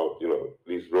thinking about,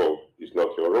 this role is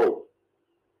not your role.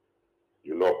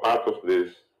 You're not part of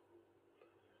this.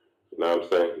 You know what I'm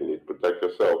saying? You need to protect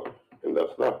yourself. And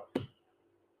that's that.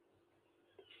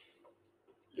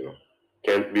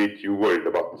 Can't be too worried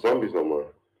about the zombies no more.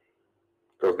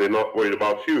 Because they're not worried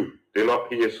about you. They're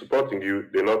not here supporting you.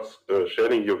 They're not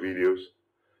sharing your videos.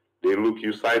 They look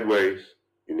you sideways.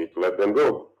 You need to let them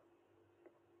go.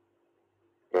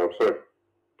 You know what I'm saying?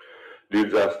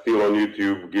 Dudes are still on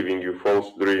YouTube giving you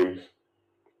false dreams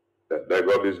that their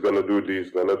God is going to do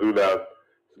this, going to do that,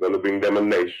 it's going to bring them a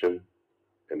nation,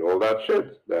 and all that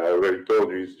shit that I already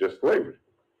told you is just slavery.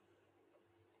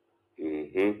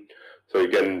 So you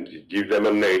can give them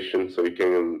a nation, so you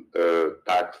can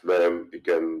tax them, you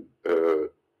can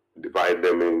divide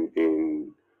them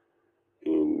in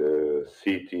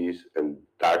cities and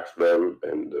tax them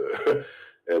and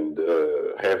and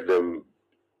have them,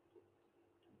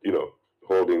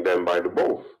 holding them by the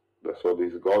balls. That's what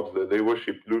these gods that they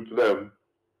worship do to them.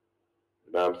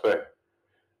 You know what I'm saying?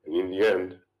 And in the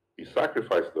end, he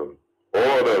sacrificed them.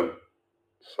 All of them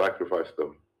sacrificed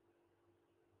them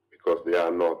because they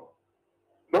are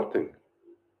nothing.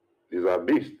 These are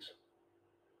beasts.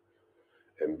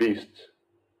 And beasts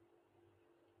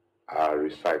are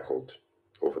recycled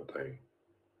over time.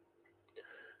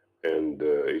 And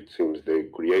it seems they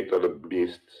create other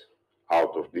beasts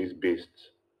out of these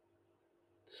beasts.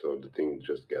 So the thing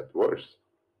just gets worse.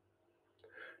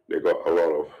 They got a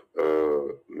lot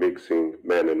of mixing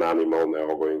man and animal now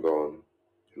going on.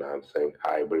 You know what I'm saying?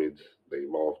 Hybrids, they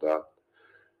love that.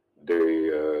 They,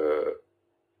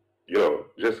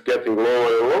 just getting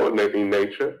lower and lower in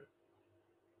nature.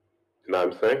 You know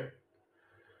what I'm saying?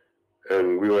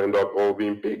 And we'll end up all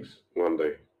being pigs one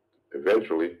day,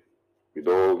 eventually, with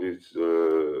all this,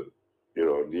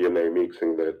 DNA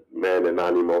mixing that man and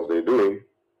animals they're doing.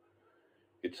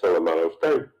 It's all a matter of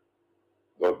time.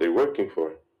 What they're working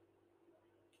for.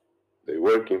 They're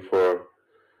working for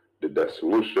the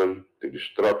dissolution, the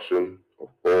destruction of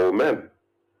all men.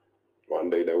 One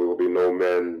day there will be no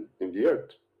man in the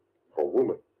earth, or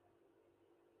woman.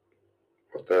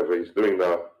 Whatever is doing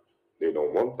that, they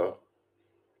don't want that.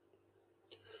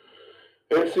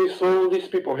 And see, so these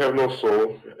people have no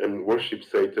soul and worship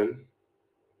Satan.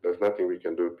 There's nothing we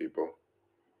can do, people,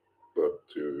 but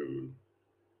to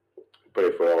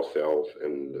pray for ourselves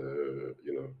and,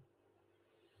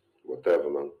 whatever,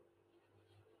 man.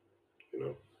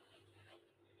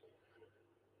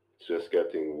 It's just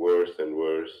getting worse and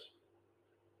worse.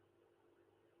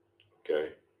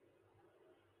 Okay?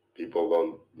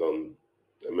 People don't,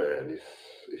 man,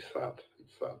 it's sad.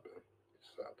 It's sad, man. It's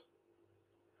sad.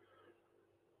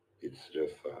 It's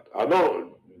just sad. I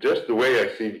know, just the way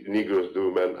I see Negroes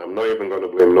do, man, I'm not even going to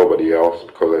blame nobody else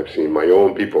because I've seen my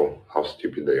own people, how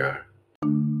stupid they are.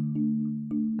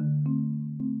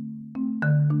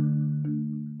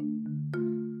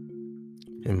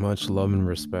 And much love and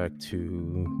respect to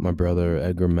my brother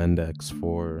Edgar Mendex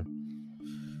for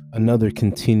another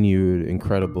continued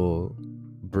incredible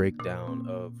breakdown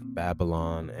of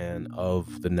Babylon and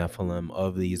of the Nephilim,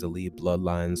 of these elite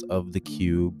bloodlines, of the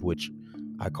cube, which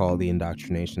I call the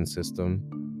indoctrination system.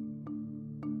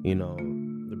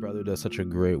 The brother does such a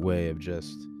great way of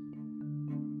just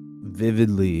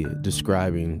vividly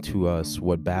describing to us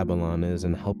what Babylon is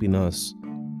and helping us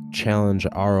challenge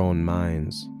our own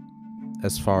minds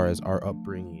as far as our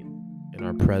upbringing and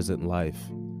our present life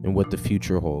and what the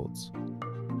future holds.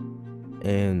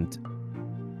 And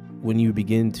when you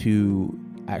begin to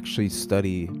actually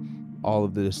study all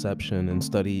of the deception and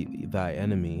study thy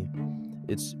enemy,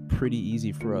 it's pretty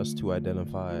easy for us to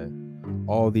identify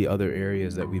all the other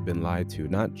areas that we've been lied to,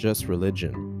 not just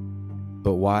religion.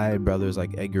 But why brothers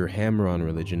like Edgar hammer on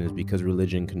religion is because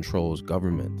religion controls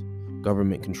government.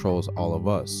 Government controls all of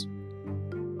us.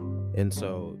 And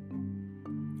so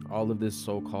all of this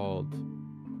so-called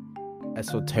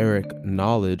esoteric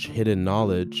knowledge, hidden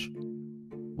knowledge,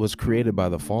 was created by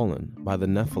the fallen, by the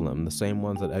Nephilim, the same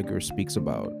ones that Edgar speaks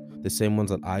about, the same ones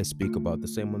that I speak about, the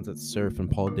same ones that Surf and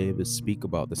Paul Davis speak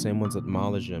about, the same ones that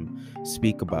Malajim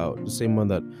speak about, the same one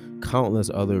that countless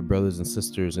other brothers and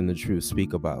sisters in the truth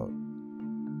speak about.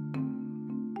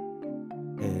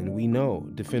 And we know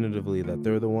definitively that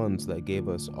they're the ones that gave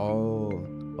us all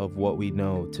of what we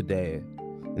know today.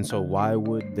 And so why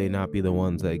would they not be the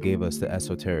ones that gave us the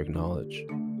esoteric knowledge?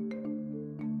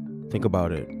 Think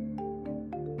about it.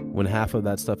 When half of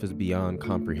that stuff is beyond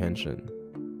comprehension.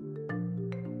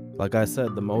 Like I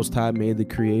said, the Most High made the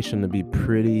creation to be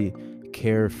pretty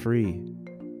carefree,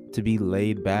 to be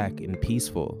laid back and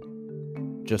peaceful,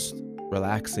 just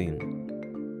relaxing.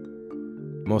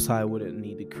 Most High wouldn't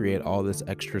need to create all this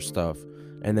extra stuff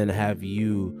and then have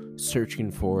you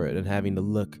searching for it and having to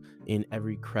look in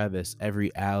every crevice,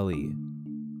 every alley.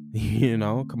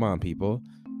 Come on, people.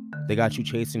 They got you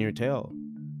chasing your tail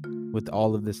with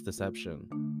all of this deception.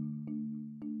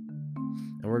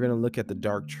 And we're going to look at the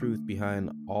dark truth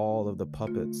behind all of the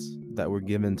puppets that were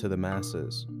given to the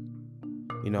masses.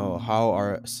 How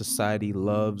our society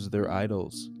loves their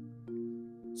idols.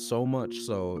 So much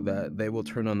so that they will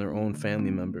turn on their own family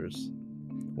members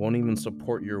won't even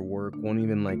support your work, won't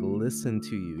even like listen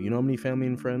to you. You know how many family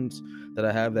and friends that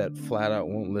I have that flat out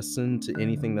won't listen to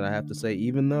anything that I have to say,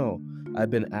 even though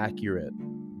I've been accurate,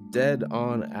 dead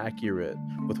on accurate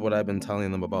with what I've been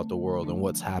telling them about the world and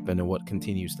what's happened and what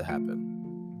continues to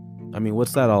happen. I mean,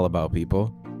 what's that all about,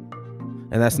 people?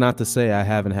 And that's not to say I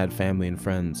haven't had family and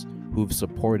friends who've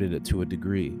supported it to a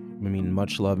degree. I mean,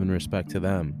 much love and respect to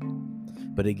them.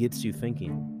 But it gets you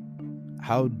thinking,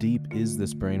 how deep is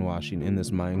this brainwashing and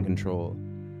this mind control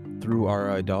through our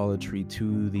idolatry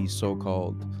to these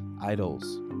so-called idols?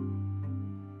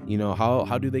 You know,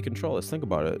 how do they control us? Think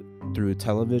about it. Through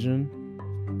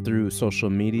television, through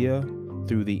social media,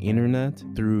 through the internet,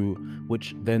 through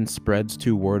which then spreads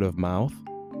to word of mouth.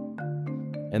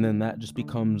 And then that just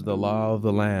becomes the law of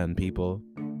the land, people.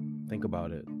 Think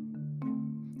about it.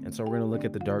 And so we're going to look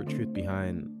at the dark truth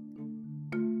behind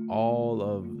all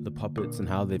of the puppets and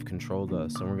how they've controlled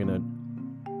us. And we're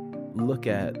going to look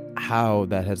at how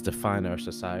that has defined our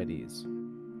societies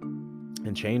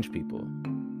and changed people.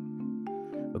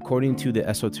 According to the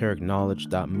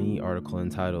esotericknowledge.me article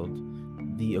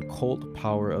entitled The Occult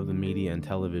Power of the Media and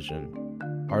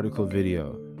Television, article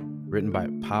video, written by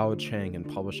Pao Chang and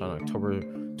published on October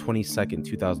 22nd,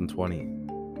 2020.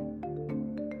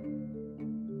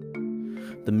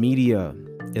 The media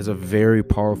is a very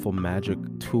powerful magic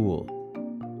tool.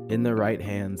 In the right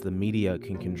hands, the media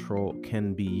can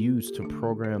be used to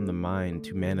program the mind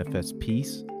to manifest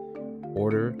peace,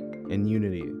 order, and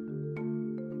unity.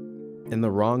 In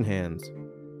the wrong hands,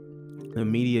 the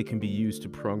media can be used to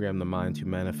program the mind to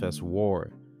manifest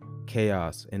war,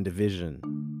 chaos, and division.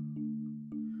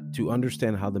 To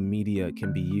understand how the media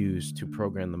can be used to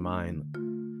program the mind,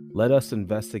 let us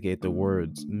investigate the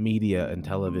words media and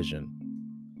television.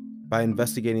 By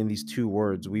investigating these two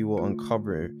words, we will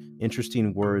uncover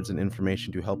interesting words and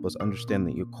information to help us understand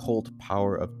the occult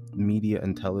power of media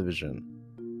and television.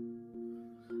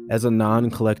 As a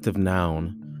non-collective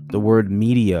noun, the word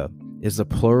media is the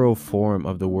plural form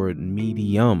of the word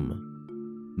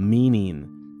medium, meaning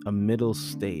a middle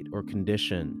state or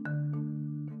condition.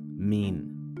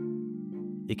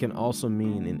 It can also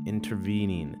mean an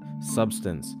intervening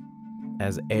substance,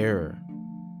 as air,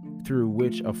 through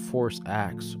which a force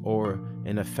acts or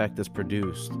an effect is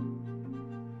produced,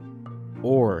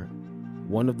 or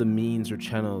one of the means or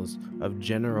channels of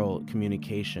general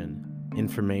communication,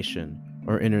 information,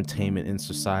 or entertainment in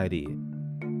society,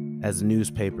 as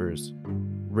newspapers,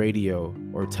 radio,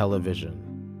 or television.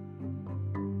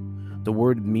 The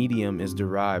word medium is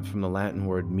derived from the Latin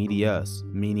word medius,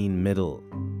 meaning middle.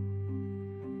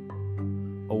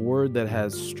 A word that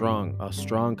has a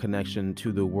strong connection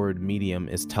to the word medium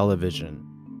is television,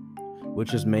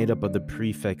 which is made up of the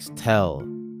prefix tele,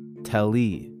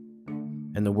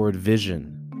 and the word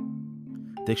vision.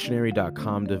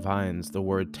 Dictionary.com defines the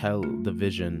word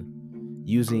television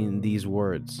using these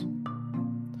words: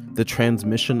 the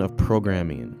transmission of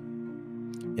programming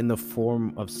in the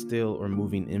form of still or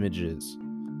moving images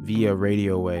via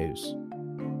radio waves,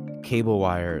 cable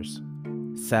wires,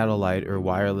 satellite or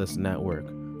wireless network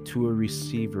to a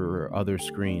receiver or other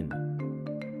screen.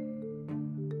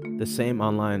 The same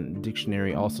online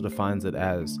dictionary also defines it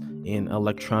as an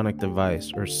electronic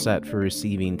device or set for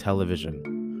receiving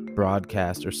television,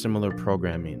 broadcast, or similar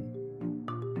programming.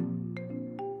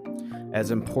 As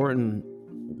important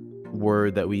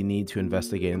word that we need to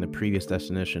investigate in the previous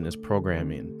definition is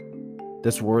programming.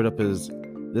 This word is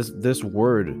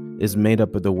made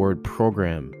up of the word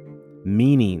program,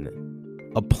 meaning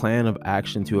a plan of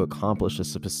action to accomplish a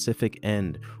specific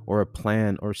end, or a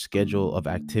plan or schedule of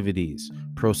activities,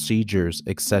 procedures,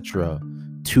 etc.,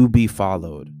 to be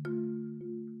followed.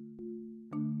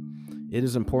 It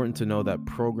is important to know that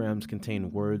programs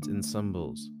contain words and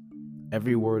symbols.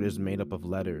 Every word is made up of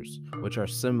letters, which are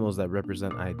symbols that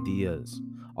represent ideas,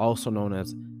 also known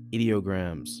as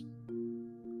ideograms.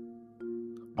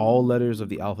 All letters of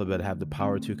the alphabet have the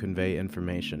power to convey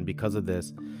information. Because of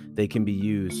this, they can be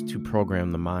used to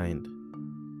program the mind.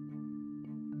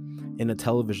 In a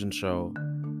television show,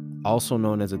 also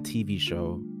known as a TV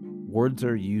show, words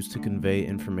are used to convey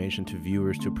information to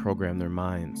viewers to program their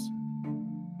minds.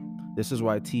 This is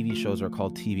why TV shows are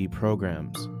called TV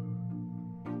programs.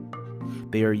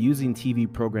 They are using TV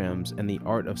programs and the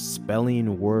art of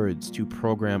spelling words to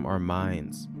program our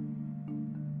minds.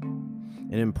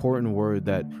 An important word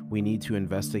that we need to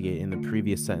investigate in the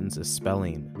previous sentence is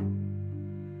spelling.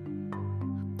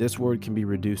 This word can be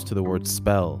reduced to the word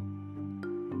spell,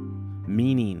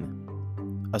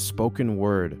 meaning a spoken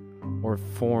word or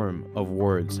form of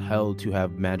words held to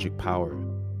have magic power.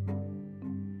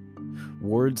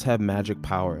 Words have magic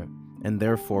power, and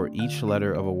therefore each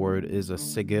letter of a word is a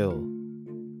sigil,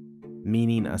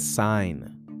 meaning a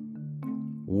sign,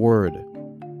 word,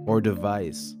 or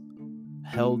device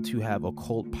held to have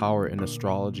occult power in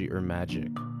astrology or magic.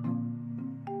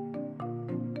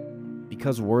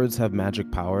 Because words have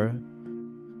magic power,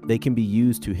 they can be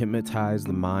used to hypnotize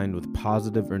the mind with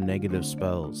positive or negative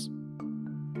spells.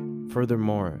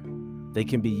 Furthermore, they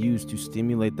can be used to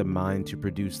stimulate the mind to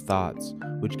produce thoughts,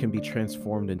 which can be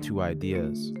transformed into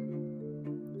ideas.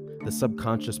 The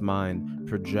subconscious mind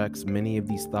projects many of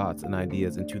these thoughts and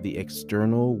ideas into the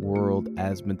external world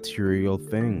as material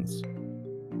things.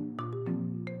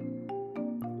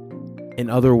 In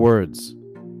other words,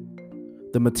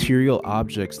 the material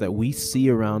objects that we see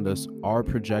around us are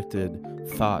projected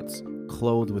thoughts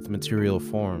clothed with material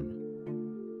form.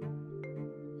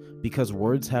 Because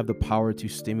words have the power to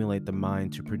stimulate the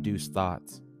mind to produce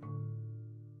thoughts,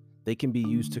 they can be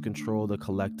used to control the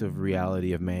collective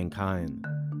reality of mankind.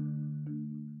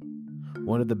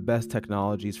 One of the best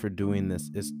technologies for doing this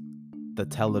is the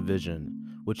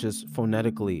television, which is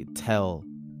phonetically tell-a-vision.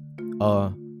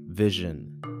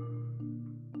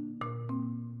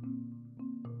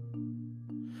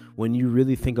 When you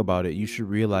really think about it, you should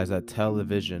realize that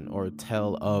television or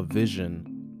tell-a-vision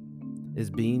is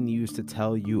being used to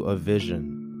tell you a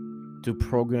vision, to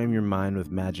program your mind with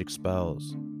magic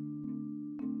spells.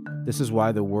 This is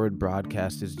why the word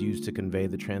broadcast is used to convey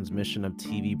the transmission of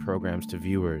TV programs to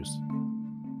viewers.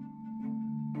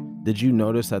 Did you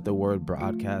notice that the word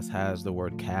broadcast has the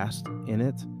word cast in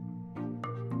it?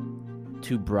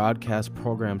 To broadcast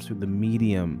programs through the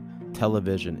medium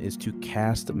television is to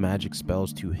cast magic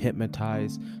spells to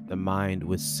hypnotize the mind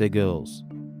with sigils,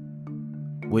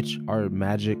 which are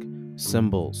magic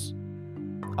symbols,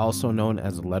 also known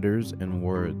as letters and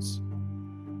words.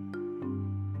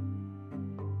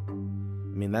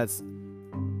 I mean, that's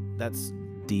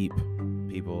deep,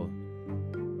 people.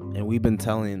 And we've been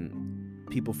telling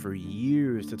people for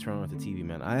years to turn off the TV,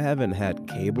 man. I haven't had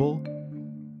cable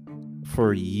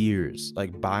for years,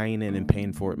 like buying it and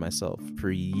paying for it myself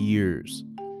for years.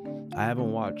 I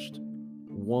haven't watched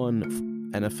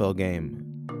one NFL game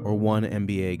or one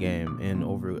NBA game in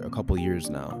over a couple years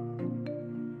now.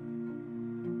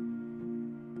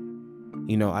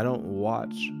 You know, I don't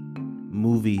watch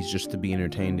movies just to be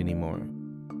entertained anymore.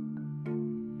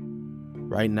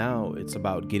 Right now, it's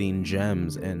about getting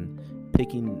gems and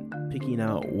picking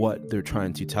out what they're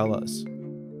trying to tell us.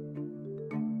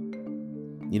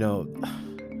 You know,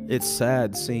 it's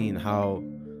sad seeing how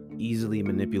easily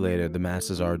manipulated the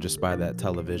masses are just by that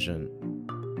television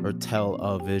or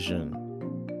tell-a-vision,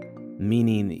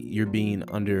 meaning you're being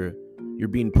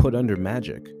put under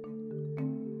magic,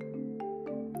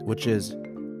 which is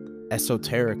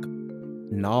esoteric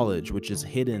knowledge, which is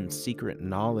hidden secret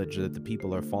knowledge that the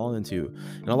people are falling to.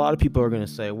 And a lot of people are going to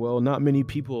say, well, not many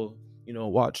people,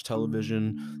 watch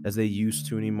television as they used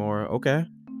to anymore. Okay.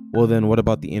 Well, then what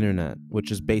about the internet,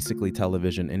 which is basically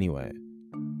television anyway?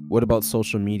 What about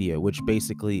social media, which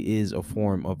basically is a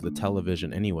form of the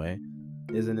television anyway?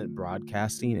 Isn't it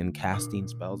broadcasting and casting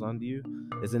spells onto you?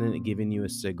 Isn't it giving you a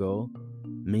sigil,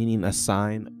 meaning a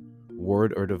sign,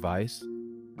 word, or device?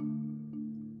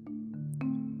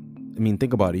 I mean,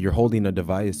 think about it. You're holding a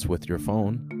device with your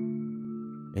phone,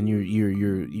 and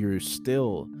you're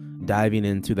still diving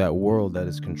into that world that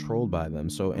is controlled by them.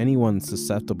 So anyone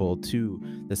susceptible to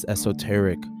this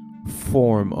esoteric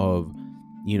form of,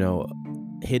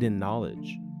 hidden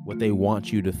knowledge, what they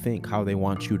want you to think, how they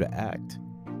want you to act.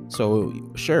 So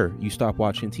sure, you stop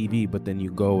watching TV, but then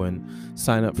you go and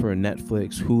sign up for a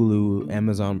Netflix, Hulu,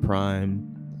 Amazon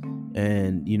Prime,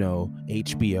 and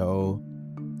HBO,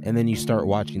 and then you start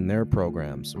watching their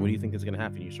programs. What do you think is going to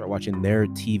happen? You start watching their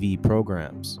TV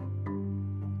programs,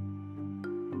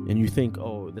 and you think,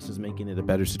 oh, this is making it a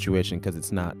better situation because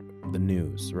it's not the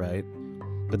news, right?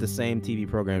 But the same TV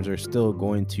programs are still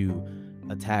going to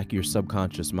attack your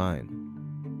subconscious mind.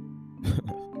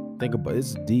 Think about it.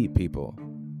 It's deep, people.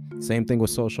 Same thing with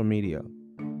social media.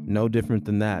 No different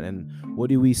than that. And what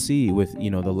do we see with, the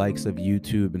likes of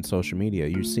YouTube and social media?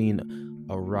 You're seeing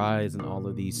a rise in all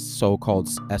of these so-called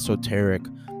esoteric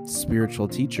spiritual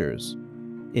teachers,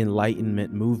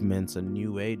 enlightenment movements, and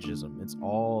new ageism. It's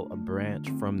all a branch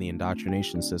from the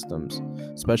indoctrination systems,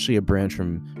 especially a branch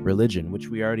from religion, which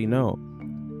we already know.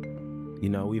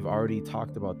 We've already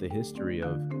talked about the history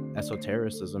of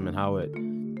esotericism and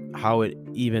how it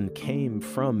even came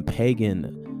from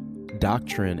pagan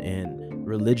doctrine and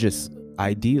religious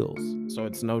ideals. So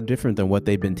it's no different than what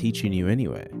they've been teaching you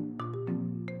anyway.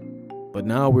 But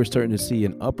now we're starting to see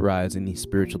an uprise in these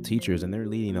spiritual teachers, and they're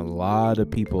leading a lot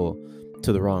of people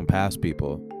to the wrong path,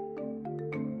 people.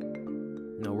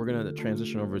 Now we're going to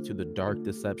transition over to the dark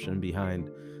deception behind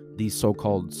these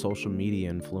so-called social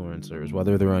media influencers,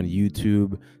 whether they're on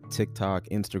YouTube, TikTok,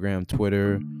 Instagram,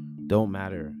 Twitter, don't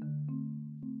matter,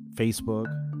 Facebook.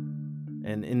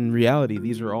 And in reality,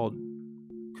 these are all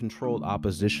controlled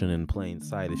opposition in plain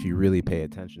sight if you really pay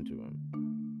attention to them.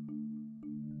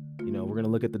 We're going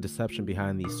to look at the deception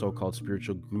behind these so-called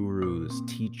spiritual gurus,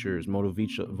 teachers,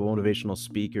 motivational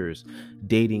speakers,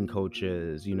 dating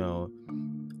coaches.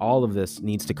 All of this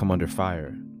needs to come under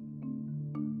fire.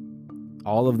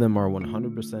 All of them are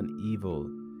 100% evil,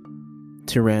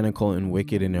 tyrannical, and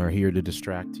wicked, and are here to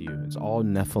distract you. It's all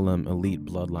Nephilim elite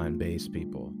bloodline based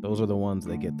people. Those are the ones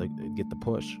that get the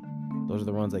push. Those are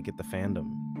the ones that get the fandom.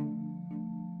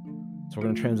 So we're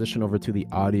going to transition over to the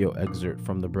audio excerpt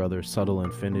from the brother Subtle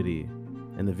Infinity,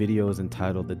 and the video is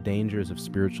entitled "The Dangers of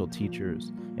Spiritual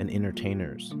Teachers and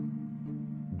Entertainers: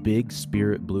 Big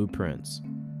Spirit Blueprints,"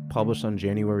 published on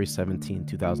January 17,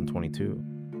 2022.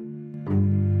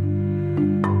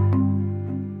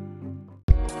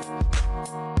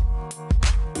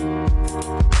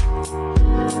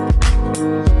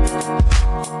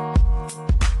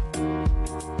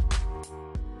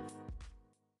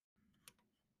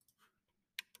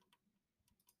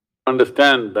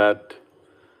 Understand that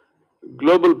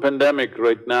global pandemic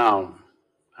right now,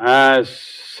 as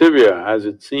severe as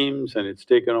it seems, and it's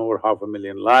taken over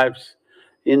 500,000 lives,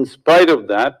 in spite of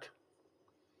that,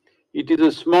 it is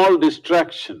a small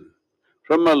distraction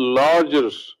from a larger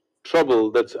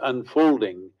trouble that's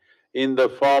unfolding in the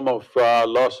form of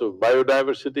loss of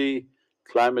biodiversity,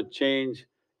 climate change,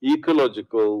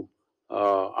 ecological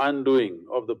undoing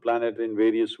of the planet in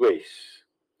various ways.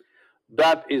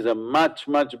 That is a much,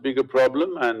 much bigger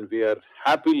problem, and we are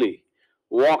happily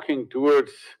walking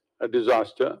towards a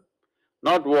disaster,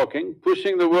 not walking,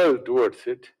 pushing the world towards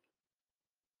it.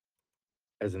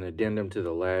 As an addendum to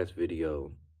the last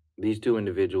video, these two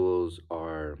individuals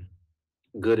are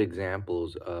good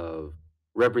examples of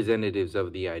representatives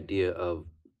of the idea of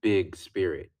big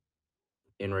spirit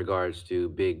in regards to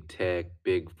big tech,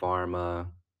 big pharma,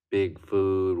 big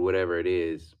food, whatever it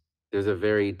is. There's a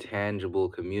very tangible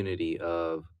community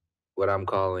of what I'm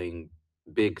calling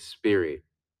big spirit.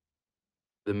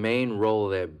 The main role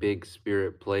that big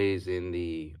spirit plays in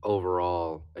the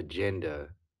overall agenda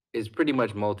is pretty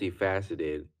much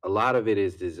multifaceted. A lot of it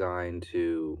is designed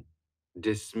to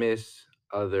dismiss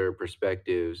other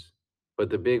perspectives, but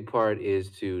the big part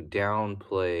is to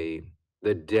downplay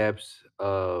the depths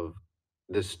of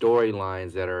the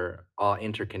storylines that are all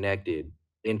interconnected,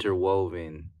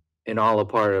 interwoven, and all a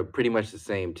part of pretty much the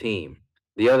same team.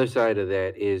 The other side of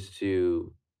that is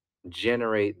to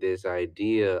generate this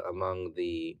idea among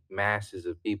the masses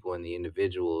of people and the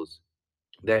individuals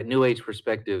that New Age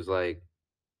perspectives like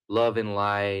love and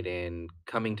light and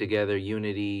coming together,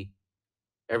 unity,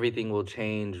 everything will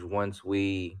change once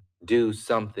we do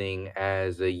something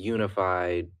as a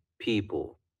unified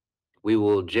people. We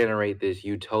will generate this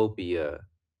utopia,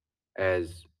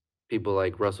 as people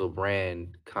like Russell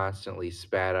Brand constantly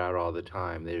spat out all the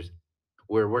time.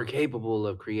 We're capable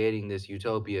of creating this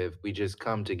utopia if we just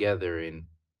come together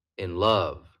in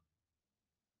love.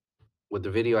 With the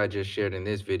video I just shared in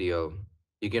this video,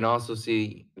 you can also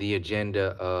see the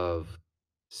agenda of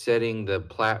setting the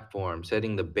platform,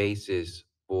 setting the basis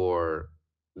for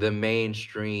the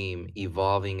mainstream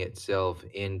evolving itself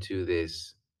into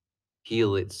this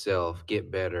heal itself,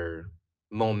 get better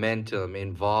momentum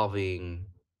involving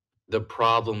the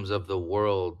problems of the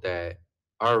world that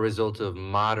are a result of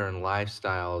modern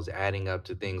lifestyles adding up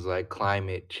to things like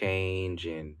climate change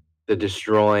and the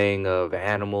destroying of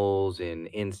animals and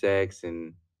insects.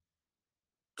 And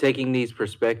taking these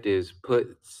perspectives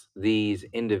puts these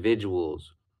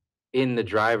individuals in the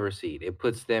driver's seat. It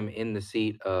puts them in the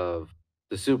seat of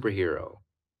the superhero,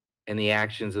 and the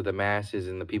actions of the masses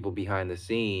and the people behind the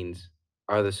scenes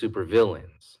are the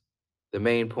supervillains. The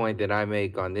main point that I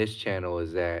make on this channel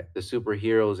is that the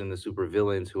superheroes and the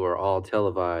supervillains, who are all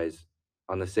televised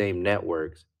on the same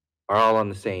networks, are all on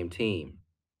the same team.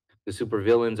 The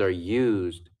supervillains are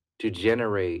used to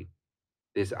generate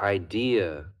this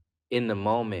idea in the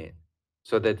moment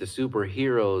so that the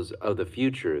superheroes of the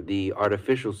future, the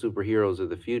artificial superheroes of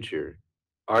the future,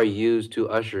 are used to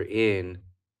usher in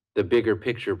the bigger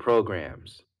picture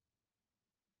programs.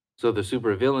 So the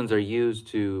supervillains are used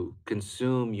to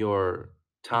consume your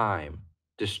time,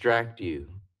 distract you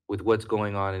with what's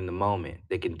going on in the moment.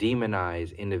 They can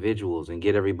demonize individuals and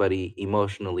get everybody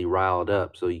emotionally riled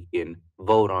up so you can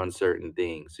vote on certain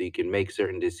things, so you can make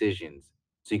certain decisions,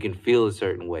 so you can feel a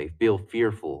certain way, feel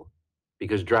fearful,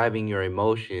 because driving your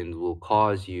emotions will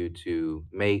cause you to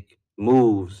make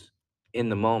moves in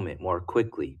the moment more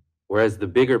quickly. Whereas the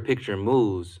bigger picture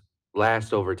moves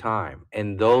last over time.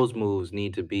 And those moves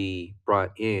need to be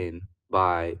brought in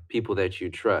by people that you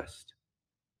trust,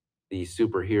 these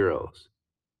superheroes.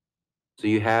 So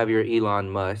you have your Elon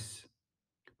Musk,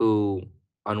 who,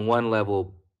 on one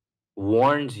level,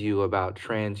 warns you about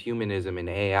transhumanism and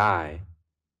AI,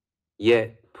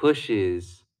 yet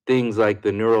pushes things like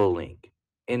the Neuralink,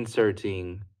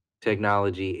 inserting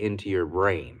technology into your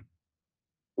brain,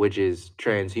 which is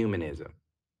transhumanism,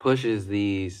 pushes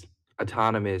these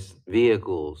autonomous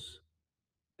vehicles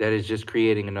that is just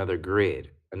creating another grid,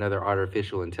 another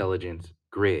artificial intelligence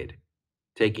grid,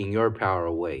 taking your power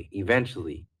away,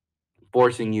 eventually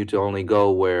forcing you to only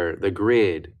go where the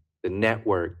grid, the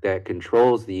network that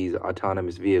controls these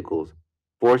autonomous vehicles,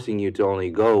 forcing you to only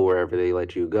go wherever they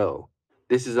let you go.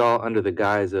 This is all under the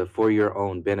guise of for your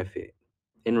own benefit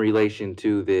in relation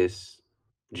to this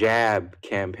jab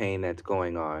campaign that's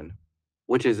going on,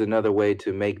 which is another way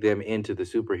to make them into the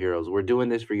superheroes. We're doing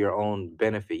this for your own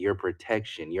benefit, your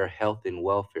protection, your health and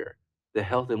welfare, the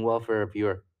health and welfare of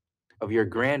your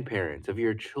grandparents, of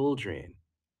your children.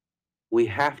 We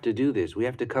have to do this. We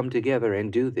have to come together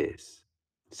and do this.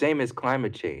 Same as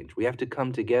climate change. We have to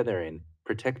come together and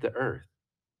protect the earth.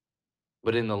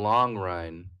 But in the long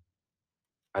run,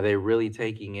 are they really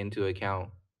taking into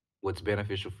account what's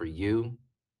beneficial for you?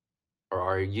 Or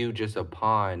are you just a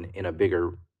pawn in a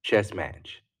bigger chess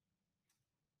match,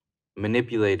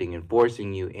 manipulating and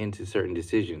forcing you into certain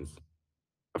decisions?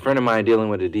 A friend of mine dealing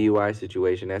with a DUI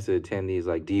situation has to attend these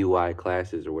like DUI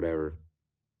classes or whatever.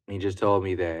 He just told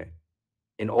me that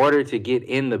in order to get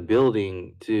in the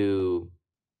building to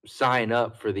sign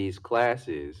up for these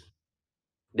classes,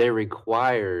 they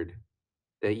required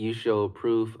that you show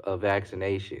proof of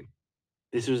vaccination.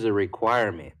 This was a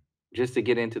requirement just to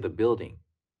get into the building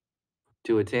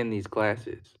to attend these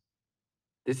classes.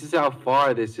 This is how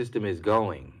far this system is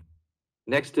going.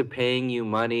 Next to paying you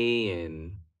money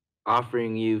and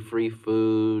offering you free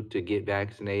food to get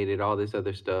vaccinated, all this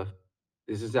other stuff,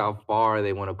 this is how far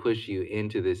they want to push you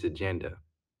into this agenda.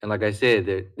 And like I said,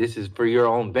 that this is for your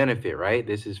own benefit, right?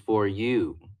 This is for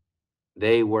you.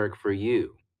 They work for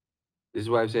you. This is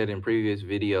why I've said in previous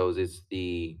videos, it's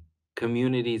the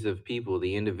communities of people,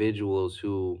 the individuals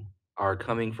who are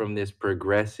coming from this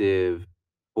progressive,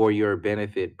 for your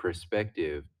benefit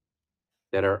perspective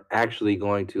that are actually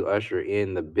going to usher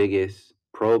in the biggest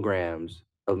programs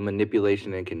of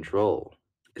manipulation and control.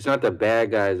 It's not the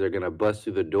bad guys that are going to bust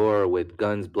through the door with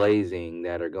guns blazing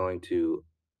that are going to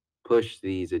push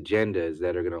these agendas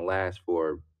that are going to last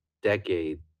for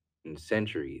decades and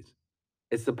centuries.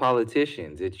 It's the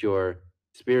politicians, it's your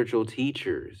spiritual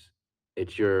teachers,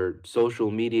 it's your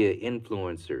social media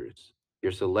influencers,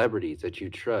 your celebrities that you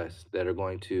trust that are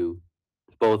going to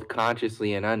both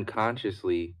consciously and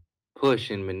unconsciously push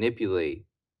and manipulate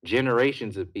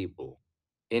generations of people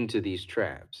into these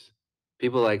traps.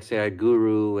 People like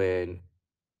Sadhguru and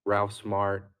Ralph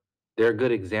Smart, they're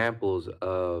good examples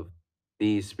of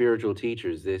these spiritual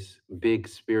teachers, this big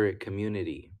spirit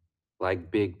community,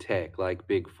 like big tech, like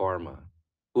big pharma,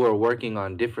 who are working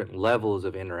on different levels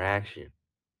of interaction.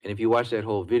 And if you watch that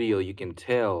whole video, you can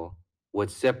tell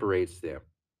what separates them.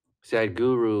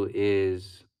 Sadhguru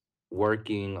is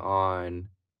working on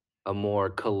a more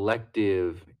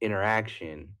collective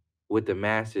interaction with the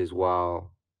masses,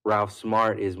 while Ralph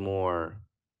Smart is more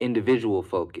individual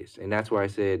focused. And that's why I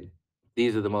said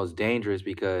these are the most dangerous,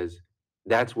 because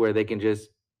that's where they can just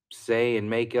say and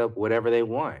make up whatever they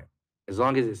want. As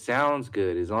long as it sounds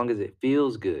good, as long as it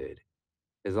feels good,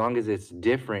 as long as it's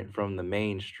different from the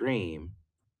mainstream,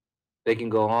 they can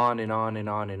go on and on and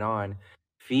on and on,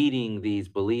 feeding these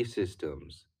belief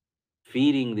systems,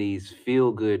 feeding these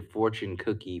feel good fortune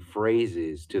cookie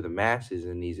phrases to the masses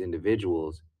and these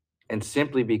individuals. And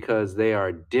simply because they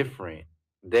are different,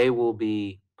 they will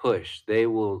be pushed. They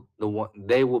will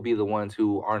be the ones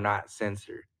who are not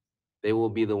censored. They will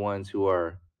be the ones who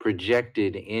are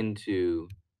projected into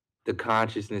the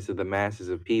consciousness of the masses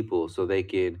of people so they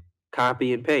can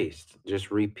copy and paste,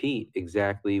 just repeat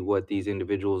exactly what these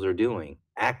individuals are doing,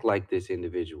 act like this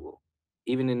individual.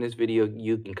 Even in this video,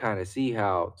 you can kind of see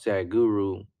how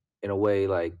Sadhguru, in a way,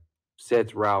 like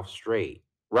sets Ralph straight.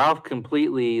 Ralph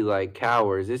completely like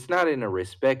cowers. It's not in a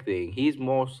respect thing. He's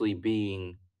mostly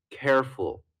being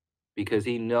careful because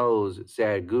he knows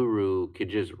Sadhguru could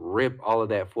just rip all of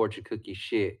that fortune cookie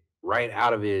shit right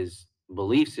out of his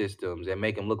belief systems and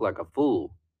make him look like a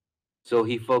fool. So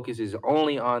he focuses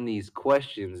only on these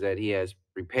questions that he has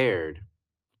prepared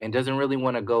and doesn't really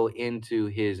want to go into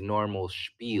his normal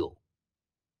spiel.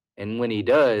 And when he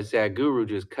does, Sadhguru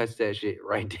just cuts that shit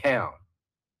right down.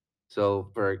 So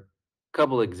for a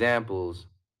couple examples,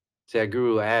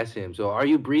 Sadhguru asked him, "So are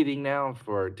you breathing now?"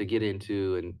 For to get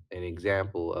into an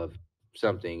example of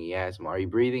something, he asked him, "Are you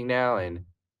breathing now?" And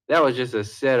that was just a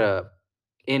setup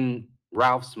in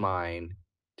Ralph's mind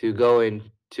to go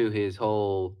into his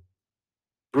whole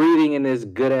breathing in this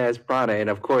good ass prana. And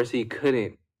of course, he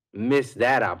couldn't miss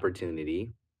that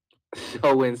opportunity.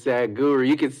 So when Sadhguru,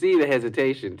 you can see the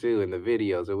hesitation too in the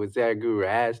video. So when Sadhguru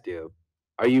asked him,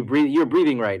 "Are you breathing? You're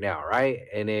breathing right now, right?"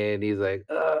 And then he's like,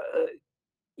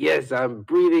 yes, I'm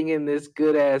breathing in this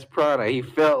good ass prana." He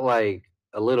felt like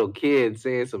a little kid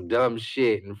saying some dumb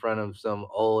shit in front of some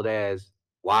old ass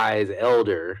wise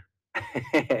elder.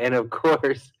 And of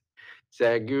course,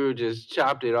 Sadhguru just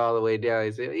chopped it all the way down.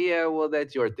 He said, "Yeah, well,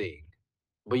 that's your thing."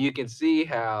 But you can see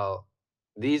how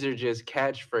these are just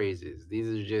catchphrases. These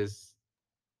are just,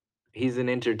 he's an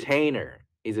entertainer.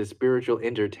 He's a spiritual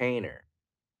entertainer.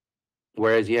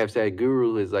 Whereas you have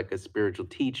Sadhguru who is like a spiritual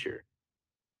teacher.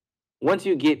 Once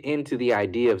you get into the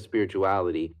idea of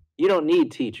spirituality, you don't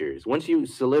need teachers. Once you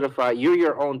solidify, you're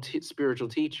your own spiritual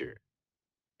teacher.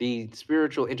 The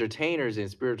spiritual entertainers and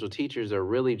spiritual teachers are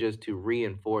really just to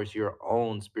reinforce your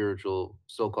own spiritual,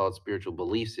 so-called spiritual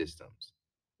belief systems.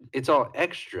 It's all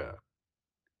extra,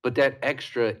 but that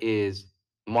extra is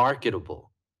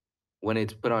marketable when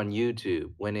it's put on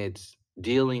YouTube, when it's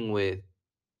dealing with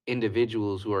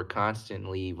individuals who are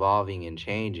constantly evolving and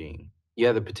changing. You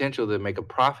have the potential to make a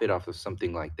profit off of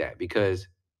something like that because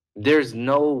there's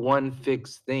no one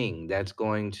fixed thing that's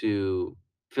going to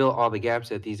fill all the gaps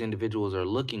that these individuals are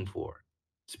looking for.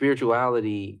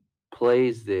 Spirituality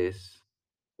plays this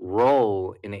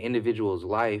role in an individual's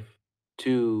life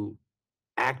to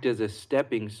act as a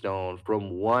stepping stone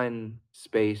from one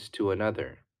space to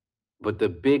another. But the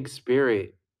big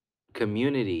spirit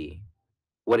community,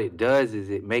 what it does is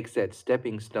it makes that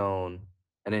stepping stone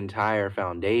an entire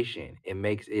foundation.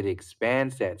 It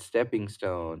expands that stepping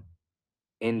stone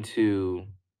into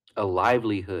a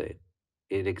livelihood.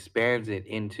 It expands it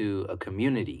into a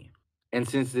community. And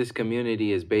since this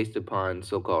community is based upon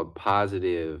so-called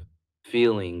positive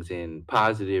feelings and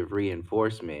positive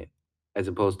reinforcement, as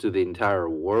opposed to the entire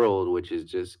world, which is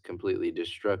just completely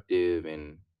destructive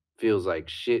and feels like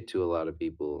shit to a lot of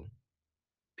people,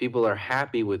 people are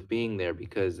happy with being there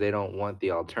because they don't want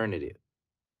the alternative.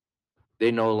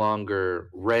 They no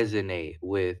longer resonate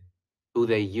with who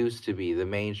they used to be, the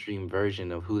mainstream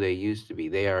version of who they used to be.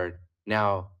 They are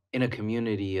now in a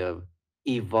community of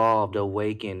evolved,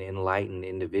 awakened, enlightened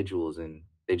individuals, and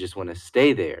they just want to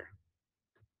stay there.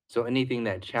 So anything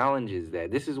that challenges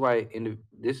that, this is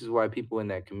why people in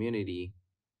that community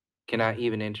cannot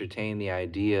even entertain the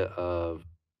idea of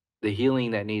the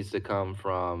healing that needs to come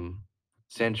from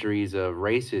centuries of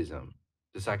racism,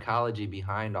 the psychology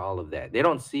behind all of that. They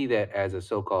don't see that as a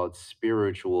so-called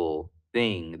spiritual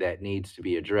thing that needs to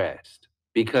be addressed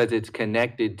because it's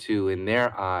connected to, in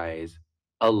their eyes,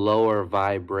 a lower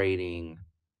vibrating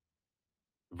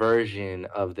version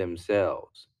of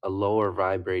themselves, a lower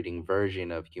vibrating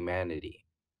version of humanity.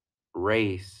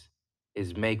 Race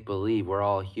is make believe. We're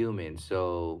all human,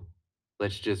 so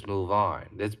let's just move on.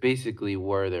 That's basically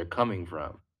where they're coming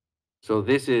from. So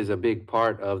this is a big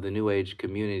part of the New Age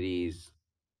community's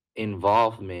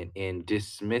involvement in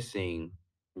dismissing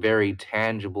very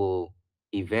tangible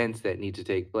events that need to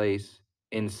take place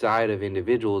inside of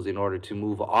individuals in order to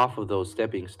move off of those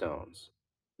stepping stones.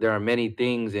 There are many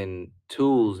things and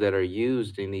tools that are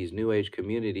used in these New Age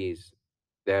communities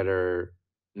that are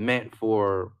meant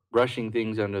for brushing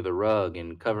things under the rug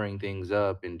and covering things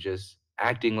up and just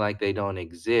acting like they don't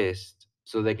exist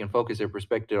so they can focus their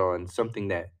perspective on something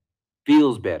that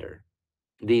feels better.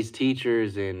 These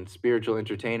teachers and spiritual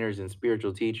entertainers and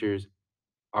spiritual teachers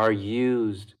are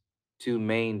used to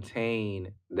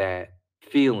maintain that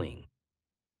feeling.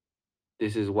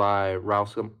 This is why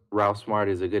Ralph Smart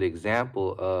is a good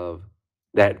example of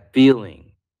that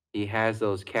feeling. He has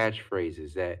those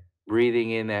catchphrases, that breathing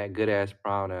in that good ass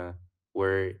prana,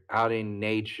 where out in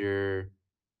nature,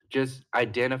 just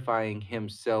identifying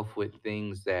himself with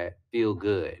things that feel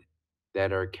good,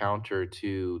 that are counter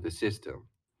to the system.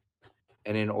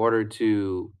 And in order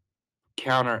to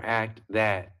counteract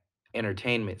that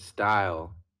entertainment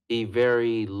style, he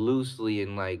very loosely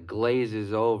and like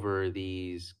glazes over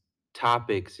these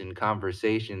topics and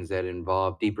conversations that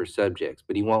involve deeper subjects,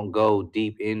 but he won't go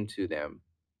deep into them.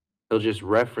 He'll just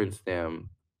reference them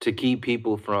to keep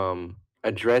people from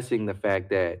addressing the fact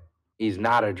that he's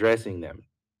not addressing them.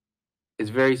 It's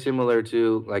very similar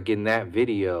to like in that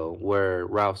video where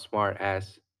Ralph Smart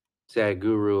asked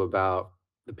Sadhguru about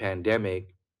the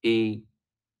pandemic. He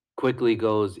quickly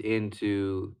goes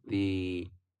into the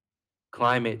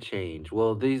Climate change.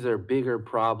 Well, these are bigger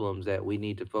problems that we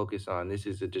need to focus on. This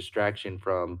is a distraction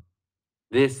from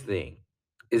this thing.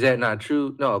 Is that not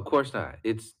true? No, of course not.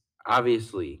 It's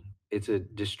obviously it's a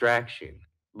distraction.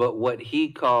 But what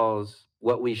he calls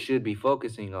what we should be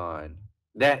focusing on,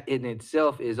 that in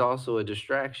itself is also a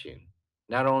distraction.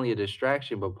 Not only a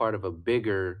distraction, but part of a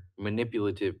bigger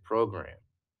manipulative program.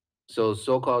 So,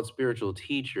 so called spiritual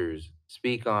teachers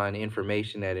speak on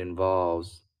information that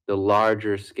involves the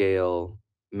larger scale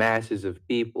masses of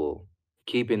people,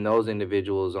 keeping those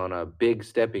individuals on a big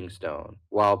stepping stone,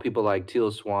 while people like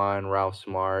Teal Swan, Ralph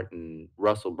Smart, and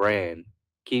Russell Brand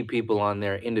keep people on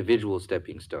their individual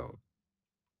stepping stone.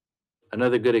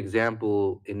 Another good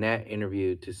example in that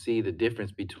interview to see the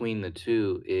difference between the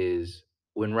two is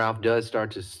when Ralph does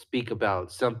start to speak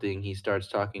about something, he starts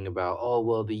talking about, oh,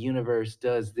 well, the universe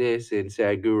does this, and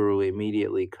Sadhguru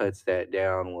immediately cuts that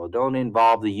down. Well, don't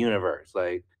involve the universe.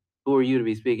 Like, who are you to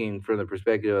be speaking from the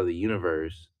perspective of the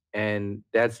universe? And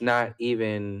that's not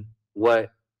even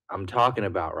what I'm talking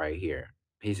about right here.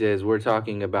 He says, we're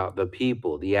talking about the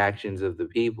people, the actions of the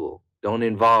people. Don't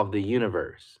involve the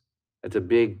universe. That's a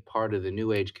big part of the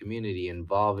New Age community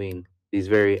involving these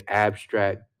very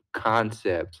abstract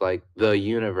concepts like the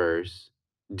universe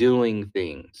doing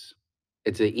things.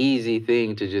 It's an easy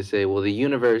thing to just say, well, the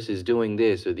universe is doing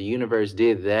this or the universe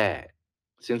did that.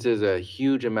 Since there's a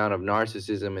huge amount of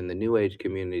narcissism in the New Age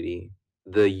community,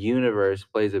 the universe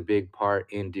plays a big part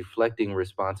in deflecting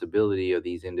responsibility of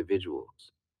these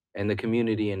individuals and the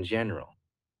community in general.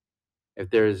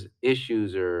 If there's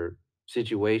issues or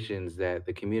situations that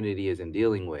the community isn't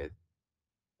dealing with,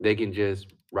 they can just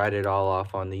write it all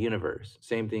off on the universe.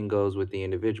 Same thing goes with the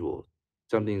individual.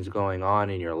 Something's going on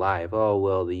in your life. Oh,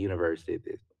 well, the universe did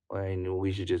this. And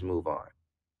we should just move on.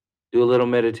 Do a little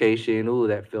meditation. Ooh,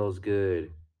 that feels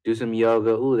good. Do some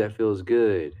yoga. Ooh, that feels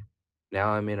good. Now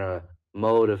I'm in a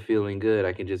mode of feeling good.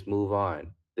 I can just move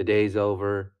on. The day's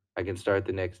over. I can start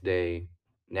the next day.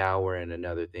 Now we're in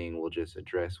another thing. We'll just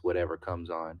address whatever comes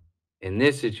on in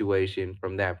this situation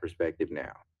from that perspective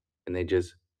now. And they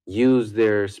just use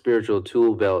their spiritual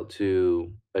tool belt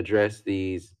to address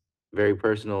these very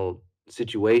personal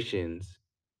situations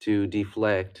to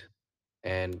deflect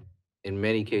and in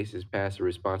many cases pass the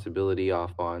responsibility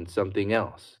off on something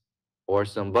else or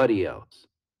somebody else.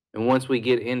 And once we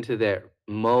get into that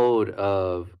mode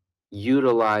of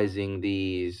utilizing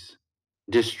these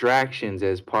distractions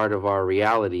as part of our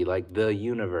reality, like the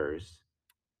universe,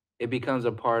 it becomes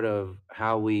a part of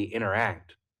how we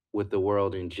interact with the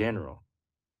world in general.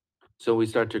 So we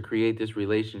start to create this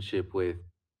relationship with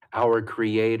our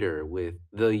creator, with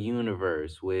the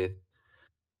universe, with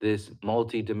this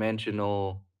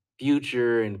multi-dimensional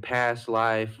future and past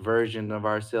life version of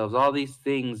ourselves, all these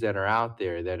things that are out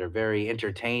there that are very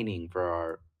entertaining for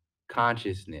our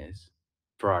consciousness,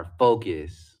 for our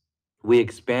focus. We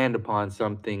expand upon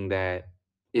something that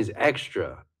is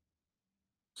extra.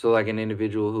 So, like an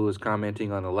individual who was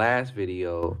commenting on the last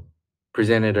video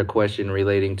presented a question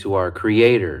relating to our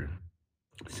creator,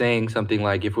 saying something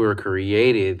like, if we were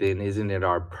created, then isn't it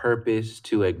our purpose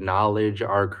to acknowledge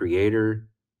our creator?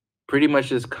 Pretty much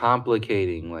just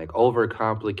complicating, like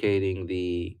overcomplicating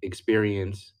the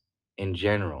experience in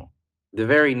general. The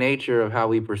very nature of how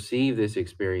we perceive this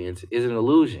experience is an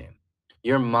illusion.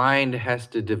 Your mind has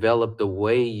to develop the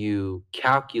way you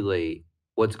calculate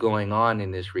what's going on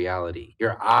in this reality.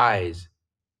 Your eyes,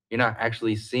 you're not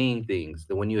actually seeing things.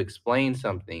 That when you explain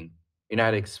something, you're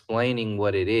not explaining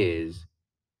what it is.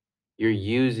 You're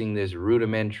using this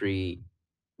rudimentary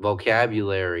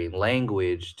vocabulary,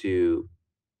 language to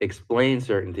explain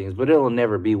certain things, but it'll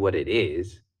never be what it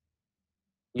is.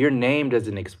 Your name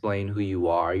doesn't explain who you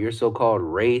are. Your so called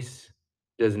race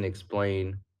doesn't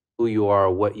explain who you are,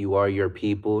 what you are, your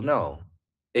people. No,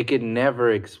 it could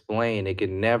never explain, it could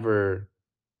never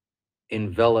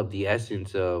envelop the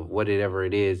essence of whatever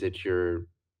it is that you're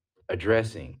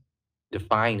addressing,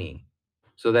 defining.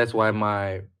 So that's why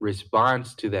my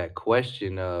response to that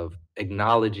question of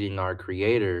acknowledging our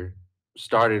creator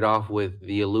started off with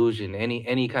the illusion.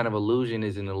 Any kind of illusion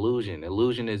is an illusion.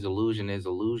 Illusion is illusion is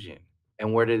illusion.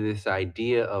 And where did this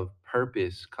idea of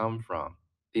purpose come from?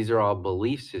 These are all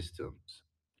belief systems.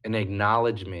 An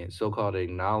acknowledgement, so-called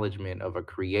acknowledgement of a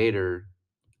creator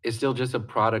is still just a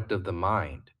product of the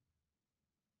mind.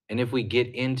 And if we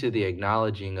get into the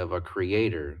acknowledging of a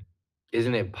creator,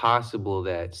 isn't it possible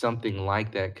that something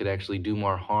like that could actually do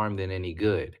more harm than any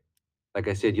good? Like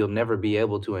I said, you'll never be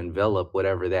able to envelop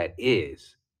whatever that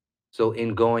is. So,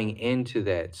 in going into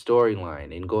that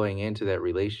storyline, in going into that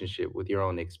relationship with your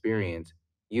own experience,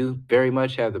 you very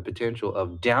much have the potential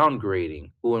of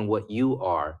downgrading who and what you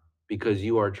are because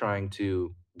you are trying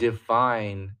to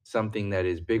define something that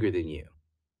is bigger than you.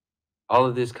 All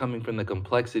of this coming from the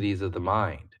complexities of the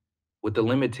mind, with the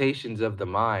limitations of the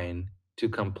mind to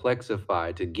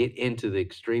complexify, to get into the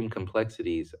extreme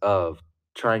complexities of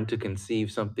trying to conceive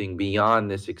something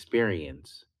beyond this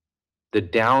experience. The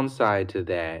downside to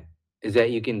that is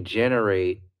that you can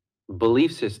generate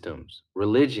belief systems,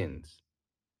 religions,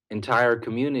 entire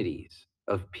communities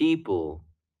of people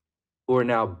who are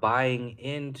now buying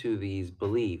into these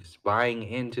beliefs, buying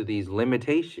into these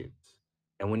limitations.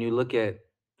 And when you look at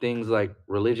things like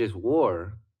religious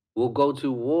war, we'll go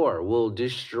to war, we'll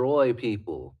destroy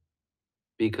people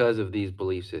because of these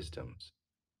belief systems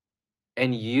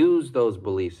and use those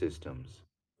belief systems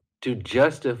to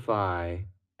justify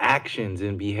actions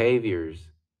and behaviors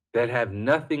that have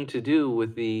nothing to do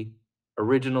with the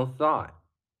original thought,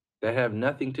 that have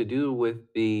nothing to do with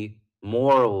the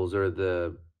morals or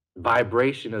the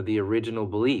vibration of the original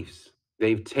beliefs.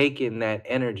 They've taken that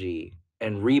energy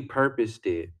and repurposed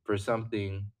it for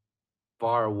something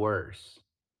far worse.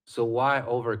 So, why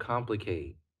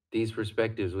overcomplicate these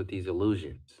perspectives with these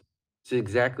illusions? It's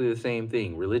exactly the same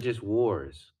thing. Religious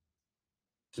wars.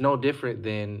 It's no different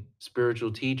than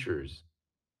spiritual teachers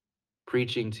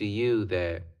preaching to you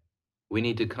that we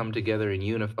need to come together and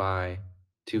unify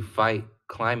to fight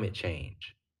climate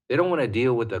change. They don't want to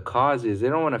deal with the causes. They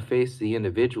don't want to face the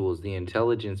individuals, the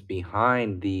intelligence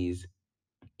behind these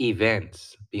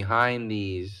events, behind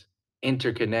these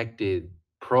interconnected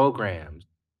programs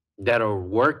that are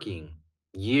working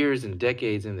years and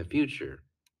decades in the future.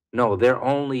 No, their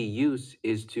only use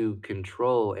is to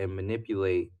control and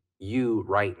manipulate you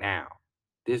right now.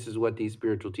 This is what these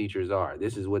spiritual teachers are.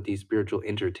 This is what these spiritual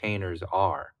entertainers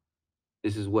are.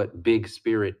 This is what big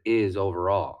spirit is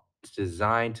overall. It's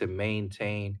designed to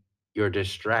maintain your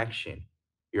distraction,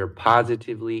 your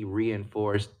positively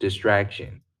reinforced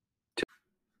distraction,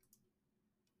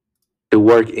 to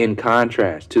work in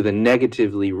contrast to the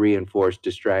negatively reinforced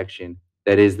distraction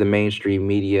that is the mainstream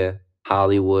media,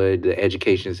 Hollywood, the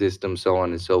education system, so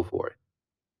on and so forth.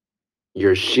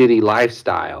 Your shitty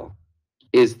lifestyle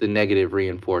is the negative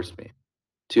reinforcement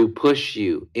to push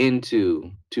you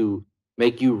into, to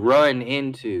make you run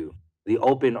into the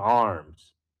open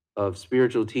arms of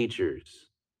spiritual teachers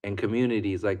and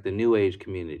communities like the New Age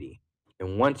community.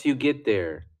 And once you get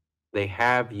there, they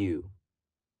have you.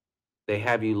 They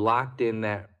have you locked in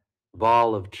that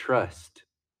ball of trust,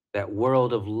 that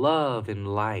world of love and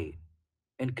light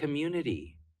and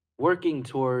community, working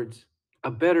towards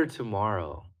a better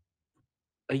tomorrow,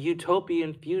 a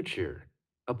utopian future,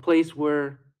 a place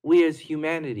where we as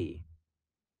humanity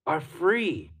are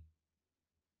free.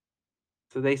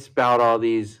 So they spout all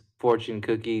these fortune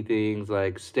cookie things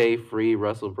like stay free,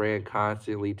 Russell Brand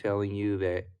constantly telling you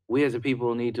that we as a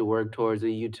people need to work towards a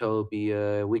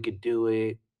utopia, we could do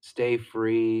it, stay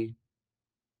free,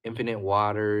 infinite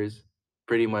waters,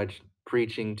 pretty much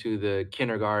preaching to the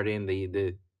kindergarten,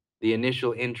 the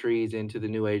initial entries into the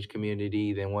new age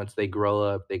community. Then once they grow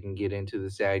up, they can get into the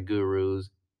sad gurus.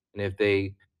 And if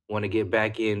they want to get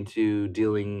back into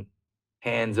dealing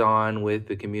hands-on with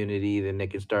the community, then they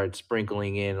can start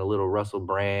sprinkling in a little Russell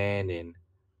Brand and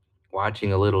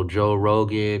watching a little Joe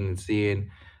Rogan and seeing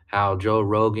how Joe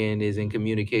Rogan is in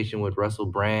communication with Russell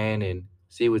Brand and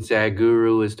see what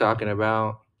Sadhguru is talking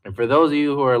about. And for those of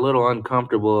you who are a little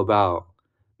uncomfortable about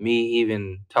me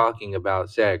even talking about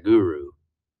Sadhguru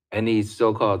and these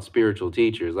so-called spiritual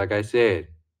teachers, like I said,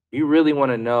 you really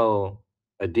want to know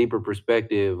a deeper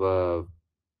perspective of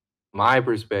my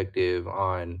perspective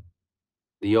on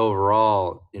the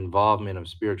overall involvement of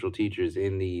spiritual teachers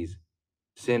in these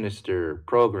sinister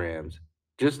programs,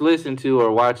 just listen to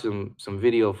or watch some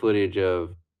video footage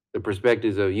of the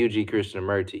perspectives of UG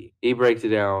Krishnamurti. He breaks it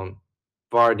down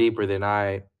far deeper than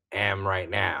I am right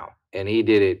now, and he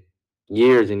did it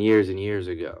years and years and years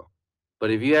ago. But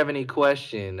if you have any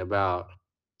question about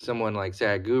someone like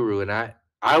Sadhguru, and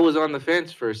I was on the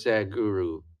fence for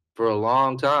Sadhguru for a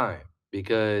long time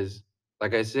because,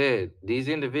 like I said, these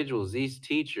individuals, these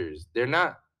teachers, they're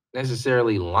not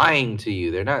necessarily lying to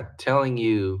you. They're not telling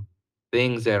you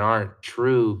things that aren't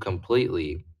true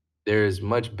completely. There's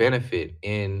much benefit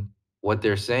in what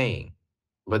they're saying.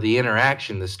 But the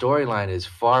interaction, the storyline is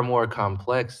far more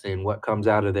complex than what comes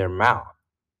out of their mouth.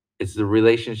 It's the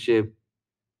relationship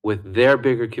with their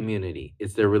bigger community,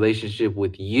 it's their relationship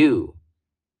with you.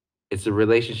 It's the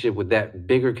relationship with that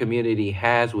bigger community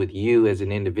has with you as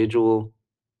an individual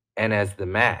and as the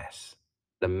mass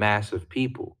of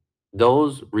people.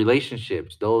 Those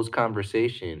relationships, those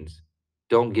conversations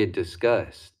don't get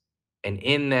discussed. And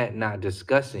in that not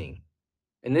discussing,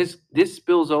 and this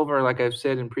spills over, like I've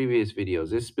said in previous videos,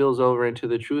 this spills over into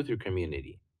the truther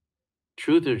community.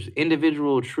 truthers,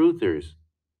 individual truthers,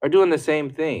 are doing the same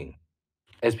thing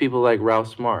as people like Ralph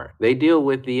Smart. They deal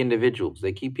with the individuals.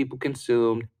 They keep people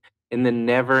consumed in the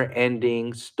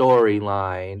never-ending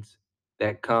storylines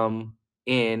that come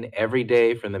in every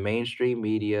day from the mainstream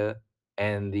media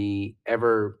and the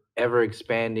ever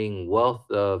expanding wealth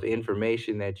of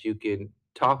information that you can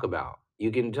talk about.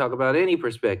 You can talk about any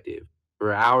perspective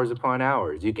for hours upon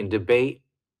hours. You can debate.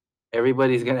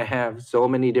 Everybody's going to have so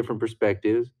many different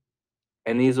perspectives,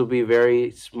 and these will be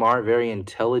very smart, very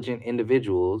intelligent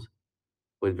individuals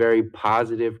with very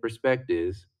positive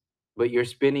perspectives, but you're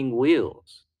spinning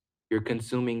wheels. You're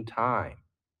consuming time,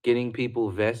 getting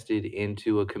people vested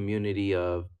into a community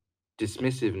of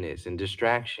dismissiveness and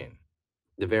distraction.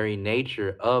 The very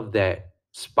nature of that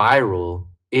spiral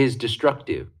is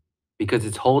destructive because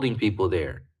it's holding people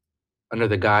there under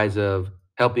the guise of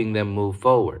helping them move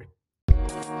forward.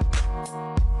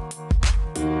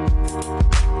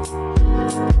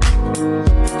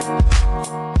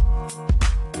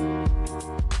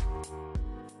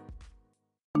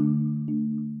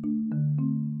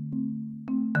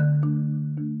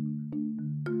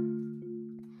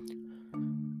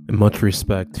 And much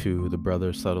respect to the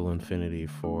brother Subtle Infinity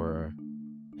for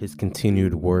his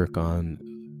continued work on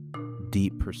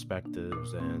deep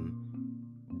perspectives and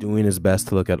doing his best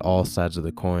to look at all sides of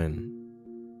the coin.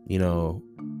 You know,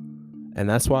 and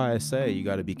that's why I say you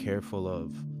got to be careful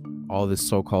of all this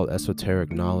so-called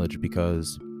esoteric knowledge,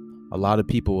 because a lot of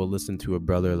people will listen to a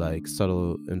brother like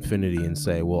Subtle Infinity and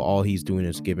say, well, all he's doing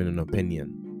is giving an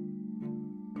opinion.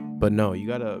 But no, you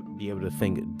got to be able to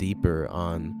think deeper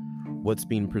on what's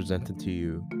being presented to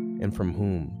you and from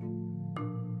whom.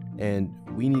 And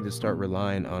we need to start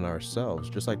relying on ourselves.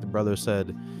 Just like the brother said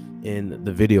in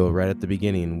the video right at the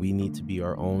beginning, we need to be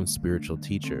our own spiritual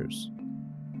teachers.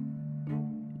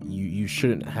 You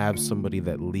shouldn't have somebody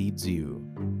that leads you.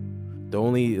 The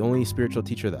only spiritual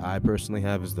teacher that I personally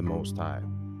have is the Most High.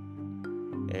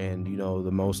 And, you know,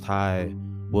 the Most High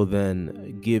will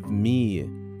then give me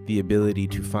the ability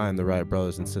to find the right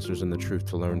brothers and sisters in the truth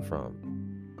to learn from.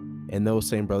 And those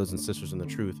same brothers and sisters in the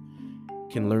truth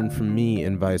can learn from me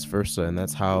and vice versa. And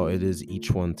that's how it is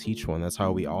each one teach one. That's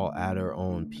how we all add our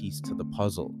own piece to the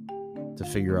puzzle to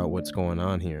figure out what's going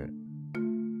on here.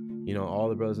 You know, all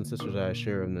the brothers and sisters that I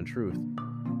share in the truth,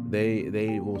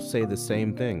 they will say the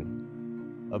same thing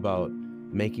about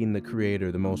making the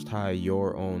Creator, the Most High,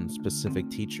 your own specific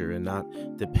teacher, and not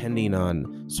depending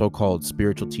on so-called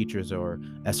spiritual teachers or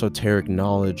esoteric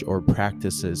knowledge or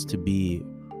practices to be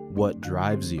what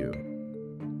drives you.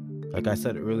 Like I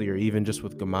said earlier, even just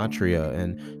with Gematria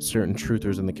and certain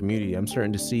truthers in the community, I'm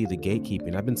starting to see the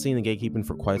gatekeeping. I've been seeing the gatekeeping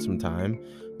for quite some time,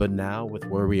 but now with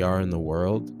where we are in the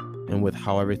world and with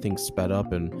how everything's sped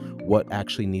up and what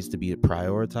actually needs to be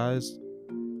prioritized,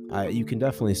 you can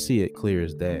definitely see it clear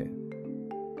as day.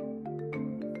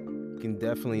 You can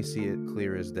definitely see it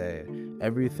clear as day.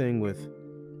 Everything with,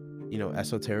 you know,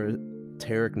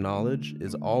 esoteric knowledge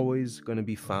is always going to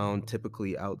be found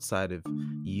typically outside of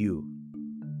you.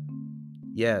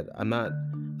 Yeah, I'm not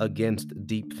against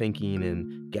deep thinking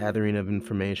and gathering of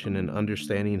information and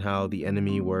understanding how the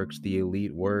enemy works, the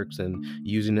elite works, and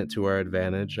using it to our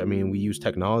advantage. I mean, we use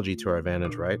technology to our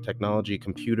advantage, right? Technology,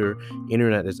 computer,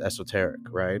 internet is esoteric,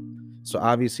 right? So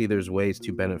obviously there's ways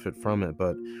to benefit from it,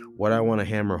 but what I want to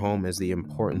hammer home is the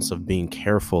importance of being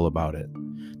careful about it,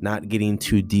 not getting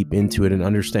too deep into it and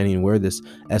understanding where this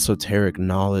esoteric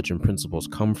knowledge and principles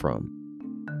come from.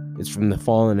 It's from the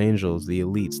fallen angels, the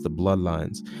elites, the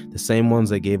bloodlines, the same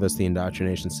ones that gave us the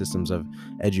indoctrination systems of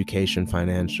education,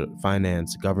 finance,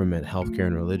 government, healthcare,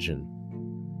 and religion.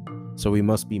 So we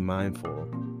must be mindful.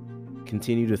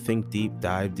 Continue to think deep,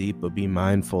 dive deep, but be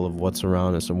mindful of what's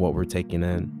around us and what we're taking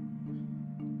in.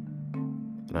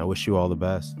 And I wish you all the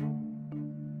best.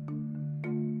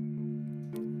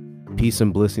 Peace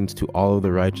and blessings to all of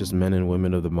the righteous men and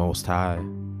women of the Most High.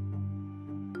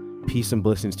 Peace and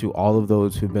blessings to all of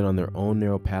those who've been on their own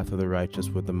narrow path of the righteous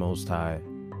with the Most High,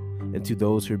 and to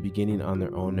those who are beginning on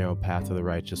their own narrow path of the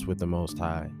righteous with the Most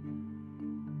High.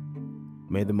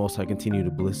 May the Most High continue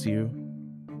to bless you,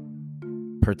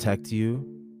 protect you,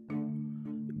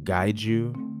 guide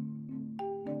you,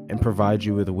 and provide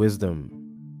you with wisdom,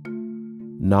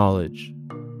 knowledge,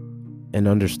 and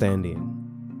understanding.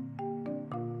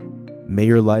 May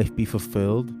your life be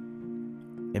fulfilled,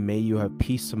 and may you have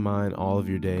peace of mind all of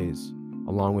your days,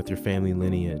 along with your family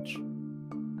lineage.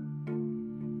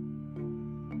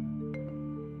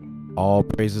 All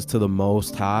praises to the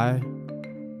Most High,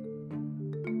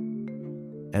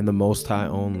 and the Most High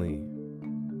only.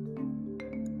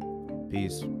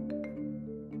 Peace.